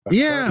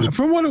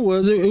 From what it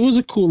was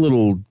a cool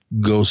little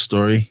ghost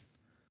story.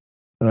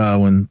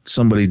 When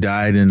somebody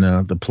died in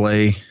the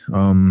play,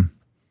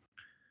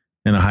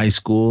 in a high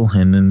school,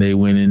 and then they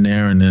went in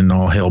there, and then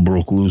all hell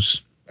broke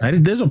loose.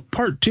 There's a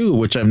part 2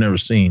 which I've never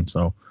seen.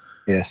 So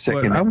yeah,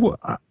 second.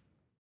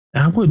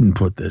 I wouldn't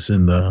put this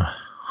in the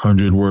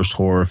 100 worst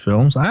horror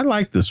films. I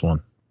like this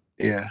one.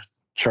 Yeah.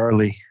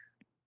 Charlie.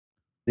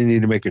 They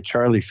need to make a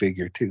Charlie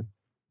figure too.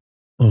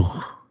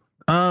 Oh,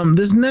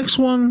 this next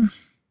one,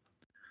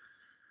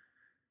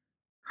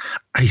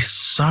 I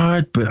saw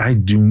it, but I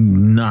do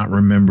not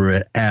remember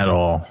it at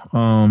all.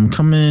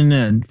 Coming in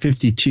at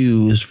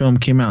 52, this film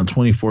came out in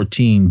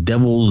 2014.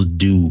 Devil's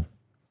Due.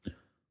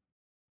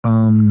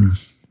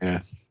 Yeah,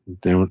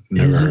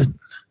 never.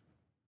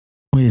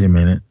 Wait a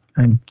minute.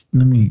 Let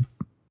me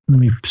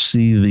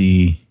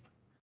see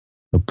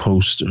the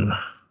poster.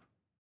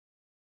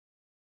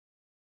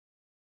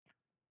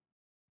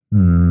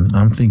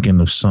 I'm thinking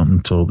of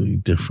something totally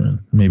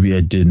different. Maybe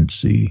I didn't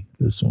see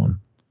this one.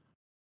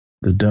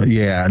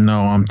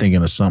 I'm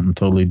thinking of something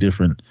totally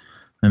different.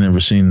 I never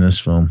seen this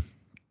film,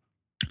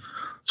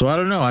 so I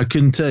don't know. I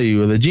couldn't tell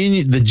you. The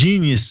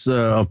genius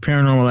of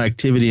Paranormal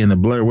Activity and the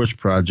Blair Witch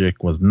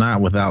Project was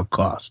not without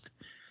cost.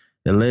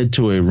 It led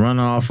to a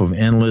runoff of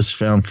endless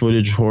found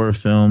footage horror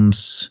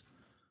films,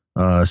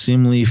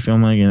 seemingly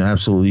filming and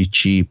absolutely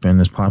cheap,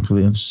 and is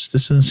popular. This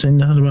doesn't say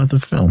nothing about the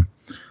film.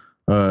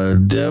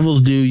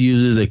 Devil's Due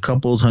uses a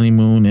couple's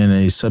honeymoon and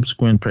a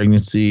subsequent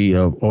pregnancy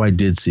of. Oh, I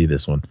did see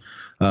this one.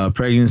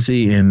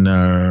 Pregnancy and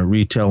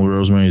retell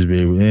Rosemary's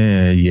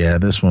Baby.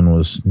 This one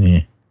was.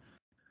 It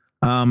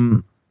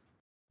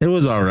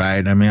was all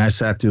right. I mean, I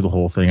sat through the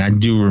whole thing. I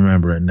do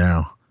remember it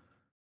now.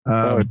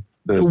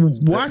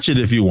 Watch it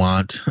if you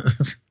want.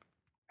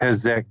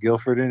 Has Zach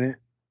Gilford in it?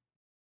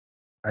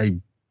 I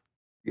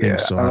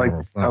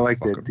like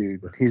that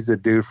dude. He's the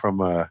dude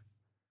from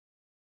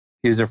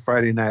he's in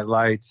Friday Night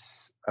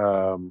Lights.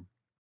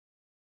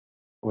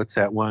 What's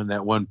that one?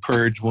 That one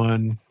Purge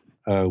one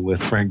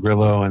with Frank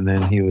Grillo, and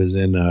then he was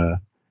in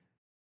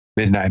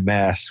Midnight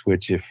Mass,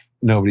 which if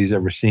nobody's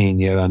ever seen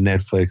yet on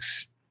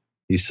Netflix,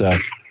 you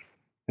suck.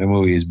 That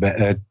movie is bad.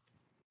 That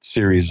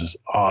series was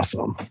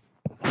awesome.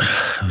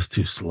 It was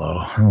too slow.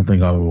 I don't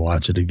think I'll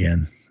watch it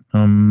again.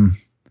 I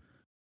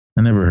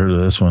never heard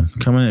of this one.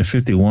 Coming in at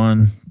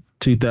 51,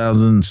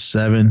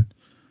 2007,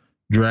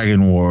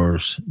 Dragon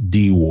Wars,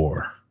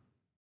 D-War.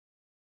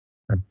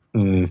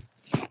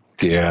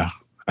 Yeah.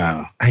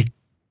 I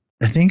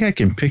think I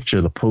can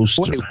picture the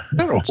poster. Wait,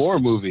 not a horror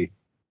movie.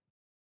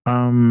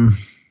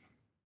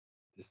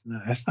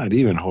 That's not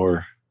even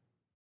horror.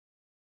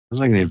 It's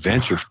like an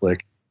adventure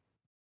flick.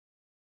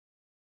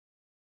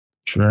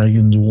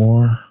 Dragon's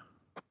War.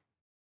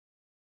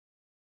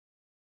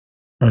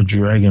 Or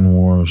Dragon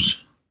Wars.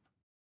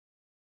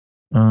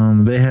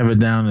 They have it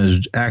down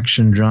as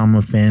action,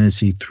 drama,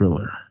 fantasy,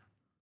 thriller.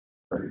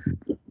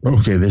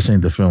 Okay, this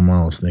ain't the film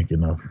I was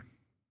thinking of.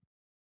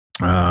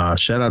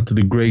 Shout out to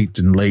the great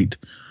and late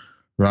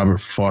Robert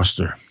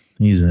Foster.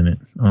 He's in it.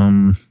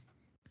 I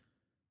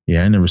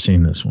never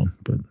seen this one,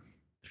 but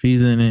if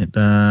he's in it,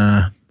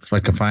 if I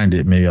can find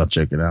it, maybe I'll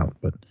check it out.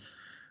 But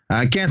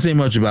I can't say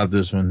much about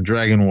this one.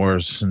 Dragon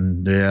Wars,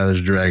 and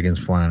there's dragons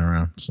flying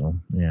around. So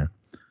yeah.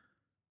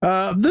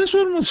 This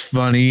one was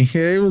funny.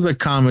 It was a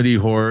comedy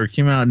horror.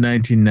 Came out in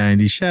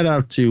 1990. Shout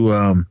out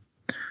to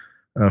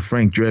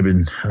Frank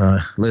Drebin,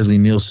 Leslie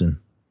Nielsen,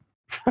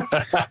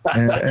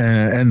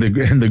 and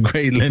the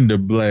great Linda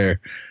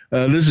Blair.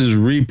 This is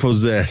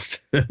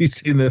Repossessed. Have you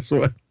seen this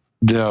one?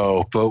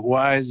 No, but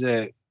why is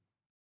it?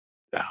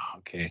 Oh,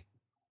 okay.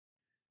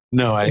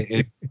 No,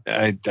 I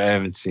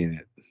haven't seen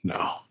it.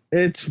 No.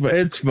 It's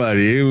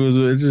funny.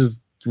 It's just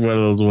one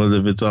of those ones.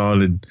 If it's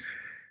on and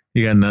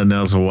you got nothing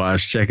else to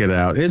watch, check it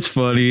out. It's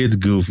funny. It's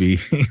goofy,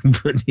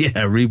 but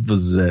yeah,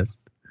 Repossessed.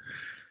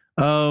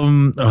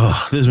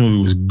 This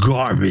movie was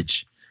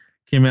garbage.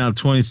 Came out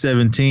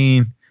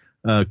 2017.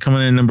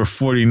 Coming in number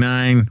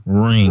 49,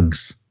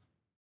 Rings.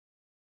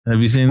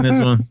 Have you seen this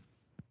one?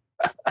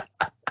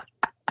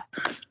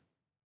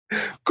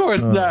 Of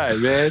course not,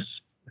 man.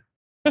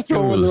 That's the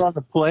one when they're on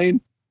the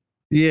plane.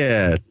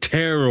 Yeah,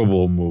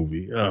 terrible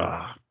movie.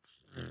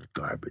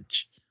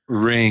 Garbage.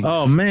 Rings.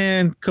 Oh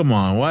man, come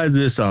on. Why is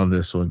this on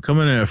this one?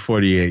 Coming in at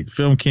 48.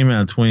 Film came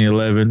out in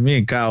 2011. Me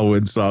and Kyle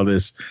went and saw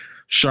this.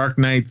 Shark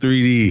Night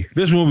 3D.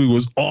 This movie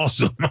was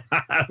awesome.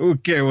 I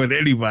don't care what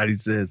anybody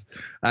says.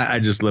 I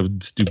just love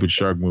stupid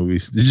shark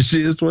movies. Did you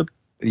see this one?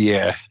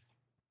 Yeah.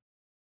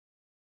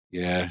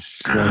 Yeah.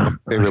 My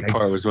favorite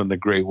part was when the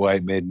Great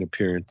White made an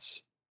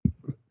appearance.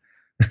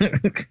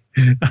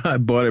 I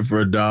bought it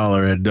for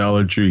 $1 at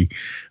Dollar Tree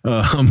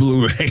on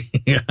Blu-ray.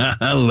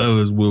 I love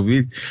this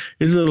movie.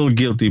 It's a little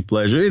guilty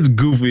pleasure. It's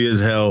goofy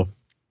as hell.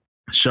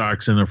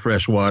 Sharks in the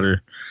fresh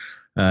water.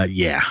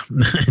 Yeah,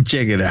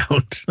 check it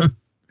out.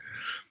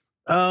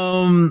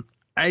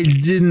 I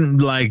didn't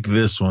like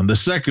this one. The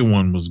second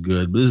one was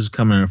good, but this is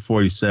coming at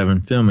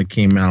 47. Film that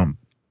came out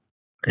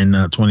in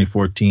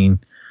 2014.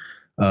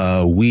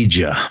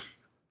 Ouija.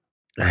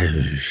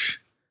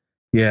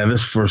 Yeah,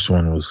 this first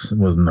one was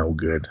no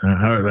good.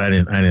 I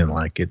didn't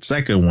like it.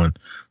 Second one,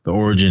 The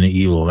Origin of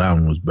Evil, that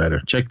one was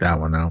better. Check that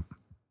one out.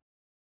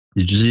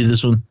 Did you see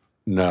this one?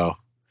 No,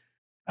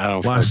 I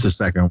don't. Watch the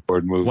second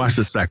one. Watch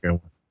the second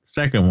one.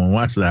 Second one.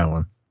 Watch that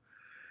one.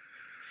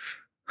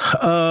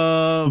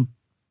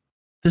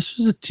 This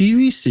was a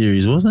TV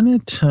series, wasn't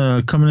it?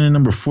 Coming in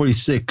number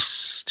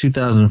 46,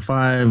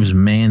 2005's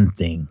Man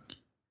Thing.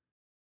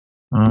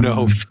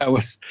 No, that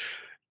was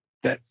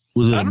that.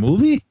 Was it a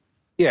movie?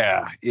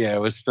 Yeah,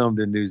 it was filmed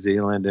in New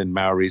Zealand, and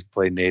Maoris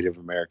play Native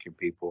American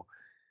people.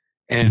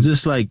 And is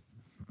this like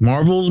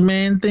Marvel's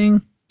Man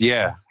Thing?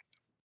 Yeah,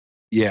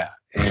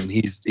 and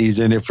he's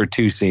in it for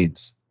 2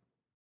 scenes.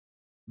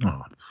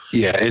 Oh.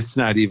 Yeah, it's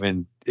not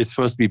even. It's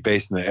supposed to be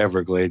based in the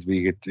Everglades, but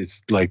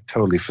it's like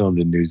totally filmed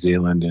in New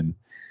Zealand, and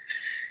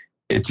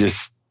it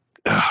just.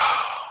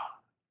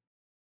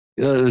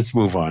 Let's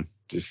move on.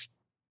 Just.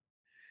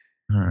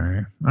 All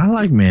right, I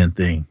like Man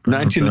Thing.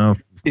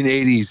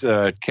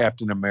 1980s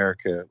Captain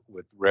America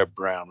with Reb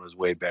Brown was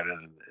way better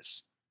than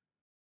this.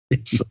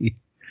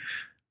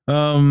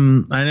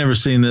 I never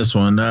seen this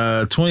one.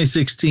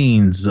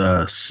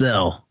 2016's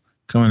Cell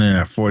coming in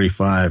at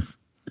 45.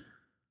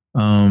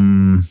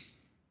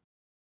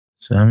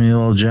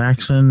 Samuel L.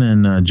 Jackson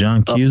and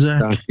John Cusack.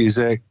 John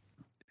Cusack.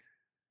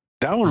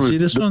 That one was. See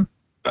this one?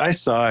 I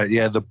saw it.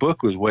 Yeah, the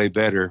book was way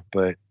better,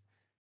 but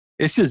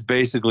it's just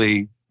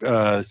basically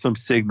some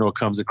signal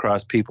comes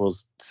across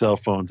people's cell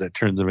phones that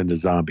turns them into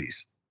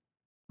zombies.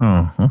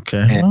 Oh,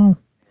 okay. Well,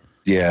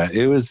 yeah,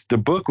 it was. The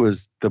book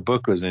was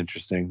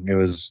interesting. It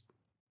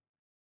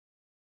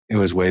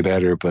was way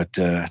better, but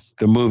the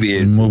movie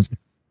is,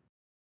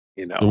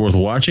 worth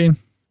watching.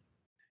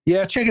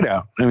 Yeah, check it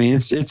out. I mean,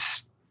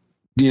 it's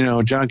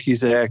John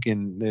Cusack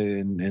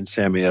and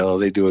Samuel,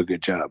 they do a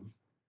good job.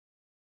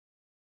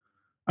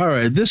 All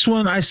right, this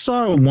one I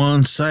saw it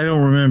once. I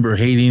don't remember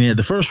hating it.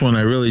 The first one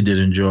I really did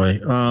enjoy.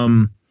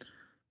 Coming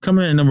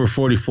in at number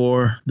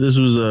 44. This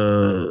was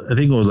I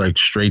think it was like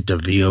straight to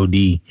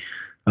VOD.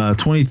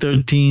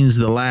 2013's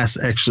The Last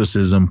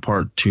Exorcism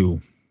Part 2.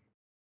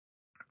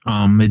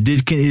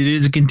 It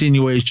is a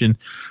continuation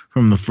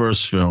from the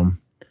first film.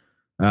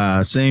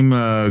 Same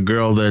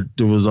girl that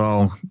was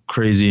all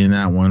crazy in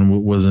that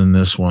one was in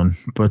this one,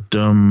 but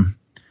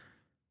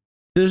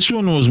this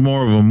one was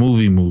more of a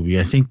movie.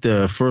 I think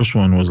the first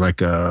one was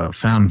like a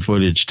found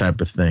footage type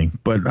of thing.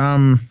 But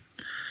I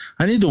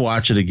need to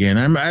watch it again.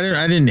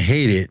 I didn't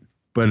hate it,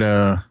 but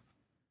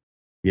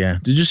yeah.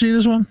 Did you see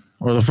this one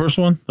or the first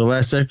one, The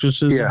Last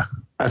Exorcism? Yeah,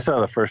 I saw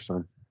the first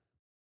one.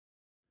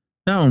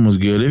 That one was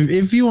good.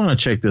 If you want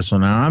to check this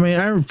one out, I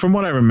mean, from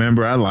what I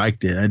remember, I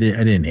liked it. I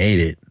didn't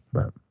hate it,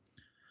 but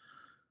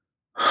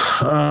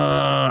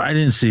I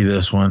didn't see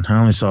this one. I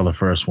only saw the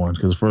first one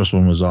because the first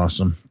one was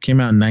awesome. Came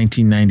out in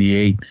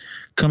 1998.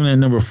 Coming in at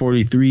number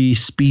 43,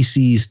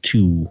 Species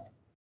 2. Did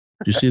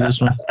you see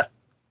this one?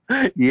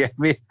 Yeah,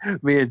 me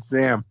and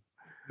Sam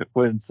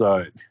went and saw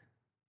it.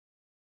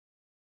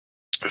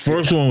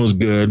 First one was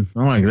good.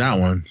 I like that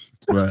one.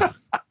 But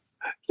I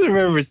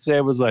remember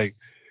Sam was like,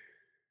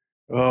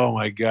 "Oh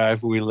my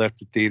God!" When we left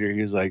the theater,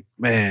 he was like,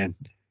 "Man."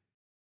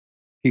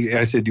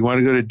 I said, "Do you want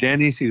to go to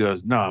Denny's?" He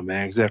goes, "No,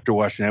 man, because after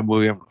watching that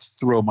movie, I'm going to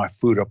throw my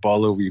food up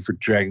all over you for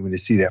dragging me to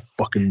see that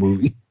fucking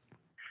movie."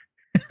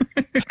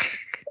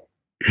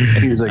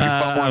 And he was like, "If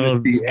I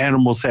wanted to see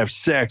animals have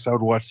sex, I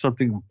would watch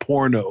something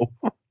porno."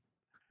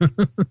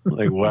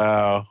 Like,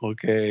 wow,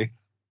 okay.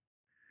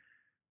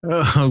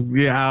 Oh,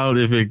 yeah,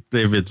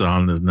 if it's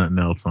on, there's nothing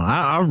else on.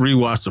 I'll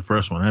rewatch the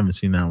first one. I haven't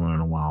seen that one in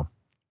a while.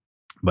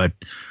 But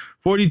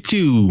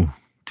 42.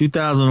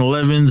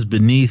 2011's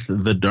Beneath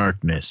the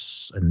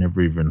Darkness. I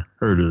never even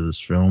heard of this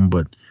film,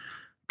 but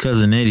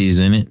Cousin Eddie's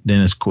in it,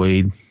 Dennis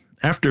Quaid.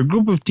 After a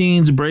group of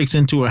teens breaks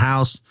into a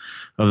house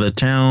of the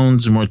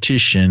town's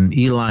mortician,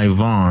 Eli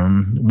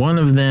Vaughn, one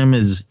of them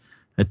is,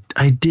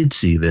 I did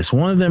see this,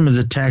 one of them is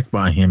attacked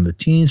by him. The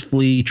teens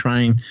flee,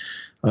 trying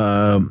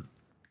to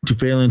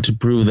failing to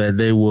prove that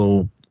they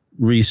will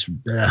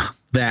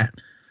that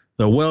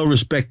the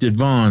well-respected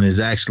Vaughn is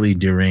actually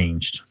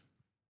deranged.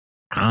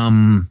 I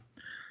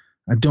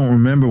don't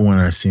remember when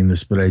I seen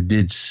this, but I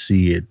did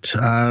see it.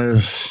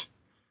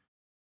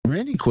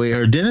 Randy Quaid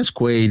or Dennis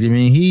Quaid. I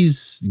mean,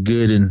 he's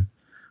good. And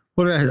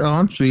what did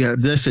I'm speaking.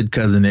 I said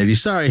Cousin Eddie.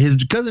 Sorry,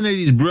 his Cousin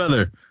Eddie's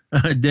brother,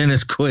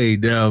 Dennis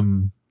Quaid.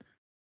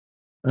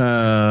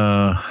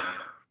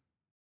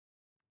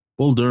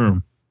 Bull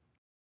Durham.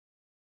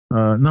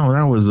 No,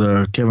 that was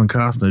Kevin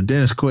Costner.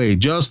 Dennis Quaid.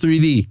 Jaws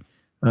 3D.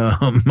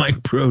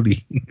 Mike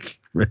Brody.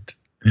 But,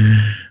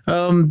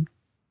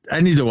 I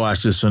need to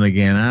watch this one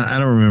again. I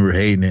don't remember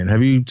hating it.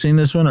 Have you seen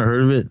this one or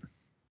heard of it?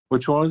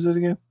 Which one is it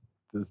again?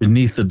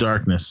 Beneath the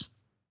Darkness.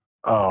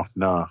 Oh,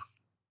 no.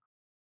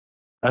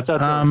 I thought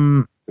that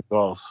was the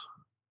Gauls.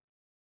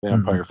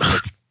 Vampire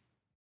flick.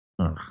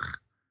 Oh.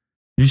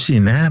 You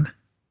seen that?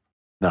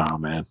 No,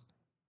 man.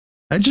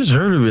 I just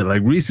heard of it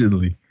like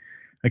recently.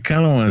 I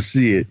kind of want to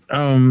see it.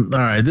 All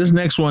right, this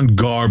next one,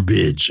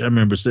 garbage. I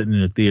remember sitting in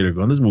the theater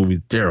going, this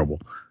movie's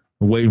terrible.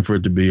 I'm waiting for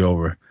it to be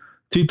over.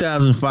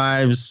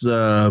 2005's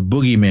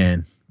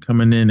Boogeyman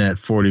coming in at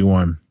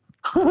 41.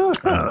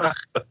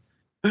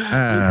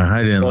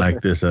 I didn't like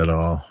this at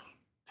all.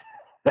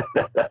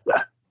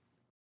 It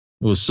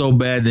was so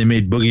bad they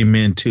made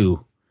Boogeyman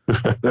 2.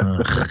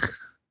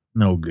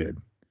 No good.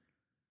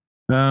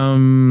 I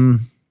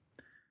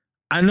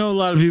know a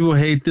lot of people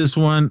hate this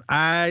one.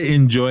 I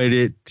enjoyed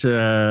it.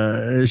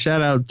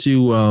 Shout out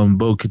to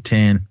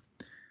Bo-Katan.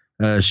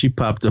 She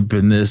popped up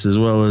in this, as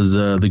well as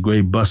the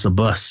great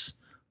Busta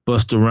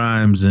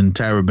Rhymes and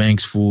Tyra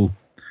Banks fool.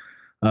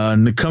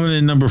 Coming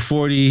in number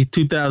 40,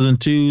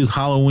 2002's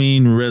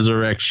Halloween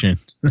Resurrection.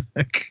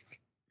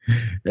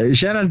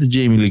 Shout out to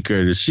Jamie Lee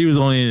Curtis. She was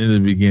only in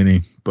the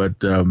beginning, but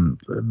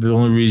the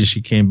only reason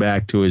she came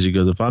back to it, she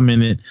goes, if I'm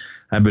in it,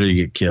 I better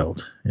get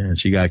killed. And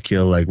she got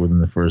killed like within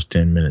the first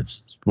 10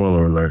 minutes.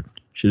 Spoiler alert.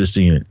 Should have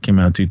seen it. Came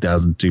out in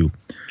 2002.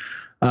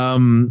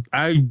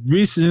 I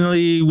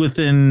recently,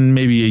 within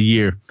maybe a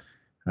year,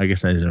 I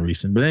guess that isn't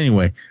recent, but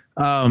anyway,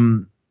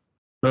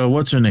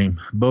 what's her name?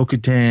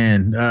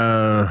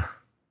 Bo-Katan,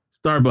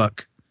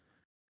 Starbuck.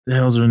 The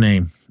hell's her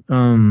name?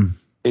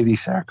 Katie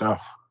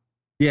Sackhoff.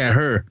 Yeah,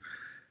 her.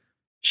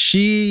 I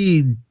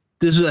think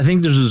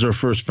this is her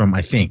first film,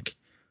 I think.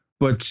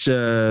 But she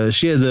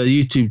has a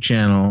YouTube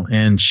channel,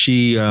 and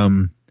she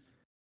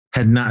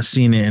had not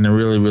seen it in a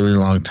really, really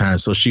long time.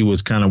 So she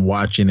was kind of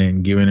watching it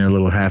and giving her a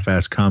little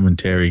half-ass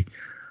commentary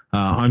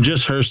on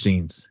just her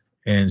scenes.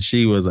 And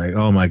she was like,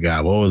 oh, my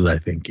God, what was I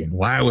thinking?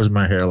 Why was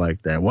my hair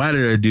like that? Why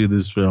did I do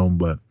this film?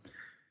 But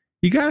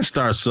you got to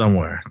start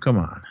somewhere. Come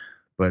on.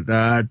 But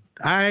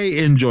I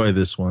enjoy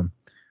this one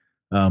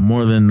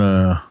more than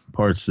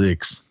part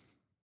 6.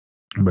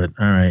 But,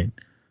 all right.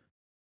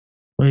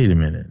 Wait a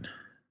minute.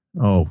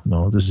 Oh,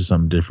 no, this is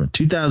something different.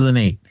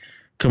 2008,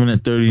 coming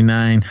at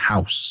 39,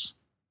 House.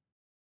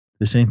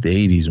 This ain't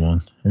the 80s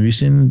one. Have you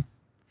seen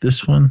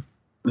this one?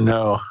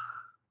 No.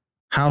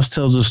 House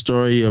tells the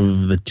story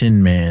of the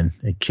Tin Man,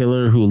 a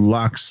killer who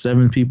locks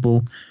 7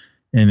 people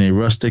in a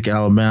rustic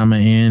Alabama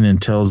inn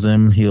and tells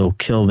them he'll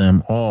kill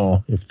them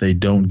all if they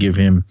don't give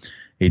him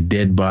a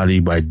dead body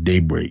by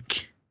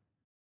daybreak.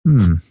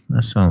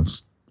 That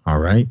sounds all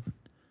right.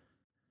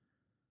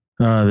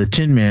 The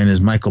Tin Man is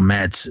Michael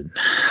Madsen.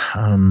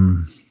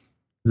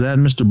 Is that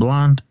Mr.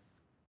 Blonde?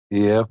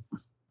 Yep.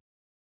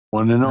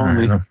 One and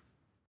only. Right, I'm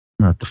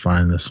gonna have to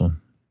find this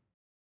one.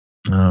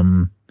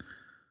 I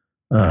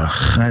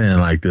didn't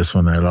like this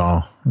one at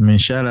all. I mean,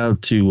 shout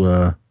out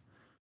to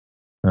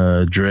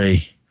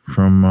Dre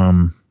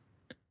from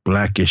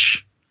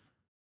Blackish.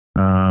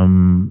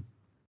 What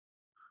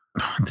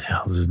the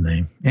hell is his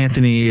name?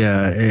 Anthony.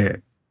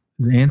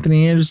 Is it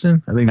Anthony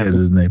Anderson? I think that's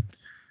his name.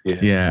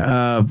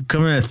 Yeah.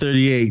 Coming at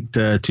 38,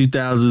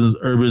 2000's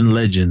Urban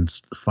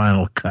Legends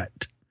Final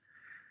Cut.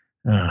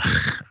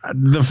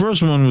 The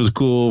first one was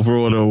cool for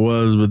what it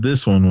was, but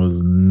this one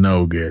was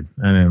no good.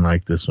 I didn't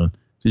like this one.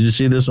 Did you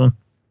see this one?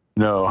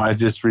 No, I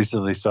just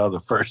recently saw the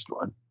first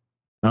one.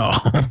 Oh,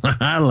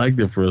 I like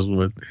the first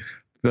one.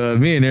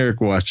 Me and Eric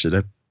watched it.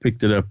 I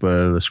picked it up,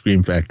 the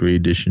Scream Factory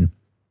edition.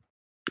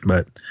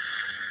 But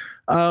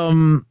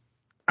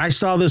I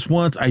saw this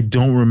once. I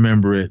don't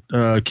remember it.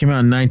 It came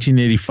out in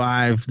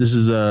 1985. This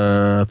is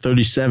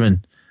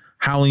 37.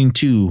 Howling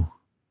 2.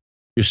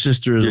 Your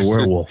sister is a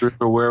werewolf. Sister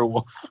is a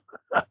werewolf.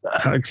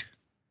 It's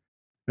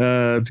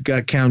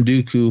got Count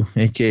Dooku,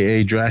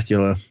 a.k.a.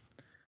 Dracula.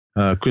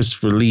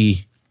 Christopher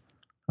Lee.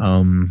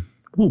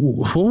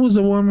 What was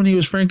the one when he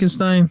was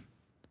Frankenstein?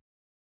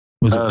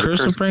 Was it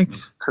Curse of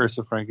Frankenstein? Curse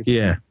of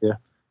Frankenstein. Yeah.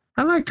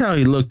 I liked how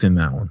he looked in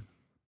that one.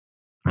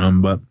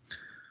 But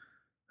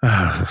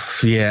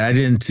yeah, I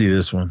didn't see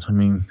this one. I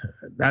mean,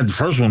 the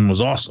first one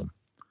was awesome.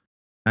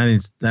 I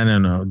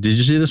don't know. Did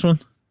you see this one?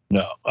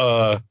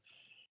 No.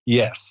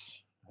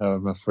 Yes.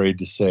 I'm afraid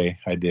to say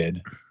I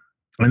did.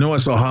 I know I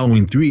saw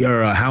Halloween 3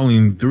 or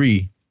Halloween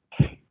 3,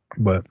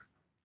 but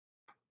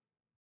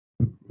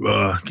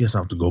I guess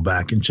I'll have to go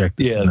back and check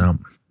this one out.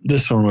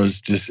 This one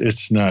was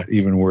it's not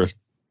even worth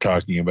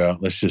talking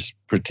about. Let's just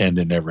pretend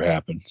it never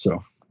happened.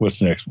 So what's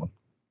the next one?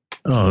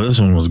 Oh, this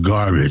one was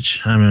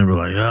garbage. I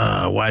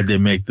remember why'd they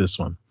make this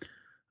one?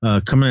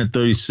 Coming at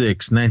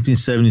 36,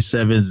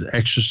 1977's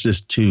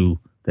Exorcist 2,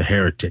 The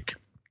Heretic.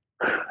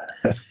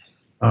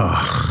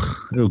 Oh,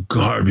 it was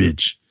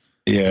garbage.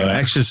 Yeah.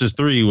 Exorcist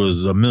 3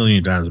 was a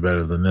million times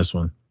better than this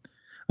one.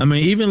 I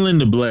mean, even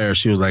Linda Blair,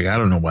 she was like, I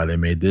don't know why they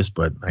made this,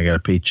 but I got a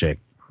paycheck.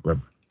 But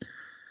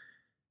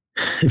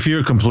if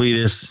you're a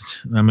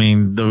completist, I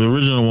mean, the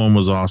original one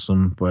was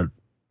awesome, but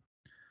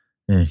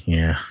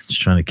yeah, just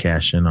trying to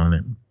cash in on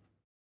it.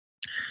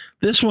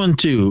 This one,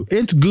 too,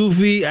 it's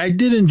goofy. I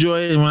did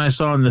enjoy it when I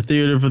saw it in the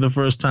theater for the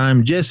first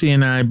time. Jesse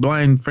and I,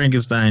 Blind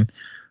Frankenstein,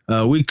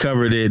 we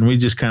covered it, and we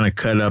just kind of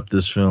cut up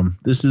this film.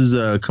 This is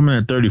coming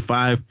at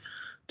 35,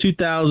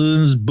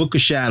 2000's Book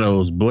of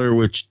Shadows, Blair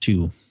Witch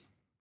 2.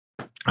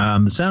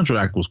 The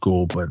soundtrack was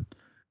cool, but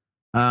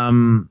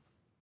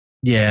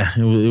yeah,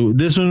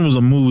 this one was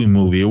a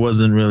movie. It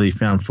wasn't really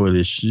found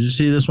footage. Did you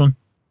see this one?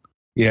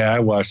 Yeah, I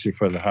watched it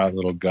for the hot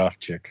little goth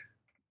chick.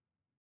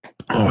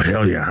 Oh,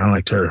 hell yeah. I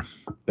liked her.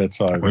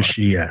 That's all I Where's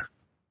she at?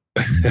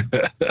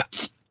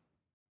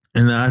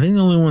 And I think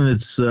the only one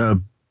that's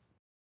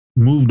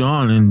moved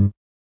on and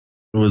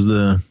was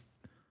the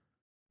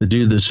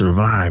dude that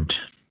survived.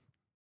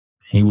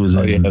 He was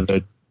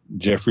the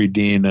Jeffrey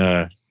Dean.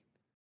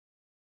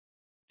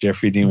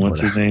 Jeffrey Dean,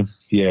 what's his name?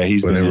 Yeah,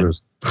 he's been in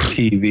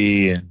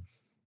TV and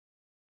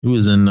he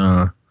was in.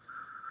 I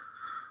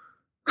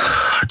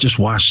just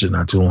watched it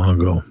not too long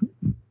ago.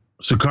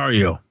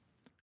 Sicario.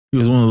 He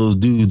was one of those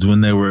dudes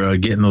when they were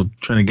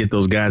trying to get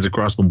those guys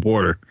across the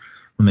border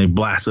when they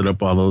blasted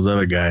up all those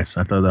other guys.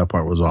 I thought that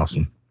part was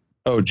awesome.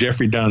 Oh,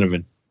 Jeffrey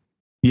Donovan.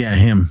 Yeah,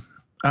 him.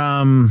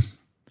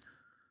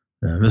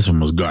 This one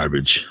was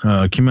garbage.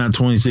 Came out in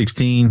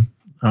 2016.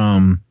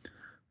 The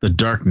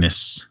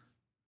Darkness.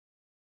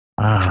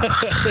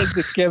 That's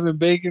the Kevin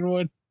Bacon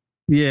one.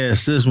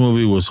 Yes, this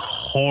movie was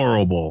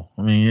horrible.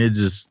 I mean,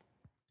 this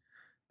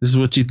is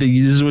what you think.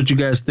 This is what you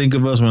guys think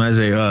of us when I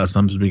say us.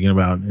 I'm speaking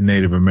about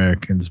Native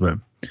Americans, but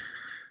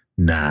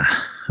nah.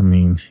 I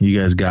mean, you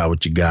guys got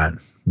what you got.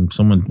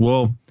 Wasn't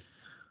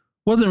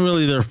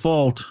really their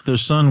fault. Their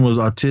son was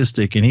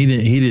autistic, and he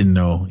didn't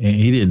know.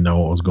 He didn't know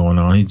what was going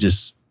on. He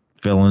just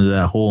fell into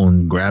that hole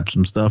and grabbed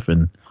some stuff,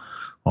 and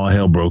all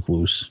hell broke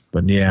loose.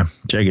 But yeah,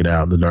 check it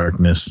out. The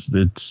Darkness.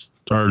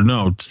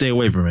 Stay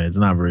away from it.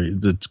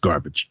 It's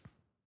garbage.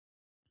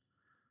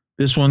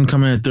 This one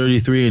coming at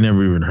 33, I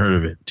never even heard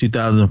of it.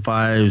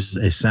 2005's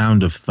A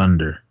Sound of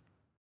Thunder.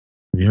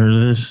 Have you heard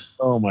of this?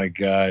 Oh my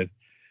God.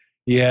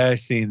 Yeah, I've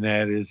seen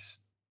that.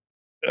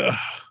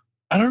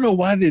 I don't know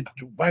why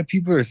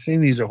people are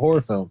saying these are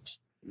horror films.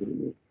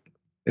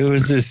 It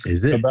was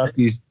just about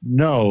these.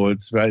 No,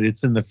 it's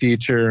in the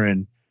future,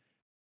 and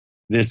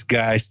this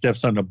guy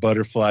steps on a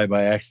butterfly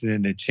by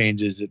accident. It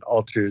changes, it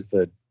alters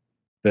the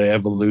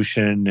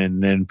evolution,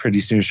 and then pretty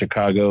soon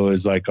Chicago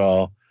is like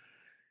all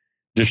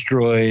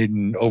destroyed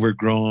and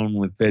overgrown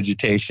with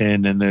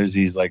vegetation, and there's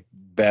these like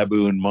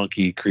baboon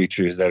monkey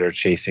creatures that are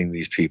chasing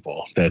these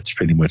people. That's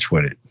pretty much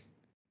what it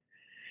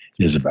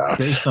is about.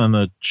 Based on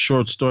a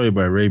short story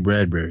by Ray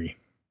Bradbury.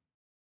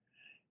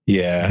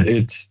 Yeah,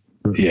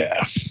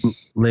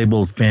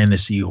 labeled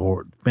fantasy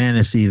horror.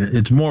 Fantasy.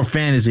 It's more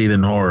fantasy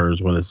than horror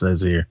is what it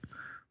says here.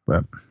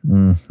 But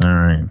all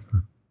right.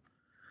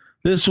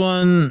 This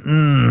one,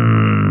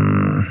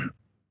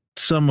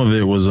 some of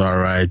it was all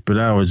right, but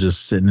I was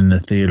just sitting in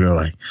the theater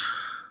like,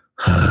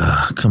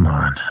 come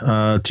on.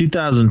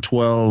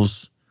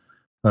 2012's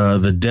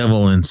The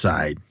Devil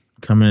Inside,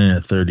 coming in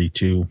at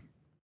 32.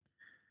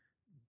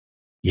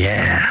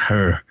 Yeah,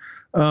 her.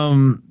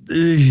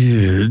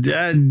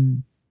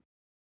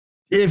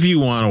 If you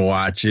want to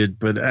watch it,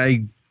 but I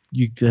think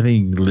you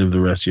can live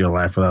the rest of your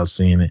life without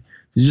seeing it.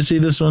 Did you see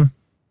this one?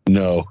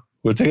 No.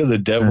 We'll take The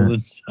Devil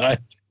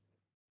Inside.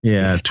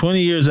 Yeah,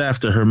 20 years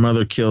after her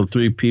mother killed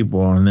 3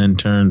 people and then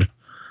turned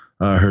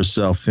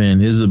herself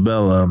in,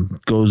 Isabella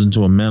goes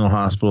into a mental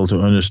hospital to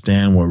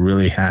understand what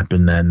really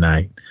happened that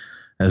night.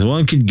 As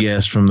one could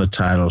guess from the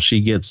title,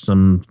 she gets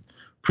some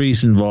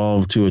priests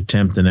involved to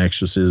attempt an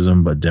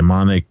exorcism, but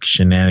demonic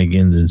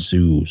shenanigans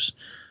ensues.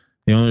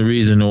 The only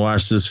reason to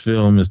watch this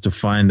film is to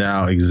find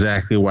out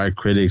exactly why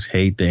critics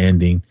hate the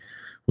ending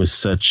with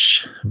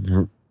such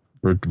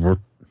vitriol,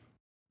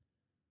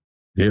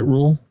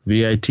 vitriol,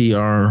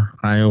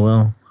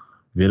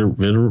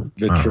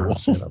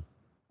 vitriol,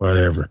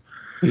 whatever.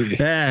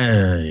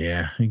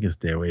 Yeah, you can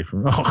stay away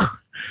from it.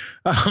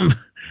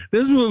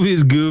 This movie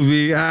is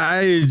goofy.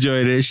 I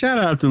enjoyed it. Shout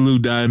out to Lou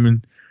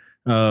Diamond.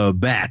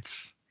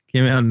 Bats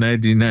came out in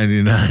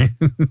 1999.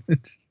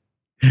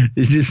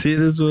 Did you see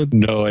this one?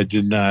 No, I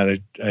did not.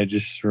 I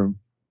just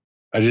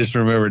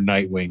remember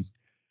Nightwing,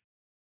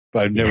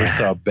 but I never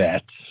saw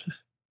Bats.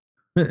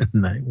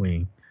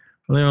 Nightwing.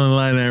 The only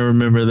line I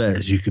remember that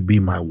is, "You could be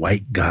my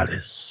white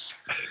goddess."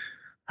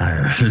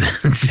 I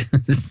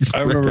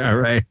remember. All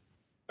right.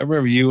 I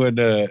remember you and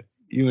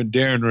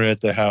Darren were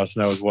at the house,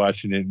 and I was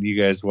watching it, and you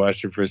guys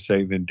watched it for a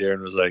second. And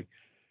Darren was like,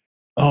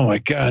 "Oh my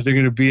God, they're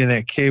gonna be in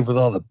that cave with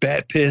all the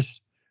bat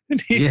piss." And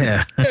he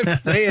kept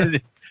saying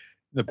it,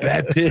 the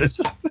bat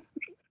piss.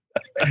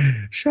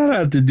 Shout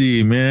out to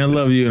D, man. I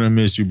love you and I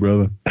miss you,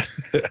 brother.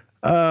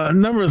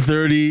 Number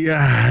 30.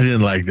 I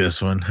didn't like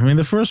this one. I mean,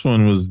 the first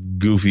one was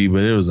goofy,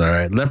 but it was all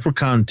right.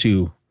 Leprechaun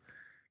 2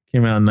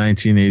 came out in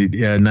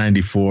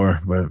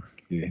 1994, but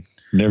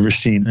never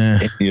seen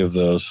any of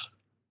those.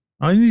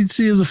 All you need to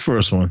see is the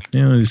first one.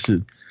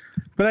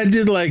 But I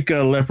did like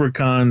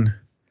Leprechaun.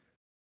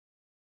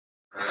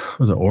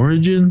 Was it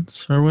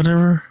Origins or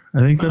whatever? I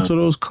think that's what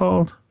it was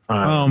called.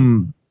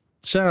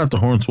 Shout out to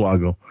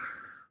Hornswoggle.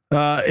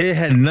 It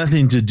had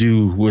nothing to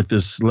do with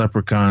this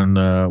Leprechaun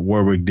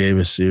Warwick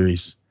Davis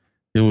series.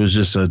 It was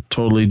just a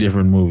totally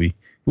different movie.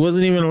 It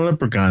wasn't even a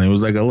leprechaun. It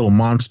was like a little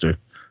monster.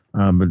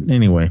 But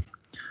anyway.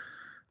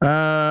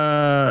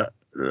 Whoa,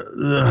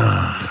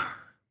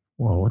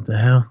 what the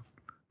hell?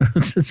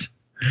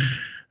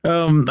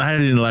 I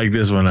didn't like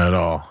this one at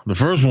all. The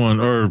first one,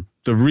 or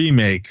the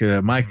remake,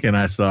 Mike and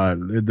I saw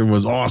it. It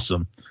was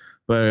awesome.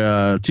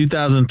 But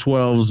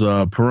 2012's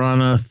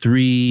Piranha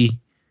 3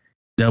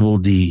 Double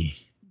D.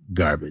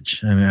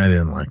 Garbage, and I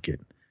didn't like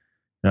it.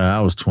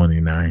 I was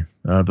 29.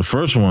 The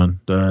first one,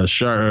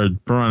 Piranha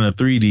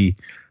 3D,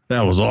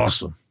 that was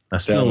awesome. I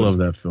still love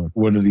that film.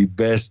 One of the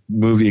best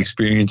movie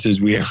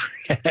experiences we ever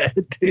had.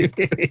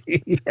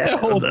 The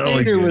whole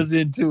theater was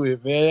into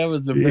it, man. That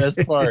was the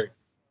best part.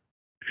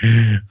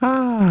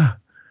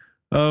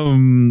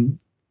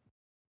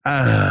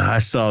 I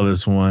saw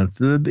this once.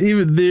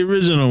 Even the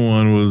original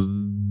one was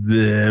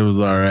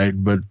all right,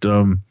 but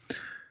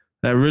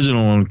that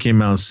original one came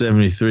out in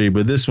 73,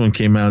 but this one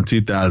came out in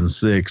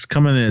 2006.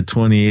 Coming in at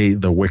 28,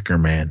 The Wicker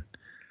Man.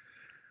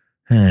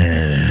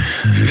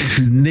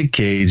 Nick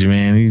Cage,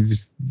 man, he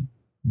just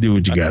do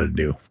what you got to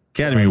do.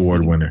 Academy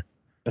Award winner.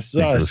 I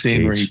saw a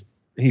scene where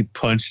he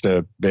punched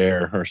a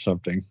bear or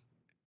something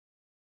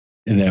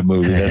in that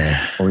movie. That's the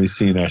only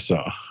scene I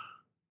saw.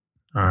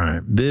 All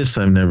right. This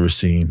I've never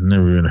seen.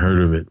 Never even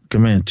heard of it.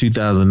 Come in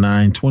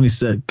 2009.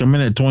 27. Come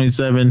in at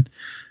 27.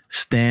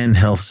 Stan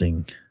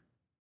Helsing.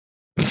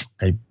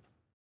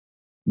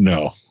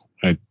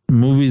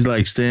 Movies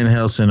like Stan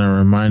Helsing are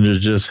reminders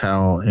just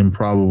how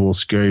improbable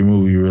Scary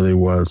Movie really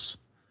was.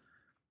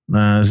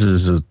 This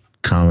is a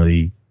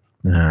comedy.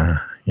 Yeah,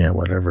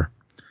 whatever.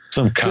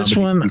 Some comedy. This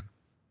one.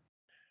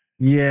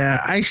 Yeah,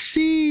 I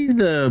see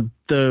the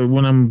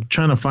when I'm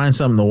trying to find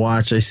something to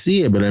watch, I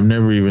see it, but I don't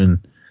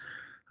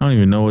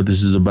even know what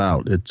this is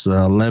about. It's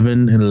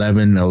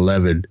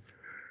 11-11-11.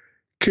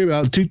 Came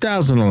out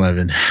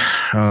 2011.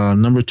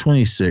 Number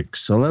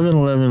 26.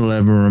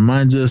 11-11-11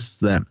 reminds us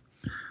that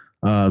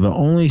the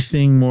only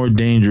thing more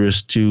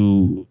dangerous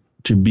to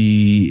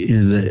be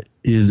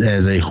is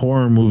as a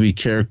horror movie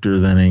character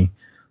than a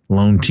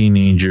lone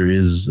teenager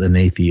is an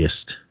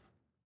atheist.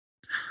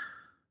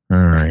 All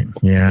right.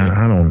 Yeah,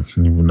 I don't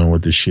even know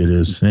what this shit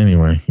is.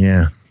 Anyway,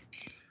 yeah.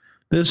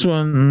 This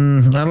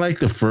one, I like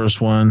the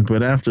first one,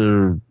 but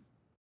after,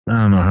 I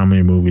don't know how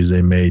many movies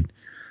they made.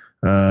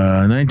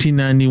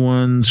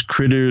 1991's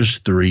Critters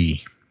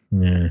 3.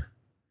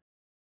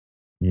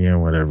 Yeah,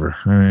 whatever.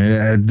 I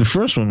mean, the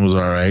first one was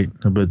all right,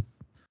 but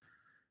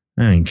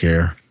I didn't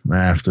care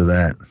after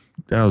that.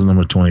 That was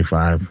number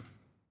 25.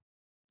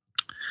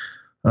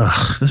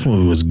 This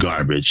movie was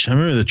garbage. I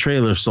remember the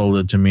trailer sold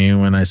it to me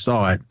when I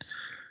saw it.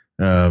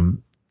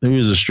 It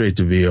was a straight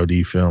to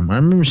VOD film. I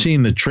remember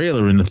seeing the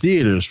trailer in the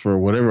theaters for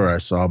whatever I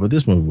saw, but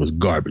this movie was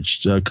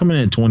garbage. Coming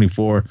in at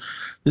 24,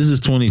 this is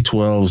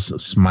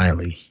 2012's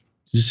Smiley.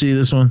 Did you see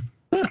this one?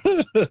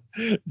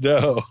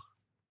 No.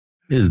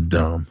 It's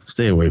dumb.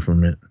 Stay away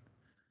from it.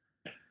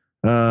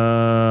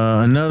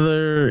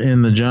 Another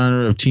in the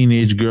genre of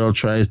teenage girl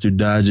tries to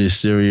dodge a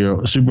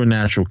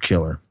supernatural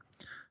killer.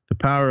 The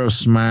power of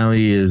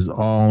Smiley is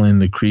all in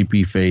the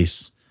creepy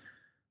face.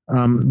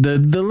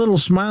 The little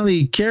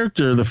Smiley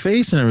character, the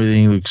face and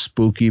everything looks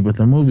spooky, but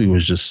the movie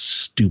was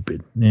just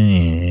stupid.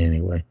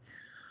 Anyway.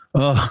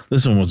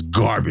 This one was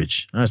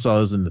garbage. I saw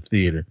this in the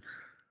theater.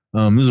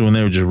 This is when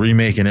they were just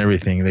remaking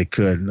everything they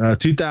could.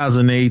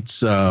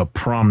 2008's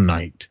Prom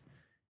Night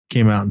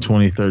came out in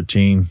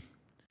 2013.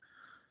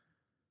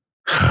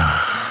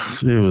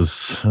 It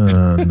was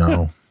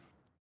no.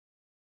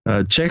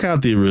 Check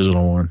out the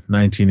original one,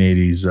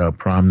 1980s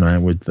Prom Night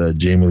with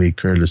Jamie Lee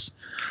Curtis.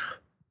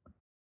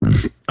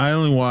 I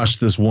only watched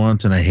this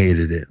once and I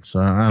hated it,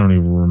 so I don't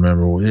even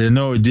remember.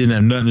 No, it didn't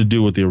have nothing to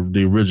do with the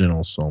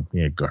original, so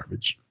yeah,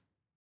 garbage.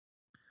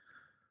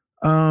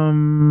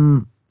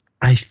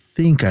 I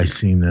think I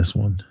seen this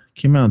one.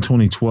 Came out in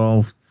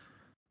 2012.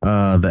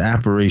 The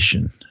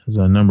Apparition is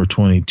number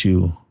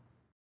 22.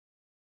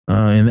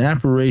 In The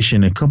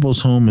Apparition, a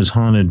couple's home is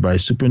haunted by a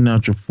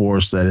supernatural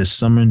force that is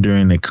summoned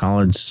during a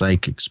college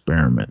psych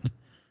experiment.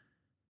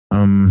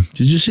 Did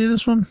you see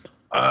this one?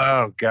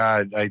 Oh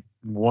God, I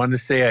want to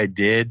say I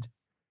did,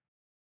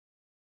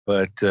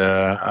 but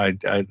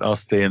I'll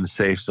stay in the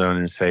safe zone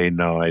and say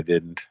no, I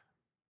didn't.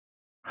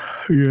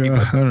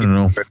 Yeah, I don't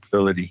know.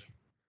 Credibility.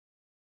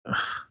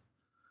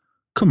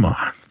 Come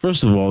on.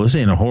 First of all, this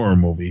ain't a horror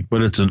movie,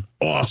 but it's an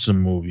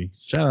awesome movie.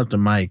 Shout out to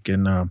Mike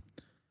and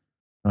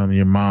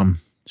your mom.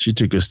 She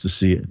took us to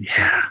see it.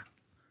 Yeah,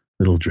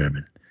 little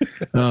Drebin.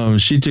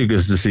 She took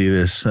us to see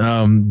this.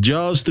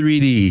 Jaws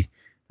 3D.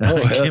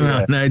 Came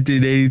out in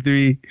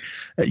 1983.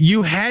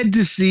 You had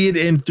to see it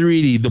in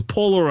 3D, the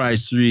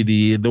polarized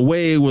 3D, the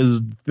way it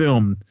was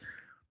filmed,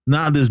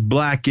 not this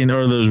black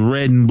or those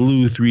red and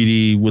blue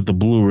 3D with the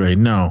Blu-ray.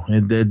 No,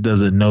 that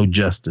does it no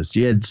justice.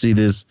 You had to see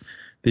this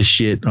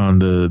shit on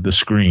the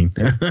screen.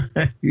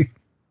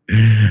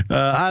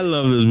 I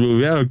love this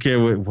movie. I don't care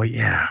what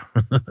yeah.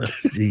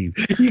 Steve.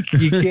 You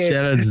can't.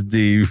 Shout out to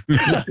Steve.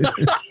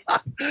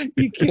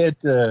 You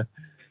can't.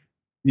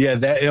 Yeah,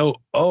 that.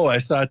 Oh, I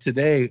saw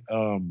today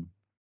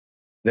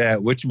that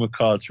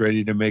whatchamacallit's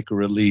ready to make a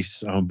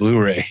release on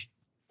Blu-ray.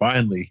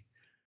 Finally.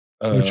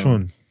 Which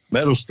one?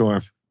 Metal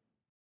Storm.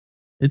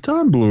 It's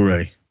on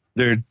Blu-ray.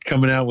 They're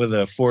coming out with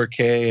a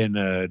 4K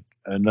and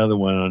another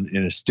one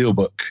in a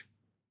steelbook.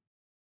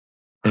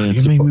 And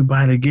you make me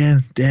buy it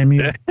again, damn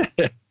you.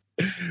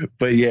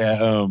 But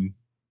yeah,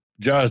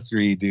 Jaws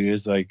 3, dude,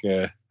 is like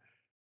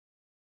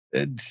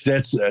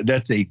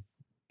that's a.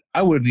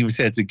 I wouldn't even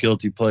say it's a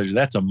guilty pleasure.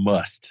 That's a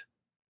must.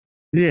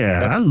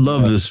 Yeah, I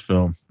love this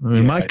film. I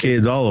mean, my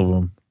kids, all of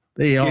them,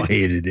 they all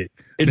hated it.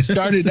 It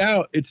started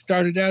out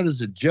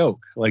as a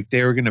joke, like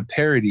they were going to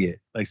parody it,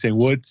 like saying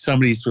what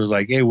somebody was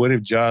like, "Hey, what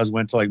if Jaws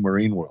went to like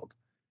Marine World?"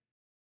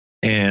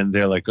 And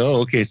they're like,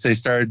 "Oh, okay." So they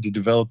started to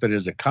develop it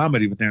as a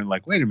comedy, but they're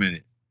like, "Wait a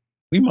minute,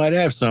 we might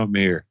have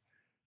something here."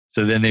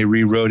 So then they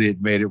rewrote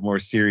it, made it more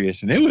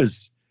serious, and it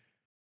was.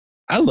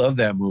 I love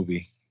that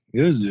movie.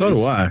 It was. So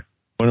do I.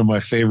 One of my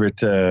favorite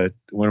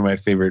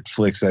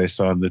flicks I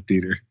saw in the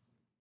theater.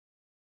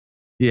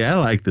 Yeah, I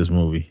like this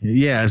movie.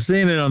 Yeah,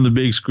 seeing it on the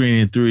big screen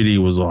in 3D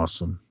was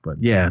awesome.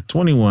 But yeah,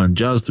 21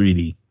 Jaws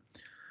 3D.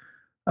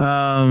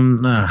 I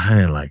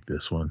didn't like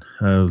this one.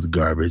 It was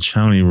garbage.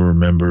 I don't even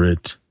remember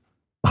it.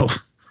 Oh.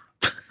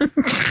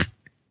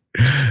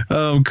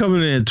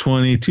 Coming in at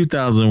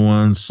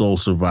 2001 Soul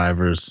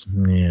Survivors.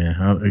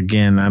 Yeah,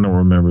 again, I don't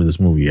remember this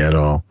movie at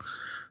all.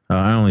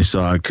 I only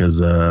saw it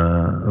because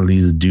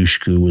Eliza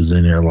Dushku was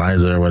in there,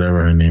 Eliza or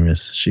whatever her name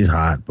is. She's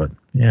hot, but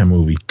yeah,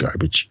 movie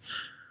garbage.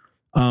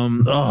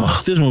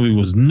 This movie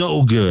was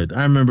no good.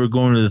 I remember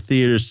going to the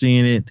theater,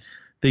 seeing it,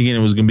 thinking it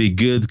was gonna be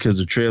good because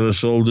the trailer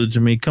sold it to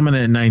me. Coming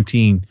in at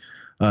 19,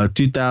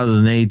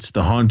 2008's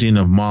The Haunting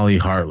of Molly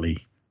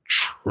Hartley.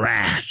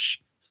 Trash.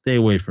 Stay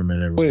away from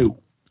it, everyone. Wait.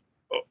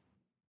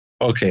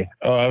 Okay.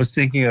 Oh, I was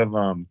thinking of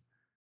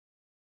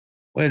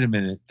wait a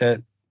minute.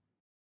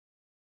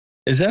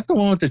 Is that the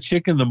one with the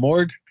chick in the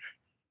morgue?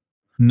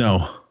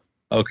 No.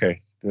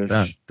 Okay.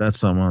 That's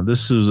someone.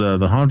 This is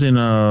The Haunting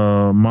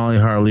of Molly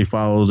Hartley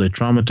follows a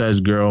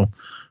traumatized girl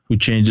who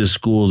changes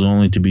schools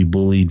only to be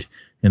bullied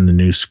in the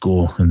new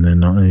school. And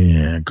then,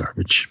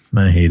 garbage.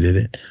 I hated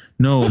it.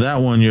 No, that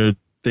one you're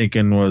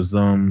thinking was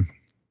The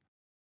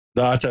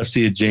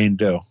Autopsy of Jane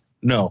Doe.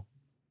 No.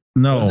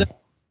 No,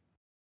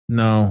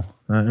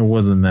 it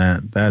wasn't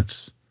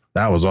that.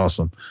 That was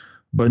awesome.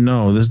 But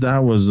no,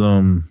 that was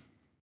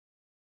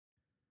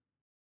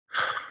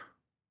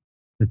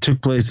it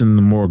took place in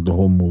the morgue, the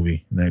whole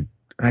movie. And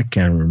I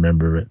can't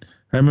remember it.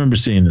 I remember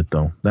seeing it,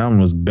 though. That one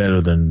was better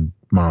than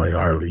Molly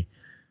Hartley.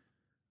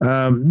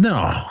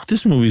 No,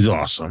 this movie's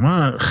awesome.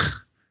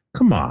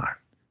 Come on.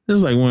 This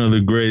is like one of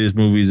the greatest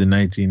movies in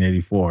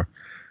 1984.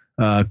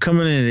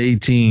 Coming in at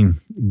 18,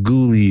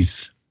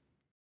 Ghoulies.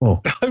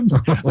 Oh. I've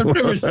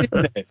never seen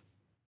that.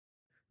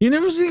 You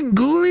never seen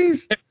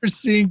Ghoulies? Never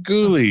seen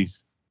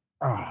Ghoulies.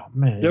 Oh,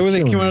 man. Is that when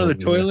they came out of the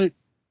toilet?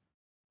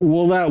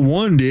 Well, that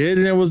one did,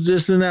 and it was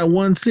just in that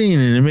one scene,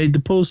 and it made the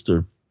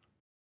poster.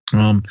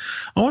 I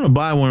want to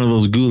buy one of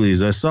those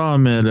Ghoulies. I saw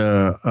them at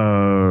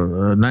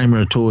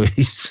Nightmare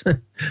Toys, the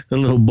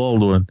little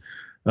bald one.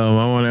 I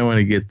want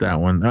to get that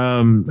one.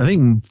 I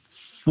think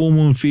Full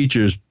Moon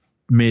Features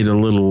made a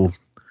little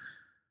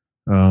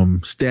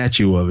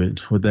statue of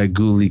it with that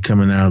ghoulie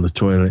coming out of the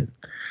toilet.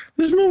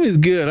 This movie is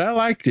good. I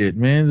liked it,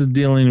 man. It's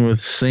dealing with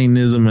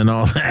Satanism and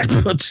all that,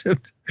 but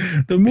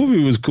the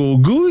movie was cool.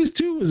 Ghoulies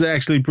 2 was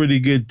actually pretty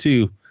good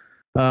too.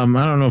 I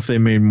don't know if they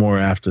made more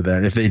after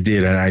that. If they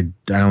did, I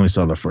only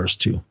saw the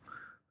first two.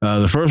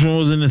 The first one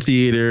was in the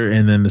theater,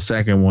 and then the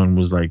second one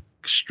was like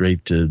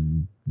straight to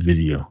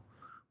video.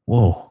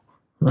 Whoa,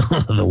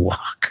 The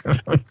Walk.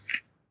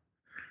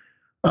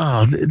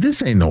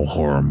 This ain't no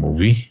horror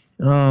movie.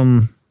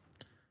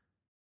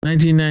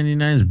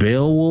 1999's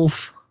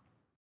Beowulf.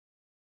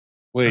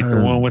 Wait,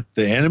 the one with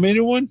the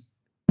animated one?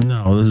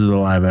 No, this is the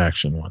live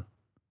action one.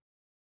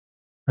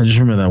 I just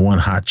remember that one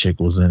hot chick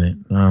was in it.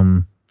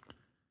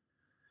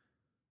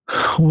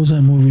 What was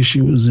that movie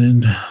she was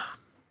in? I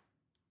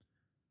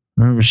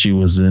remember she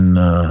was in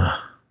Hollow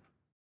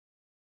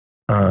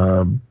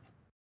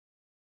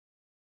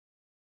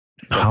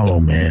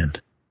Man.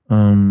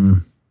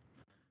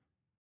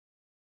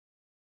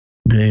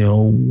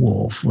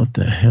 Beowulf. What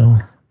the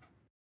hell?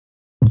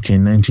 Okay,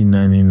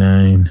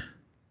 1999.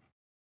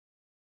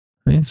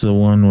 I think it's the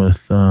one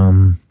with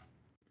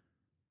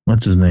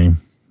what's his name?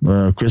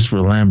 Christopher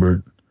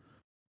Lambert.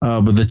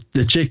 But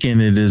the chick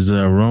in it is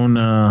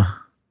Rona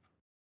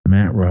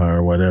Matra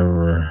or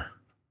whatever.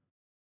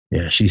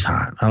 Yeah, she's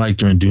hot. I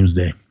liked her in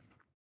Doomsday.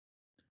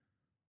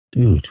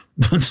 Dude.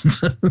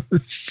 It's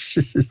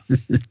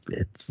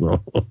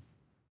so.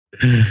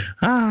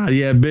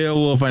 Yeah,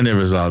 Beowulf. I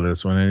never saw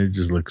this one, and it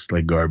just looks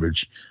like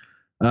garbage.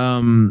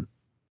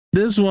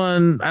 This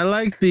one, I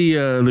like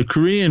the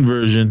Korean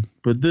version,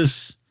 but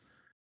this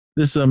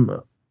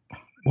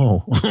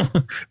whoa,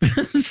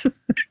 this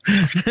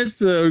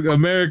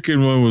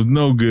American one was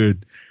no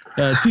good.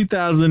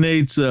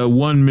 2008's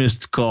One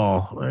Missed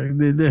Call.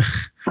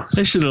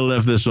 They should have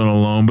left this one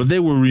alone, but they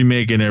were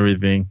remaking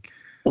everything.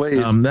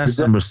 Wait, that's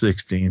number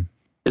 16.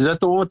 Is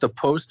that the one with the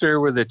poster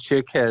where the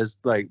chick has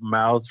like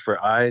mouths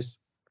for eyes?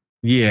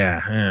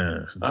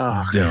 Yeah, it's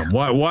dumb.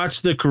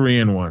 Watch the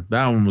Korean one.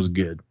 That one was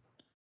good.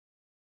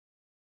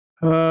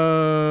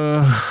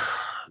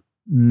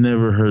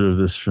 Never heard of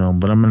this film,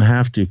 but I'm gonna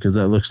have to because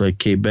that looks like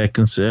Kate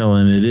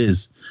Beckinsale, and it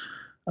is.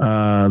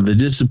 The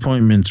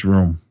Disappointments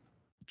Room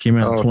came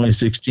out in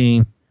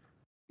 2016.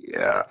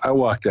 Yeah, I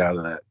walked out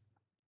of that.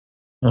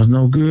 That was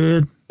no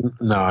good.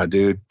 Nah,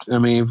 dude. I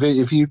mean,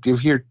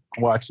 if you're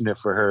watching it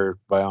for her,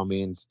 by all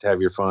means,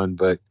 have your fun,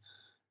 but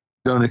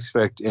don't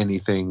expect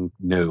anything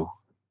new.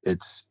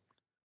 It's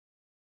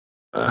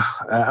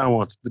I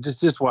won't, but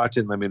just watch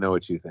it and let me know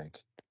what you think.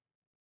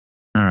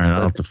 All right,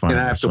 I'll have to find.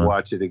 And I have to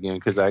watch it again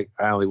because I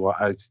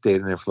stayed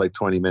in there for like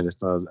 20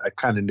 minutes. And I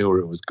kind of knew where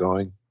it was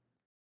going.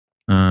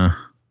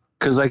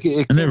 Because like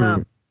it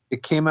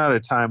came out at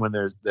a time when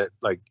there's that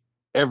like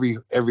every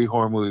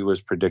horror movie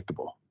was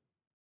predictable.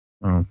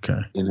 Okay.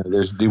 You know,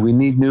 we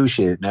need new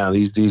shit now.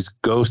 These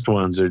ghost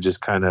ones are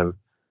just kind of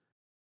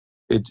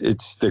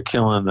they're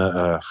killing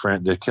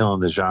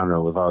the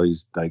genre with all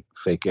these like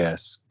fake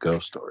ass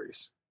ghost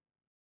stories.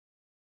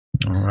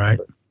 All right.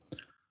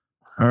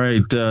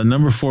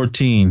 Number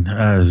 14.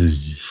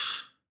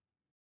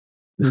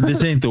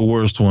 This ain't the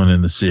worst one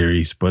in the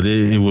series, but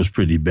it was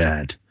pretty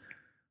bad.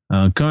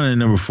 Coming in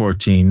number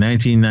 14,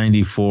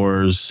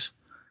 1994's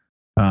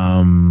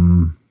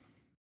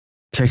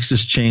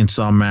Texas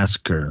Chainsaw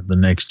Massacre: The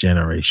Next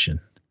Generation.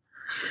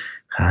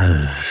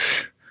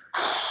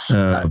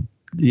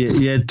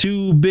 You had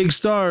two big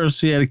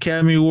stars. You had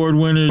Academy Award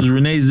winners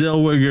Renee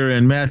Zellweger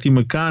and Matthew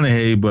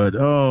McConaughey, but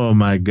oh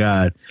my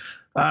God.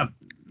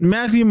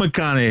 Matthew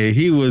McConaughey,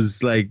 he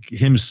was like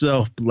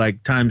himself,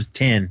 like times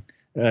 10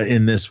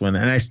 in this one.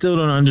 And I still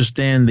don't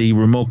understand the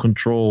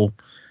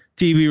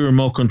TV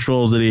remote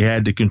controls that he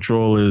had to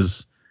control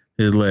his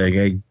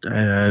leg.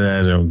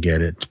 I don't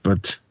get it.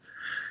 But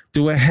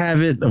do I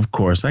have it? Of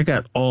course. I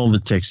got all the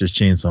Texas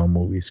Chainsaw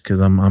movies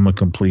because I'm a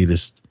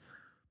completist.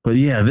 But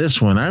yeah,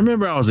 this one, I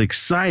remember I was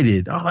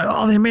excited. I was like,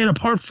 oh, they made a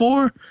part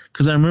 4?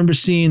 Because I remember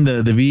seeing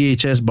the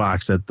VHS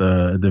box at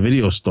the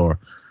video store.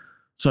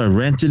 So I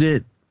rented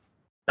it.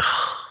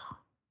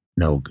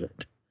 No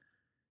good.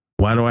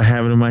 Why do I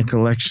have it in my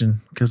collection?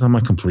 Because I'm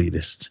a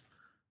completist.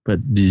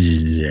 But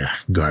yeah,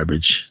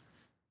 garbage.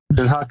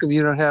 Then how come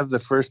you don't have the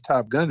first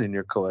Top Gun in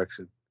your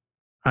collection?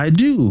 I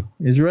do.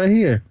 It's right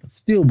here.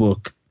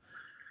 Steelbook.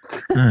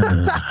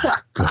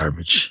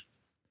 Garbage.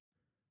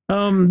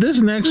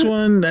 This next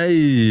one, I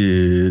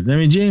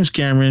mean, James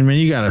Cameron, man,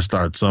 you got to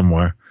start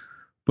somewhere.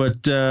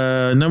 But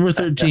number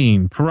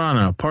 13,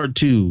 Piranha Part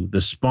 2,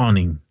 The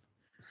Spawning.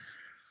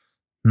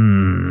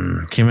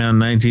 Came out in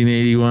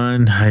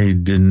 1981. I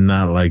did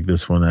not like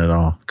this one at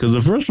all because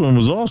the first one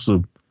was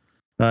awesome.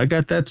 I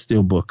got that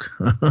steelbook,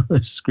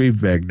 Scream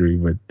Factory,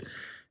 but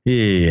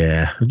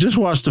yeah, just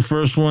watch the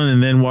first one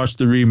and then watch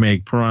the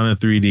remake, Piranha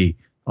 3D.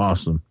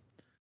 Awesome.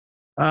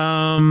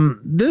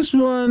 This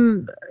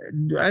one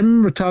I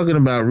remember talking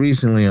about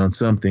recently on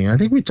something. I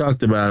think we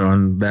talked about it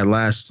on that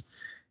last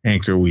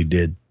anchor we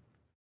did.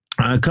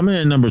 Coming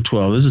in at number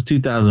 12. This is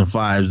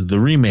 2005's the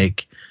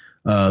remake,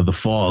 The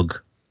Fog.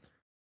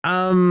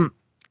 I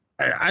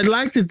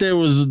liked that there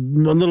was a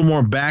little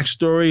more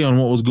backstory on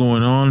what was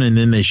going on, and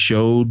then they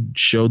showed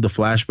the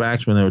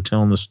flashbacks when they were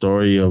telling the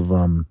story of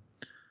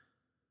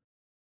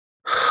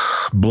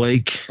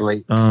Blake.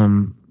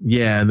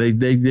 Yeah,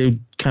 they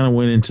kind of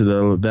went into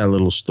that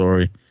little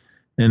story,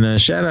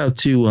 and shout out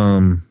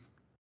to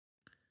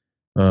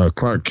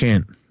Clark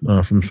Kent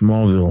from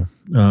Smallville,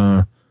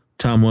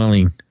 Tom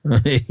Welling.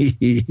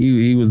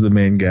 he was the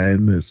main guy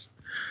in this.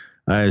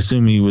 I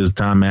assume he was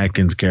Tom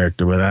Atkins'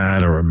 character, but I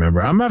don't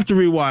remember. I'm going to have to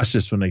rewatch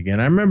this one again.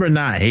 I remember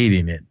not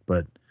hating it,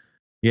 but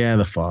yeah,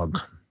 The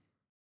Fog.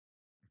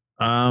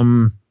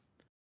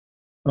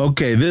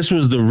 Okay, this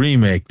was the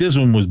remake. This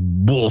one was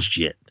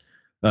bullshit.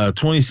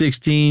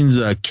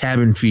 2016's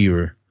Cabin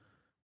Fever.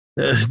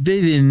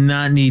 They did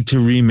not need to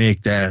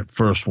remake that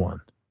first one.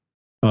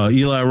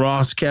 Eli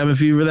Roth's Cabin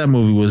Fever, that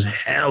movie was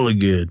hella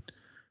good.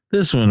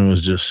 This one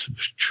was just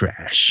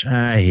trash.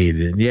 I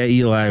hated it. Yeah,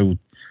 Eli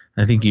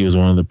I think he was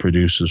one of the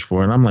producers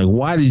for it. And I'm like,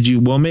 why did you?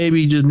 Well,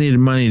 maybe he just needed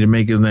money to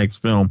make his next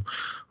film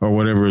or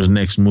whatever his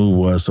next move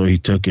was, so he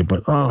took it.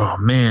 But, oh,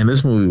 man,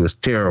 this movie was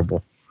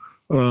terrible.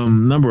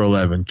 Number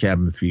 11,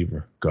 Cabin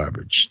Fever.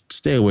 Garbage.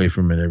 Stay away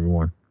from it,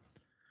 everyone.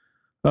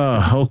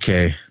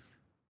 Okay.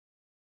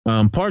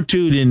 Part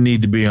 2 didn't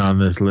need to be on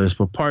this list,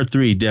 but part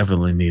 3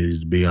 definitely needed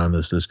to be on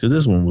this list because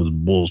this one was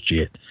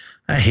bullshit.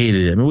 I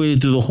hated it. I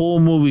waited through the whole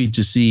movie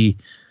to see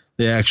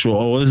the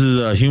actual, this is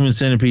a Human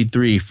Centipede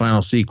 3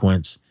 final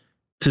sequence,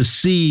 to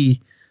see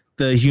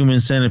the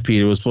Human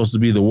Centipede. It was supposed to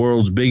be the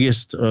world's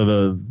biggest,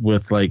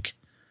 with like,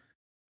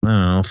 I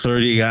don't know,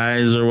 30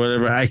 guys or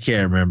whatever. I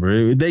can't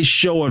remember. They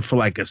show it for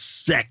like a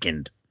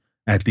second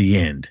at the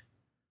end.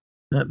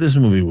 This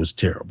movie was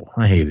terrible.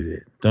 I hated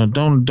it.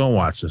 Don't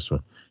watch this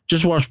one.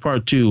 Just watch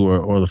part 2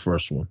 or the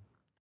first one.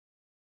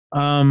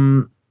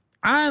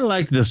 I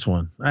like this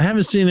one. I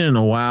haven't seen it in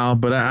a while,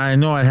 but I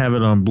know I have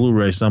it on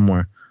Blu-ray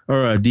somewhere,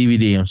 or a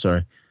DVD. I'm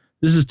sorry.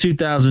 This is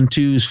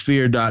 2002's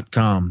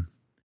Fear.com.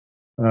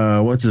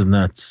 What's his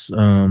nuts?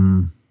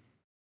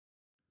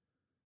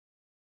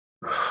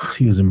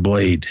 He was in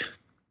Blade.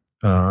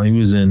 He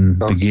was in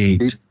The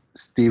Gate.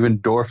 Stephen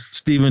Dorff.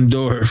 Stephen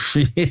Dorff.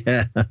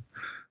 Yeah.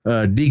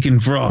 Deacon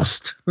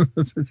Frost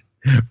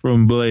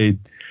from Blade.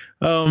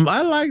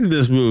 I liked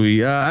this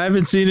movie. I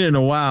haven't seen it in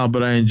a while,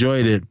 but I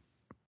enjoyed it.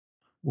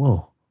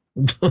 Whoa.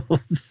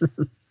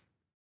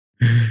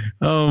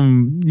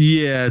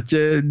 Yeah,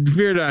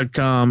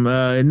 Fear.com.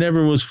 It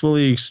never was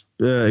fully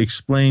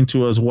explained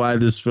to us why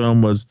this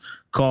film was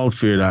called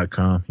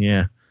Fear.com.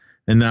 Yeah.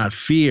 And not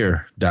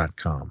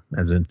Fear.com,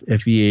 as in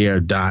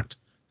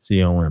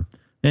FEAR.com.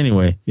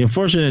 Anyway, the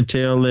unfortunate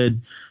tale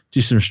led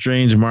to some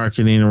strange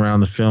marketing around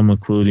the film,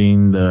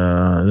 including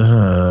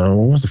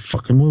what was the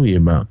fucking movie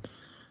about?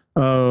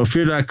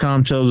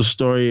 Fear.com tells a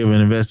story of an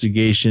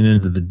investigation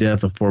into the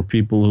death of 4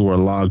 people who were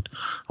logged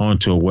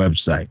onto a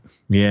website.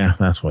 Yeah,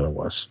 that's what it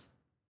was.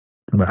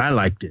 But I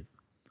liked it.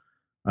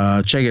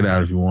 Check it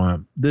out if you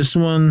want. This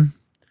one,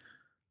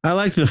 I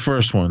liked the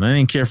first one. I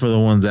didn't care for the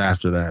ones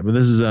after that. But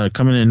this is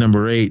coming in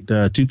number 8,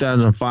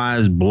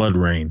 2005's Blood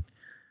Rain.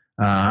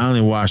 I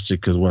only watched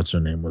it because what's her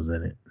name was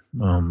in it.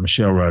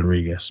 Michelle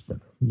Rodriguez. But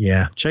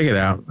yeah, check it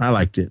out. I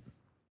liked it.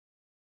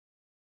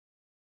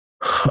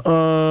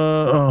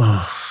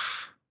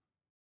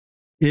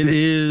 It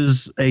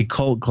is a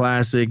cult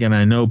classic, and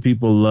I know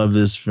people love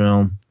this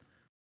film.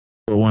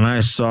 But when I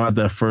saw it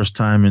that first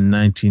time in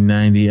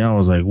 1990, I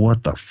was like,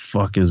 what the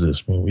fuck is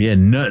this movie? It had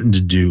nothing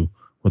to do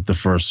with the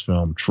first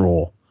film,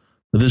 Troll.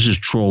 But this is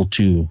Troll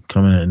 2,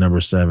 coming in at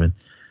number 7.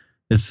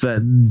 It's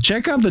that.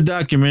 Check out the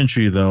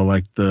documentary, though,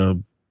 like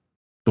the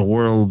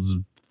world's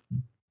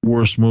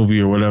worst movie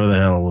or whatever the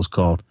hell it was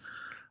called.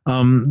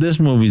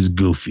 This movie's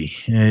goofy.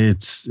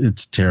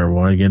 It's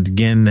terrible.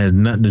 Again, it has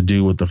nothing to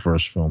do with the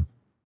first film.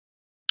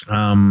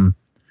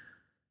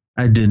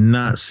 I did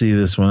not see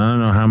this one. I don't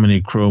know how many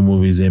Crow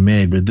movies they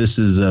made, but this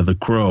is The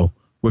Crow,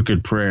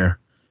 Wicked Prayer.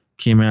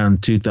 Came out in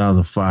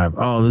 2005.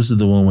 Oh, this is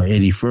the one with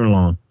Eddie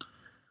Furlong.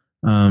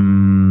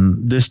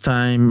 This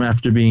time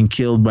after being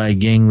killed by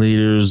gang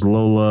leaders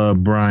Lola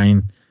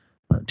Brine.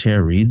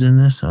 Tara Reid's in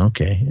this?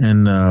 Okay.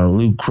 And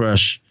Luke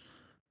Crush.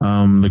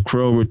 The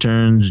Crow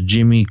returns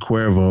Jimmy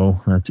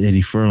Cuervo, that's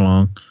Eddie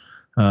Furlong,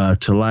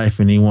 to life,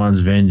 and he wants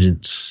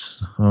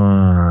vengeance.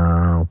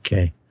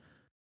 Okay.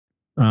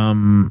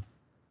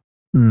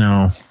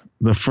 No,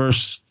 the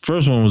first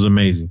one was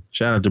amazing.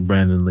 Shout out to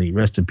Brandon Lee.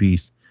 Rest in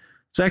peace.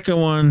 Second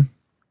one,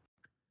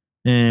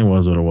 it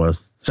was what it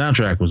was.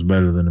 Soundtrack was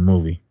better than the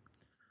movie.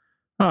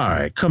 All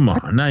right, come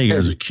on. Now you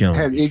guys are killing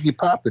had me. Iggy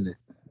Pop in it.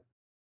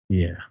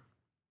 Yeah.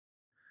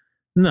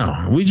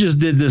 No, we just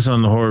did this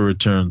on the Horror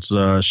Returns.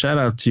 Shout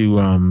out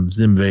to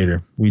Zim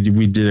Vader. We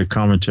did a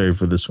commentary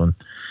for this one.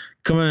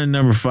 Coming in at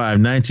number 5,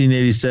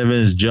 1987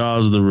 is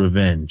Jaws: The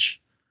Revenge.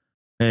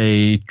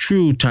 A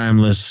true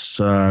timeless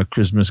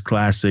Christmas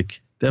classic.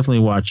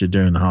 Definitely watch it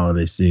during the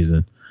holiday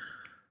season.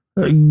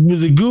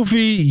 Was it goofy?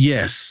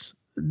 Yes.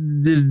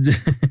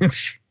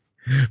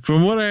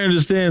 From what I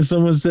understand,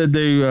 someone said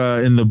they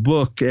in the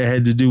book it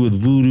had to do with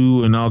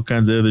voodoo and all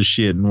kinds of other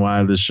shit and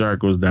why the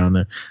shark was down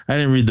there. I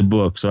didn't read the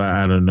book, so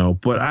I don't know.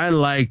 But I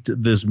liked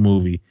this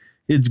movie.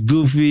 It's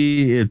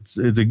goofy. It's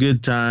a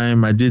good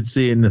time. I did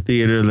see it in the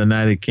theater the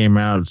night it came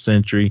out at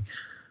Century.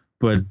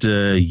 But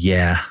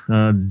yeah,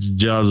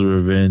 Jaws of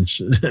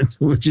Revenge.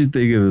 What'd you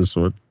think of this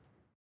one?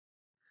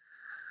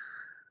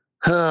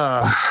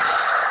 Well,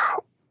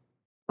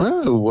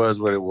 it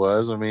was what it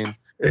was. I mean,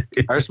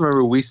 I just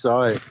remember we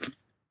saw it.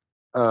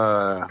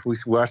 We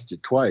watched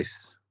it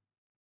twice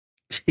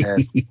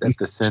at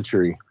the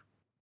Century.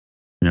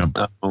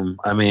 Yeah.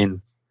 I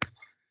mean,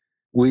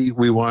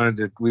 we wanted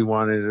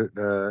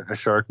a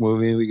shark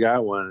movie. We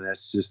got one. And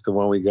that's just the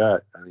one we got.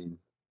 I mean,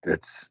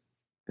 that's.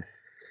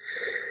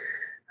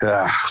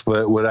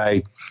 But what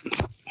I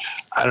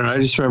don't know. I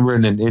just remember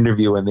in an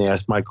interview when they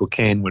asked Michael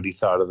Caine what he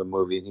thought of the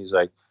movie, and he's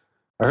like,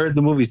 "I heard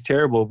the movie's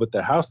terrible, but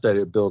the house that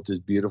it built is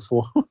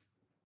beautiful."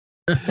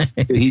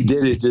 He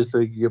did it just so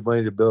he could get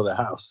money to build a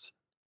house.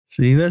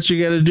 See, that's what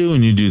you got to do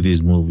when you do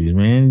these movies,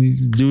 man.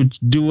 You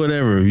do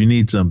whatever if you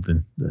need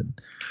something.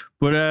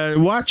 But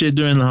watch it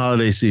during the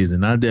holiday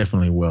season. I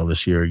definitely will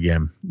this year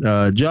again.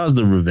 Jaws: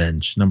 The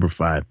Revenge, number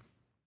 5.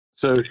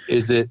 So,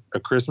 is it a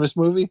Christmas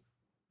movie?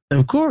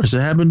 Of course,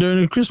 it happened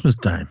during the Christmas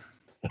time.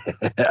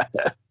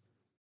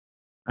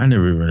 I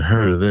never even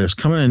heard of this.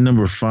 Coming in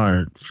number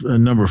 4,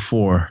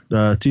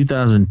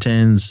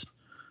 2010's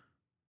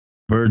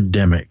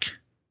Birdemic,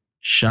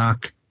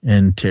 Shock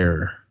and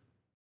Terror.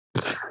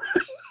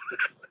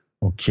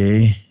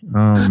 Okay.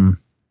 Oh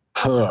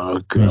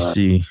God. Let me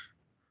see.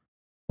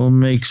 What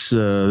makes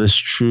this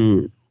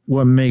truly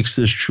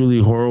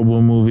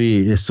horrible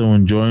movie is so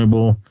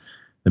enjoyable?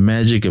 The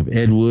magic of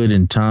Ed Wood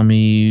and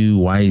Tommy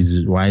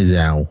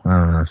Wiseau. I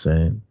don't know how to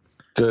say it.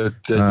 The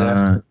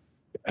disaster.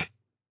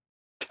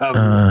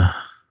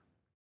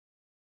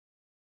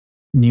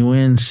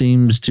 Nguyen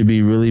seems to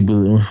be really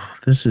blue.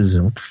 What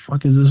the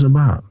fuck is this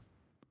about?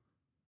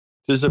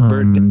 This is a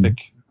birdemic.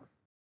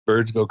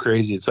 Birds go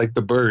crazy. It's like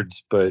The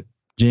Birds, but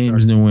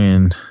James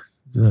Nguyen.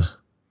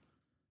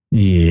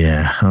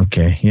 Yeah.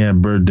 Okay. Yeah.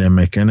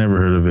 Birdemic. I never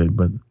heard of it,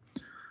 but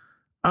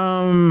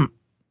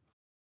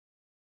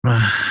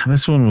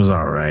this one was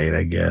all right,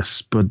 I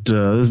guess. But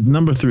this is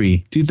number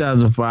 3,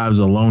 2005's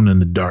Alone in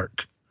the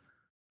Dark.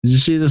 Did you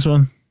see this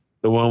one?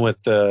 The one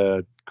with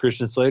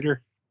Christian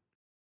Slater?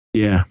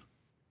 Yeah.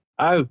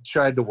 I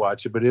tried to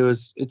watch it, but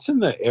it's in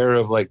the era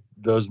of like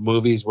those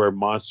movies where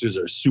monsters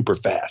are super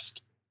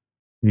fast.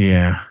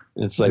 Yeah.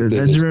 It's like I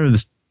just remember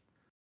this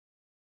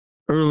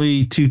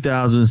early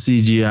 2000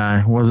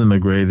 CGI wasn't the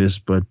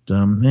greatest, but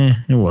it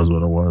was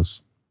what it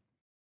was.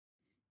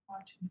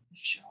 Watching the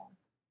show.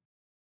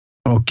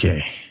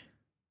 Okay.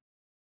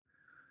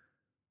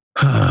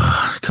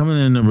 Coming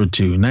in number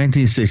 2,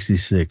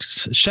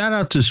 1966. Shout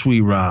out to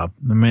Sweet Rob.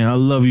 Man, I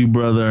love you,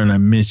 brother, and I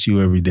miss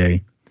you every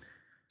day.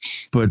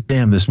 But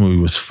damn, this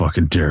movie was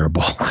fucking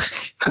terrible.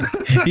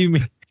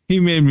 He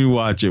made me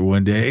watch it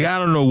one day. I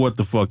don't know what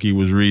the fuck he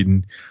was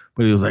reading,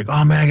 but he was like,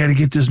 "Oh man, I got to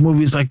get this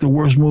movie. It's like the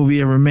worst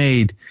movie ever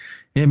made."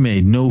 It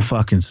made no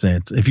fucking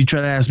sense. If you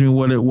try to ask me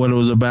what it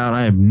was about,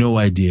 I have no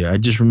idea. I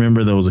just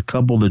remember there was a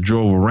couple that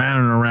drove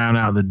around and around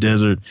out in the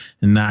desert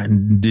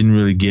and didn't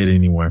really get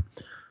anywhere.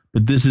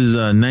 But this is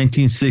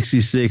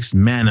 1966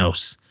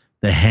 Manos,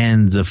 The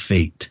Hands of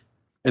Fate.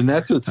 And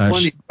that's what's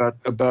funny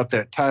about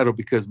that title,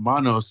 because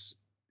Manos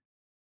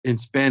in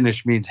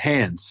Spanish means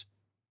hands.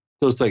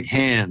 So it's like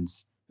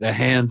hands, the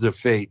hands of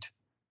fate.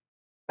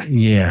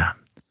 Yeah.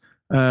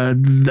 I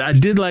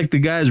did like the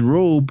guy's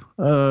robe.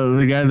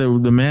 The guy,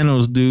 the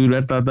Manos dude,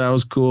 I thought that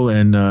was cool.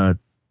 And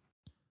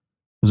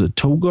was it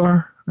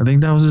Togar? I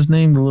think that was his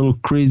name, the little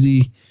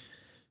crazy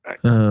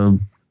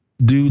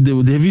dude.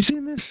 Have you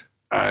seen this?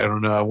 I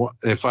don't know.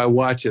 If I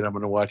watch it, I'm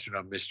going to watch it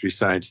on Mystery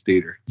Science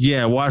Theater.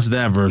 Yeah, watch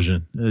that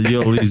version.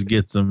 You'll at least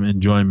get some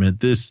enjoyment.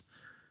 This,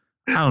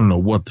 I don't know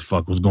what the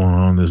fuck was going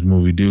on in this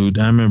movie, dude.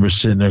 I remember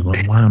sitting there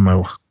going, I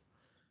was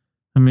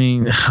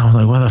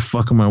like, why the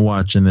fuck am I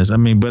watching this? I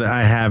mean, but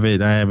I have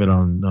it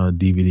on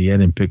DVD. I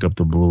didn't pick up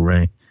the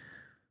Blu-ray.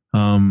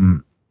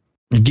 Again,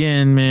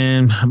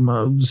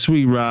 man,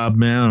 Sweet Rob,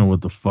 man, I don't know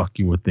what the fuck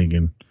you were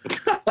thinking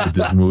with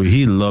this movie.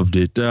 He loved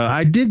it.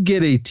 I did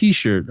get a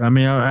T-shirt. I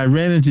mean, I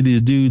ran into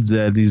these dudes,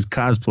 these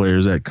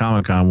cosplayers at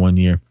Comic-Con one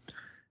year,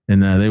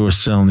 and they were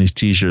selling these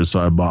T-shirts,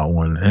 so I bought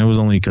one. And it was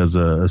only because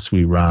of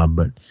Sweet Rob.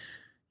 But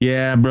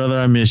yeah, brother,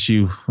 I miss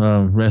you.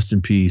 Rest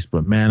in peace.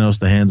 But Manos,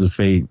 The Hands of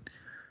Fate,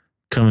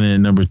 coming in at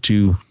number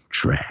 2,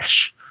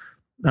 trash.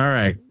 All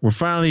right, we're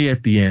finally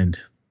at the end.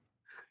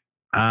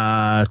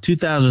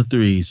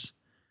 2003's.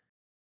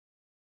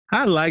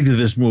 I liked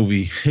this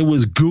movie. It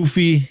was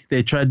goofy.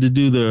 They tried to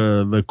do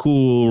the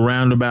cool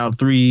roundabout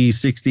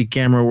 360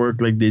 camera work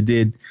like they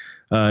did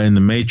in The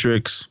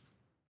Matrix.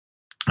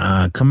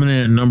 Coming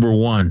in at number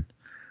 1,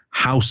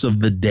 House of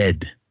the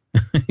Dead.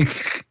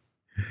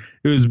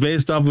 It was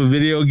based off a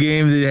video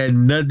game that had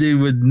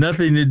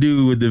nothing to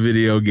do with the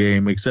video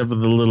game except for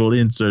the little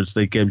inserts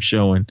they kept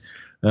showing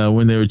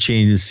when they were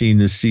changing scene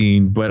to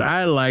scene. But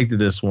I liked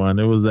this one.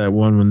 It was that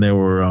one when they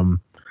were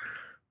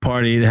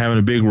partying, having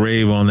a big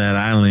rave on that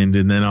island,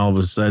 and then all of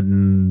a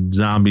sudden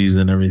zombies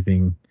and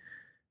everything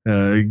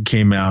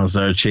came out and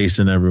started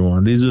chasing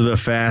everyone. These are the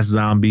fast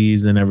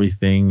zombies and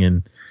everything,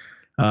 and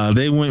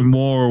they went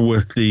more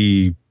with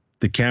the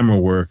camera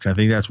work. I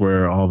think that's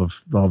where all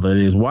that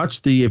is.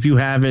 If you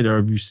have it, or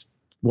if you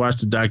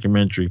watch the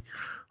documentary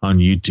on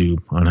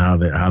YouTube on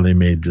how they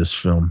made this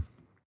film.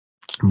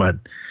 But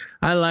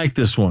I like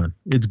this one.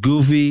 It's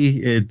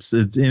goofy. It's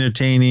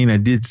entertaining. I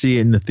did see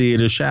it in the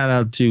theater. Shout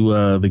out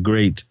to the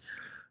great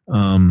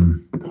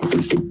Clint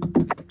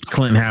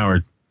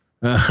Howard.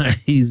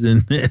 He's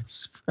in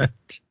this.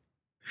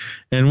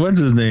 And what's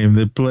his name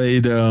that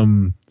played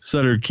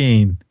Sutter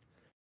Kane?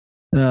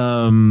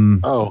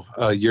 Jürgen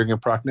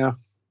Prochnow?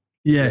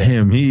 Yeah,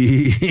 him.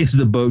 He's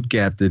the boat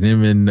captain.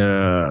 Him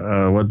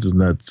and what's his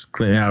nuts?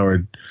 Clint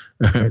Howard.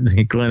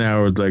 Clint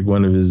Howard's like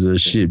one of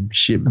his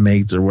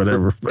shipmates or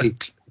whatever.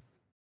 But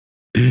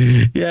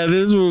Yeah,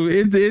 this movie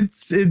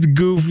it's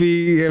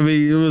goofy. I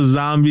mean, it was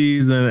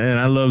zombies, and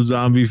I love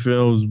zombie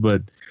films,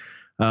 but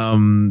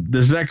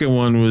the second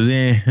one was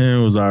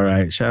it was all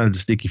right. Shout out to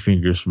Sticky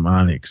Fingers from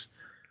Onyx.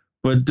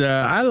 But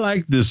I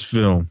like this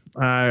film.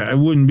 I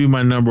wouldn't be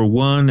my number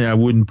one. I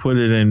wouldn't put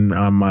it in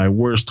on my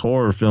worst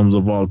horror films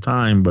of all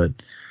time. But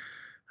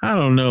I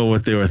don't know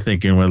what they were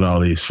thinking with all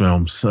these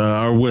films,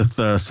 or with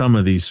some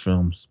of these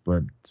films.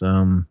 But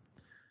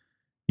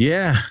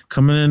yeah,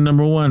 coming in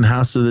number one,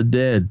 House of the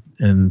Dead,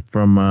 and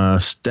from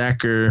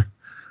Stacker.com,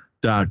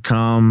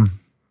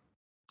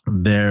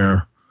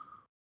 their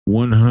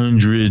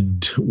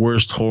 100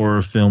 worst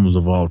horror films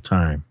of all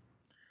time.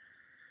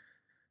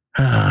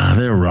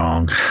 They're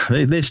wrong.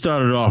 They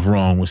started off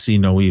wrong with See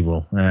No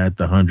Evil at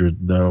the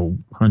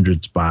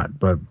 100 spot,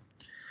 but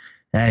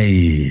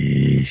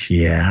hey,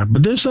 yeah.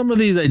 But there's some of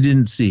these I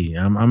didn't see.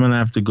 I'm gonna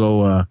have to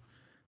go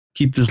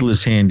keep this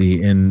list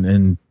handy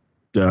and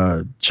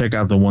check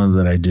out the ones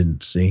that I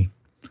didn't see.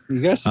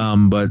 You guys,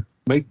 but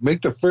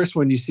make the first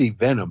one you see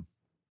Venom.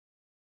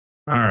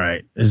 All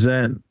right, is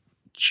that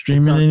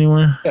streaming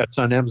anywhere? Yeah, it's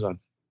on Amazon.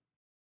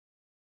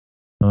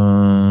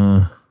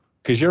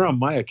 Because you're on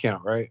my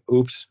account, right?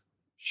 Oops.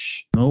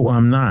 Shh. No,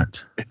 I'm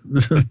not.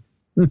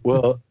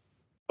 Well,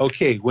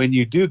 okay. When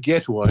you do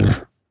get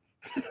one,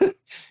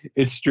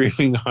 it's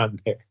streaming on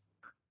there.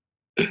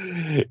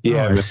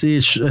 Yeah, I see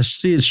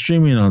it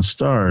streaming on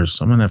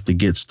Stars. I'm gonna have to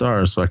get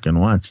Stars so I can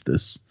watch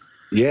this.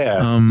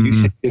 Yeah, you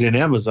should get an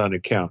Amazon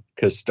account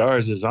because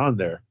Stars is on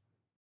there.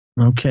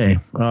 Okay.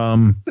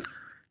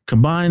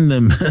 Combine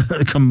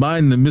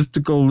the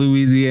mystical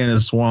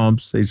Louisiana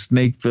swamps, a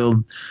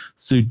snake-filled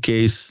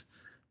suitcase,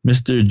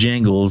 Mr.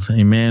 Jangles,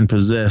 a man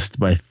possessed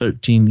by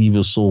 13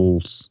 evil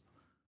souls,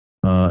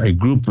 a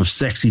group of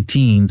sexy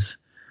teens,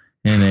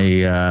 and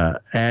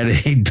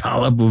add a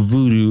dollop of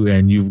voodoo,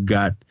 and you've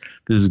got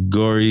this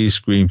gory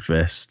scream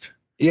fest.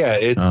 Yeah,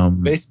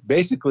 it's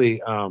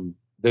basically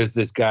there's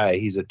this guy.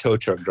 He's a tow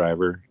truck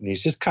driver, and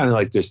he's just kind of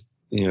like this,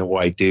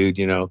 white dude,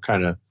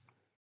 kind of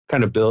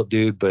built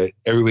dude, but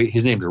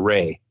his name's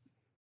Ray.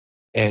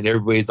 And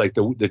everybody's like,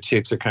 the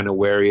chicks are kind of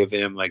wary of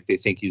him, like they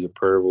think he's a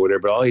perv or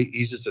whatever. But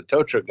he's just a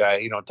tow truck guy.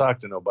 He don't talk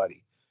to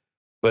nobody.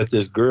 But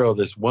this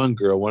one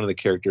girl, one of the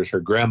characters, her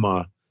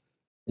grandma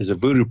is a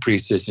voodoo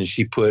priestess, and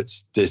she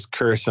puts this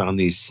curse on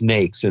these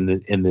snakes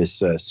in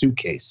this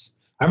suitcase.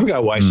 I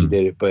forgot why she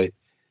did it, but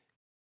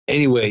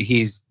anyway,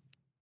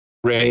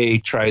 Ray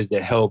tries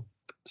to help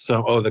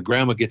the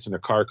grandma gets in a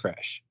car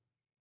crash,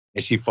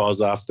 and she falls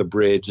off the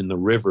bridge in the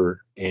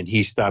river, and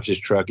he stops his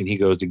truck and he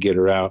goes to get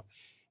her out.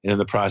 And in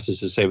the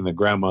process of saving the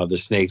grandma, the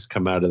snakes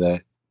come out of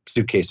that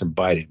suitcase and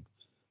bite him.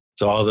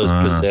 So all those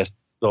possessed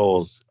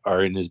souls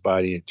are in his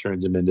body. And it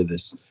turns him into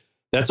this.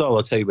 That's all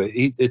I'll tell you. But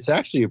it's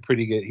actually a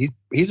pretty good.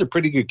 He's a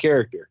pretty good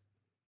character,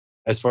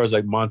 as far as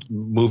like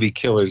movie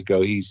killers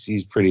go.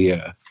 He's pretty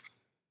badass.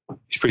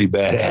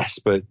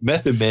 But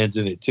Method Man's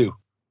in it too.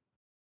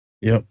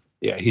 Yep.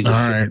 Yeah, he's all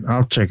right.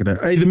 I'll check it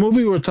out. Hey, the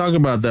movie we're talking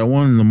about, that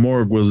one in the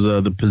morgue, was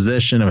The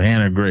Possession of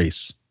Hannah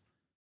Grace.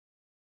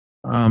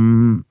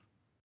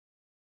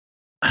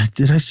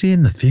 Did I see it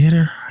in the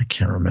theater? I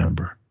can't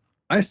remember.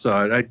 I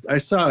saw it. I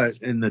saw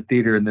it in the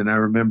theater, and then I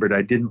remembered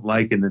I didn't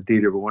like it in the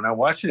theater, but when I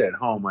watched it at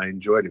home, I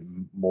enjoyed it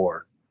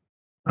more.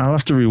 I'll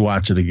have to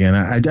rewatch it again.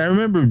 I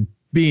remember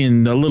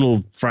being a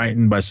little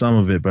frightened by some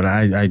of it, but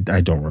I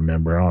don't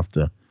remember. I'll have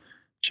to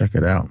check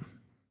it out.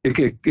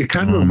 It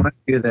kind of reminds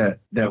me of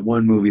that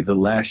one movie, The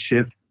Last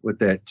Shift, with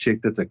that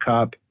chick that's a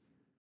cop.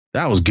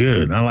 That was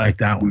good. I like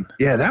that one.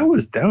 Yeah, that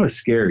was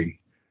scary.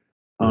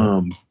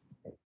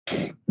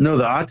 No,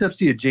 The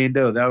Autopsy of Jane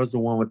Doe. That was the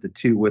one with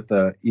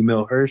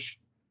Emil Hirsch.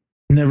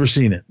 Never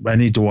seen it, but I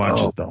need to watch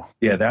it though.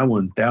 Yeah, that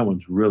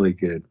one's really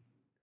good.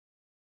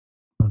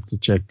 I'll have to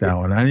check that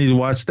one. I need to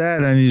watch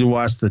that. I need to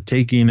watch The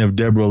Taking of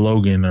Deborah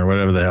Logan, or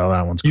whatever the hell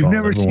that one's called. You've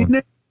never seen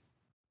it?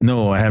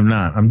 No, I have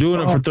not. I'm doing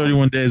it for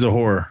 31 Days of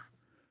Horror.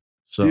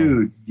 So,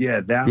 dude,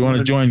 yeah, that. If you want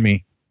to join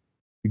me,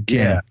 you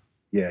can.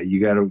 Yeah, you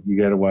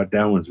gotta watch.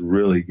 That one's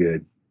really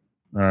good.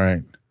 All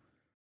right.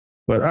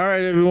 But all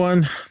right,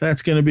 everyone,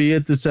 that's going to be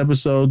it this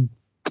episode.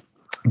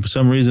 For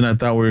some reason, I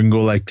thought we were going to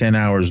go like 10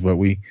 hours, but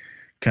we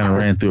kind of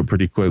ran through it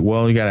pretty quick.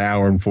 Well, you got an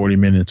hour and 40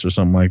 minutes or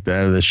something like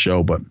that of this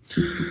show. But,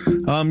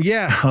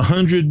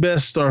 100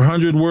 best or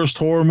 100 worst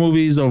horror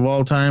movies of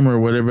all time, or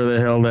whatever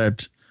the hell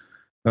that,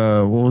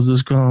 what was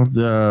this called?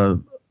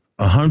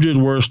 100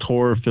 worst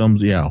horror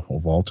films,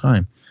 of all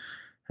time.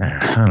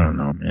 I don't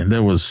know, man.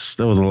 There was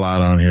a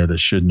lot on here that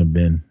shouldn't have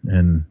been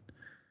and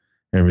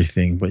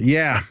everything. But,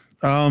 yeah.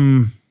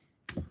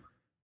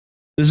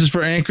 This is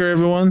for Anchor,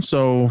 everyone.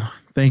 So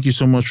thank you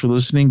so much for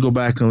listening. Go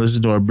back and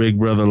listen to our Big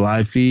Brother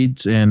live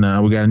feeds. And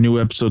we got a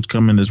new episode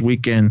coming this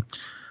weekend.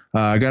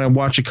 I got to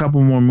watch a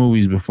couple more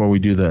movies before we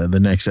do the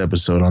next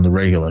episode on the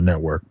regular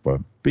network.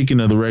 But speaking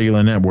of the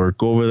regular network,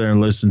 go over there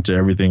and listen to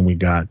everything we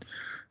got,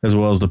 as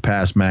well as the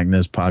past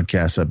Magnus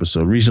podcast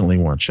episode. Recently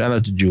one. Shout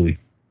out to Julie.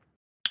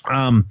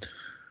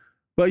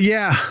 But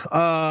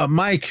yeah,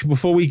 Mike,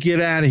 before we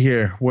get out of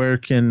here, where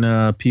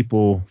can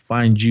people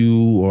find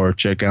you or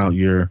check out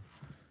your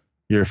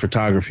your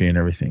photography and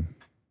everything?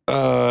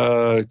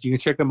 You can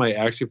check out my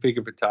action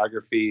figure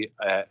photography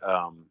at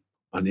on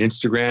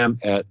Instagram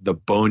at the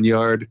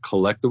Boneyard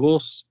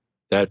Collectibles.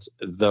 That's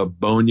the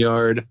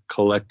Boneyard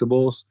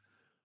Collectibles.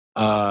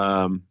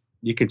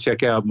 You can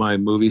check out my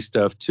movie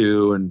stuff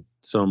too, and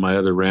some of my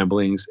other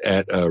ramblings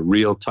at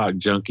Real Talk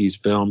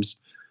Junkies Films.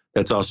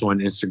 That's also on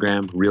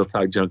Instagram, Real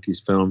Talk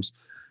Junkies Films.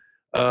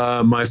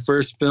 My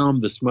first film,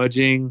 The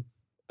Smudging,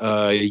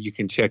 you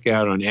can check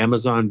out on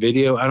Amazon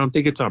Video. I don't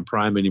think it's on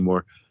Prime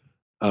anymore.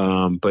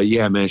 But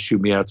yeah, man,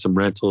 shoot me out some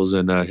rentals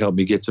and help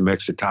me get some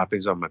extra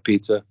toppings on my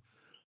pizza.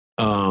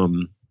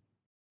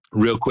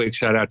 Real quick,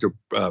 shout out to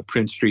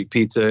Prince Street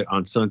Pizza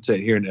on Sunset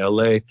here in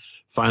LA.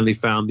 Finally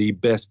found the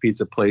best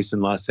pizza place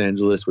in Los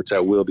Angeles, which I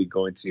will be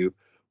going to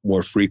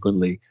more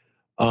frequently.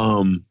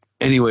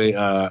 Anyway,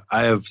 I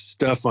have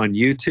stuff on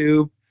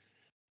YouTube.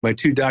 My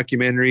 2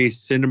 documentaries,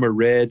 Cinema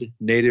Red,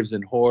 Natives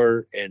in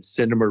Horror, and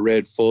Cinema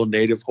Red Full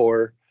Native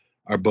Horror,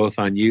 are both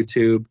on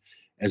YouTube,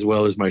 as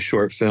well as my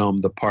short film,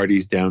 The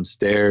Party's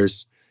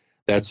Downstairs.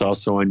 That's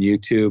also on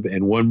YouTube.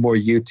 And one more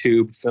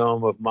YouTube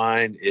film of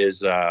mine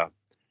is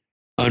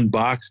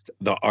Unboxed,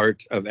 The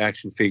Art of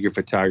Action Figure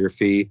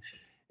Photography.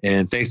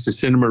 And thanks to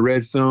Cinema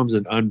Red Films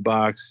and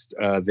Unboxed,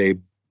 they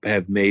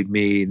have made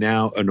me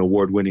now an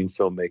award-winning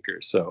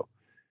filmmaker. So,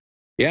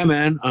 yeah,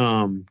 man,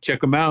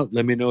 check them out.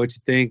 Let me know what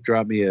you think.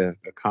 Drop me a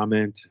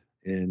comment.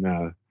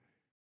 And,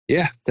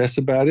 yeah, that's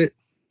about it.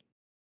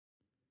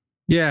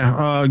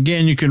 Yeah,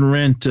 again, you can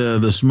rent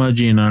The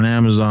Smudging on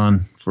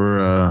Amazon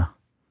for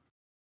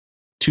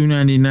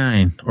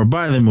 $2.99 or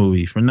buy the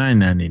movie for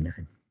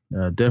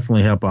 $9.99.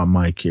 Definitely help out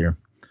Mike here.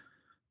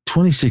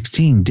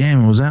 2016,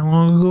 damn, was that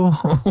long ago?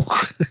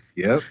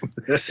 Yep.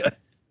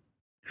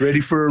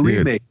 Ready for a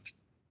remake.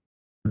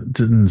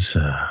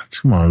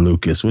 Come on,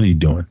 Lucas, what are you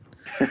doing?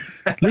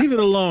 Leave it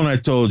alone, I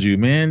told you,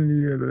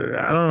 man.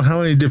 I don't know how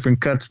many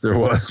different cuts there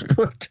was,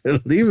 but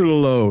leave it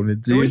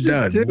alone. You're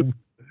done.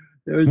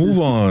 Move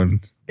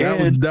on.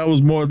 That was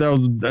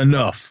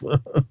enough.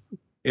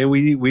 And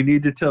we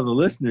need to tell the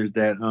listeners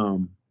that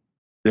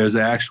there's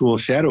an actual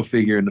shadow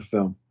figure in the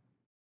film.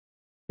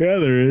 Yeah,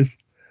 there is.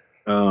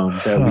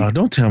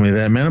 Don't tell me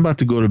that, man. I'm about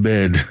to go to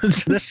bed.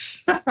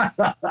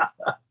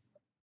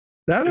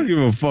 I don't give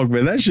a fuck,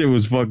 man. That shit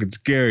was fucking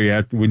scary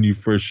after when you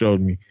first showed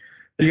me.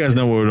 You guys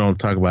know what we don't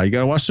talk about. You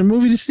gotta watch the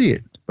movie to see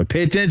it, but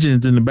pay attention.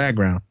 It's in the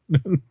background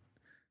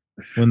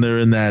when they're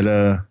in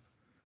that.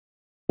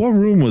 What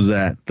room was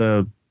that?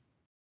 The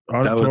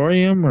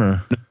auditorium,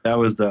 or that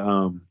was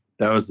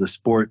the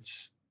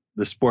sports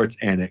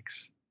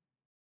annex.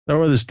 That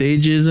where the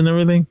stage is and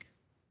everything.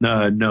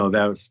 No,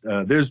 that was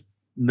there's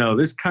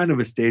kind of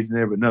a stage in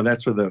there, but no,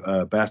 that's where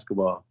the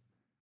basketball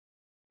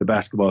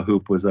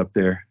hoop was up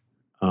there,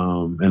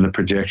 in the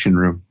projection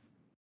room.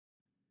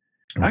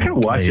 I can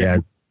watch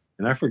it,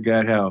 and I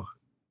forgot how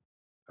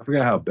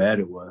bad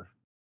it was.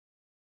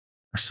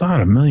 I saw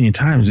it a million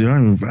times, dude. I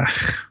don't even.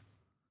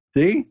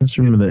 See? I just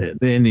remember the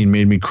ending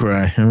made me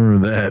cry. I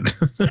remember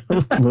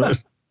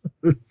that.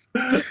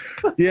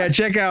 Yeah,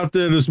 check out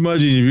The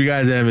Smudging if you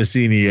guys haven't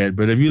seen it yet.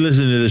 But if you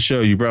listen to the show,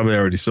 you probably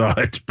already saw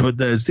it. But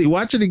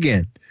watch it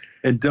again.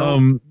 And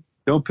don't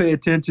pay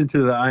attention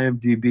to the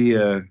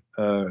IMDb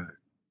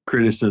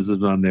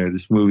criticisms on there.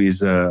 This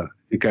movie's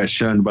it got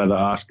shunned by the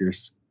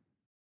Oscars.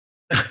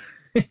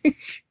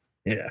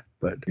 Yeah,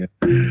 but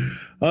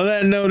on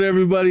that note,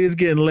 everybody, it's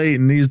getting late,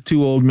 and these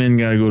 2 old men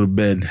gotta go to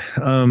bed.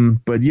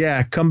 But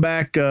yeah, come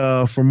back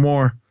for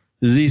more.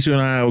 Zissou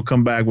and I will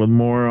come back with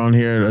more on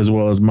here, as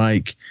well as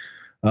Mike.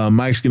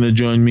 Mike's gonna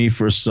join me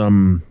for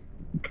some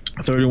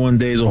 31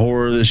 Days of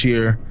Horror this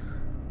year,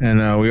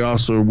 and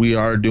we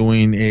are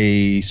doing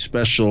a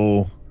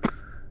special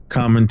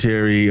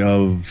commentary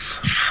of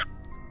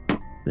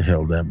the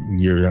hell that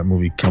year that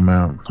movie come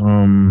out.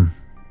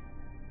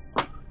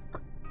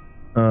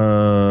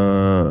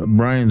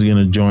 Brian's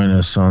gonna join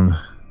us on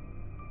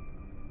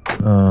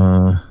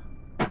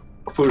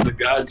For the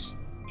Gods.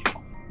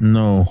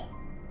 No.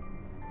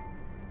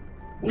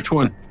 Which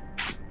one?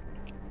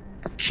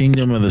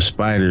 Kingdom of the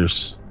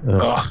Spiders.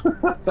 Oh.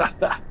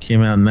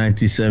 Came out in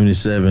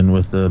 1977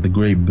 with the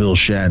great Bill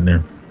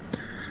Shatner.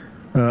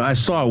 I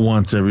saw it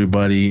once,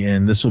 everybody,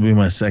 and this will be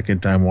my second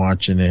time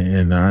watching it,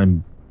 and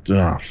I'm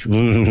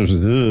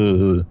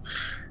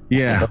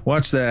yeah,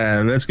 watch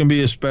that. That's gonna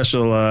be a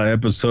special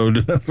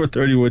episode for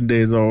 31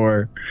 Days of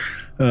Horror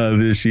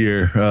this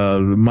year.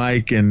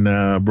 Mike and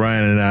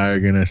Brian and I are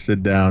gonna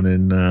sit down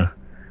and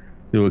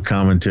do a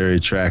commentary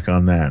track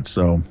on that.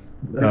 So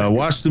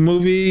watch the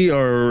movie,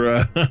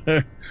 or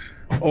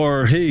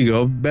here you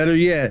go. Better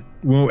yet,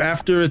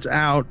 after it's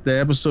out, the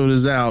episode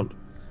is out.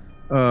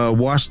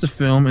 Watch the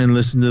film and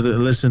listen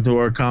to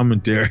our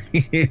commentary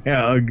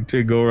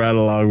to go right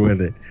along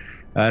with it.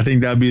 I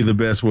think that'd be the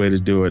best way to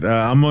do it.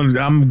 I'm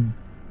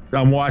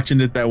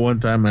watching it that one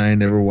time, and I ain't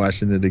never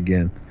watching it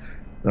again.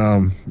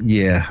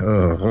 Yeah.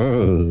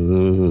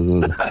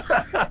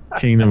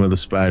 Kingdom of the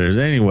Spiders.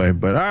 Anyway,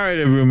 but all right,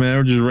 everyone, man,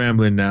 we're just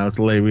rambling now. It's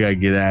late. We gotta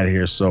get out of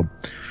here. So,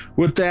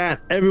 with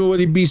that,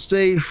 everybody be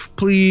safe.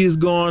 Please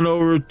go on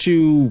over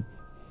to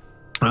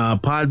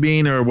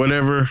Podbean or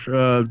whatever,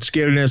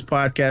 Scaredness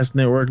Podcast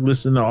Network.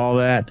 Listen to all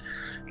that.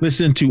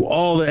 Listen to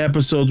all the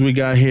episodes we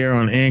got here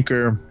on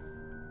Anchor.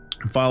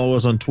 Follow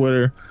us on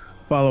Twitter.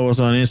 Follow us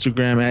on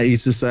Instagram at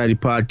East Society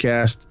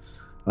Podcast,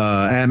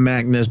 at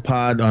Magnus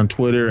Pod on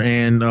Twitter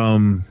and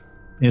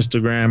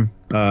Instagram,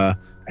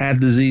 at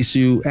the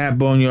Zisu, at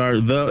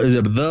Boneyard. Is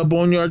it the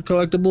Boneyard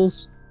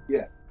Collectibles?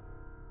 Yeah.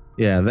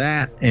 Yeah,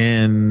 that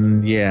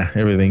and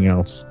everything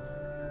else.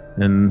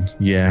 And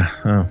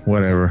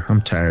whatever.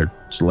 I'm tired.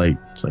 It's late.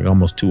 It's like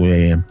almost 2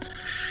 a.m.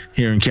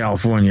 here in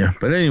California.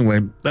 But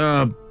anyway,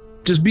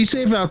 just be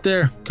safe out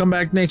there. Come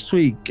back next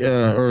week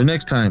or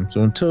next time.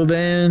 So until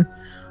then,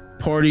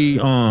 party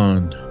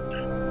on.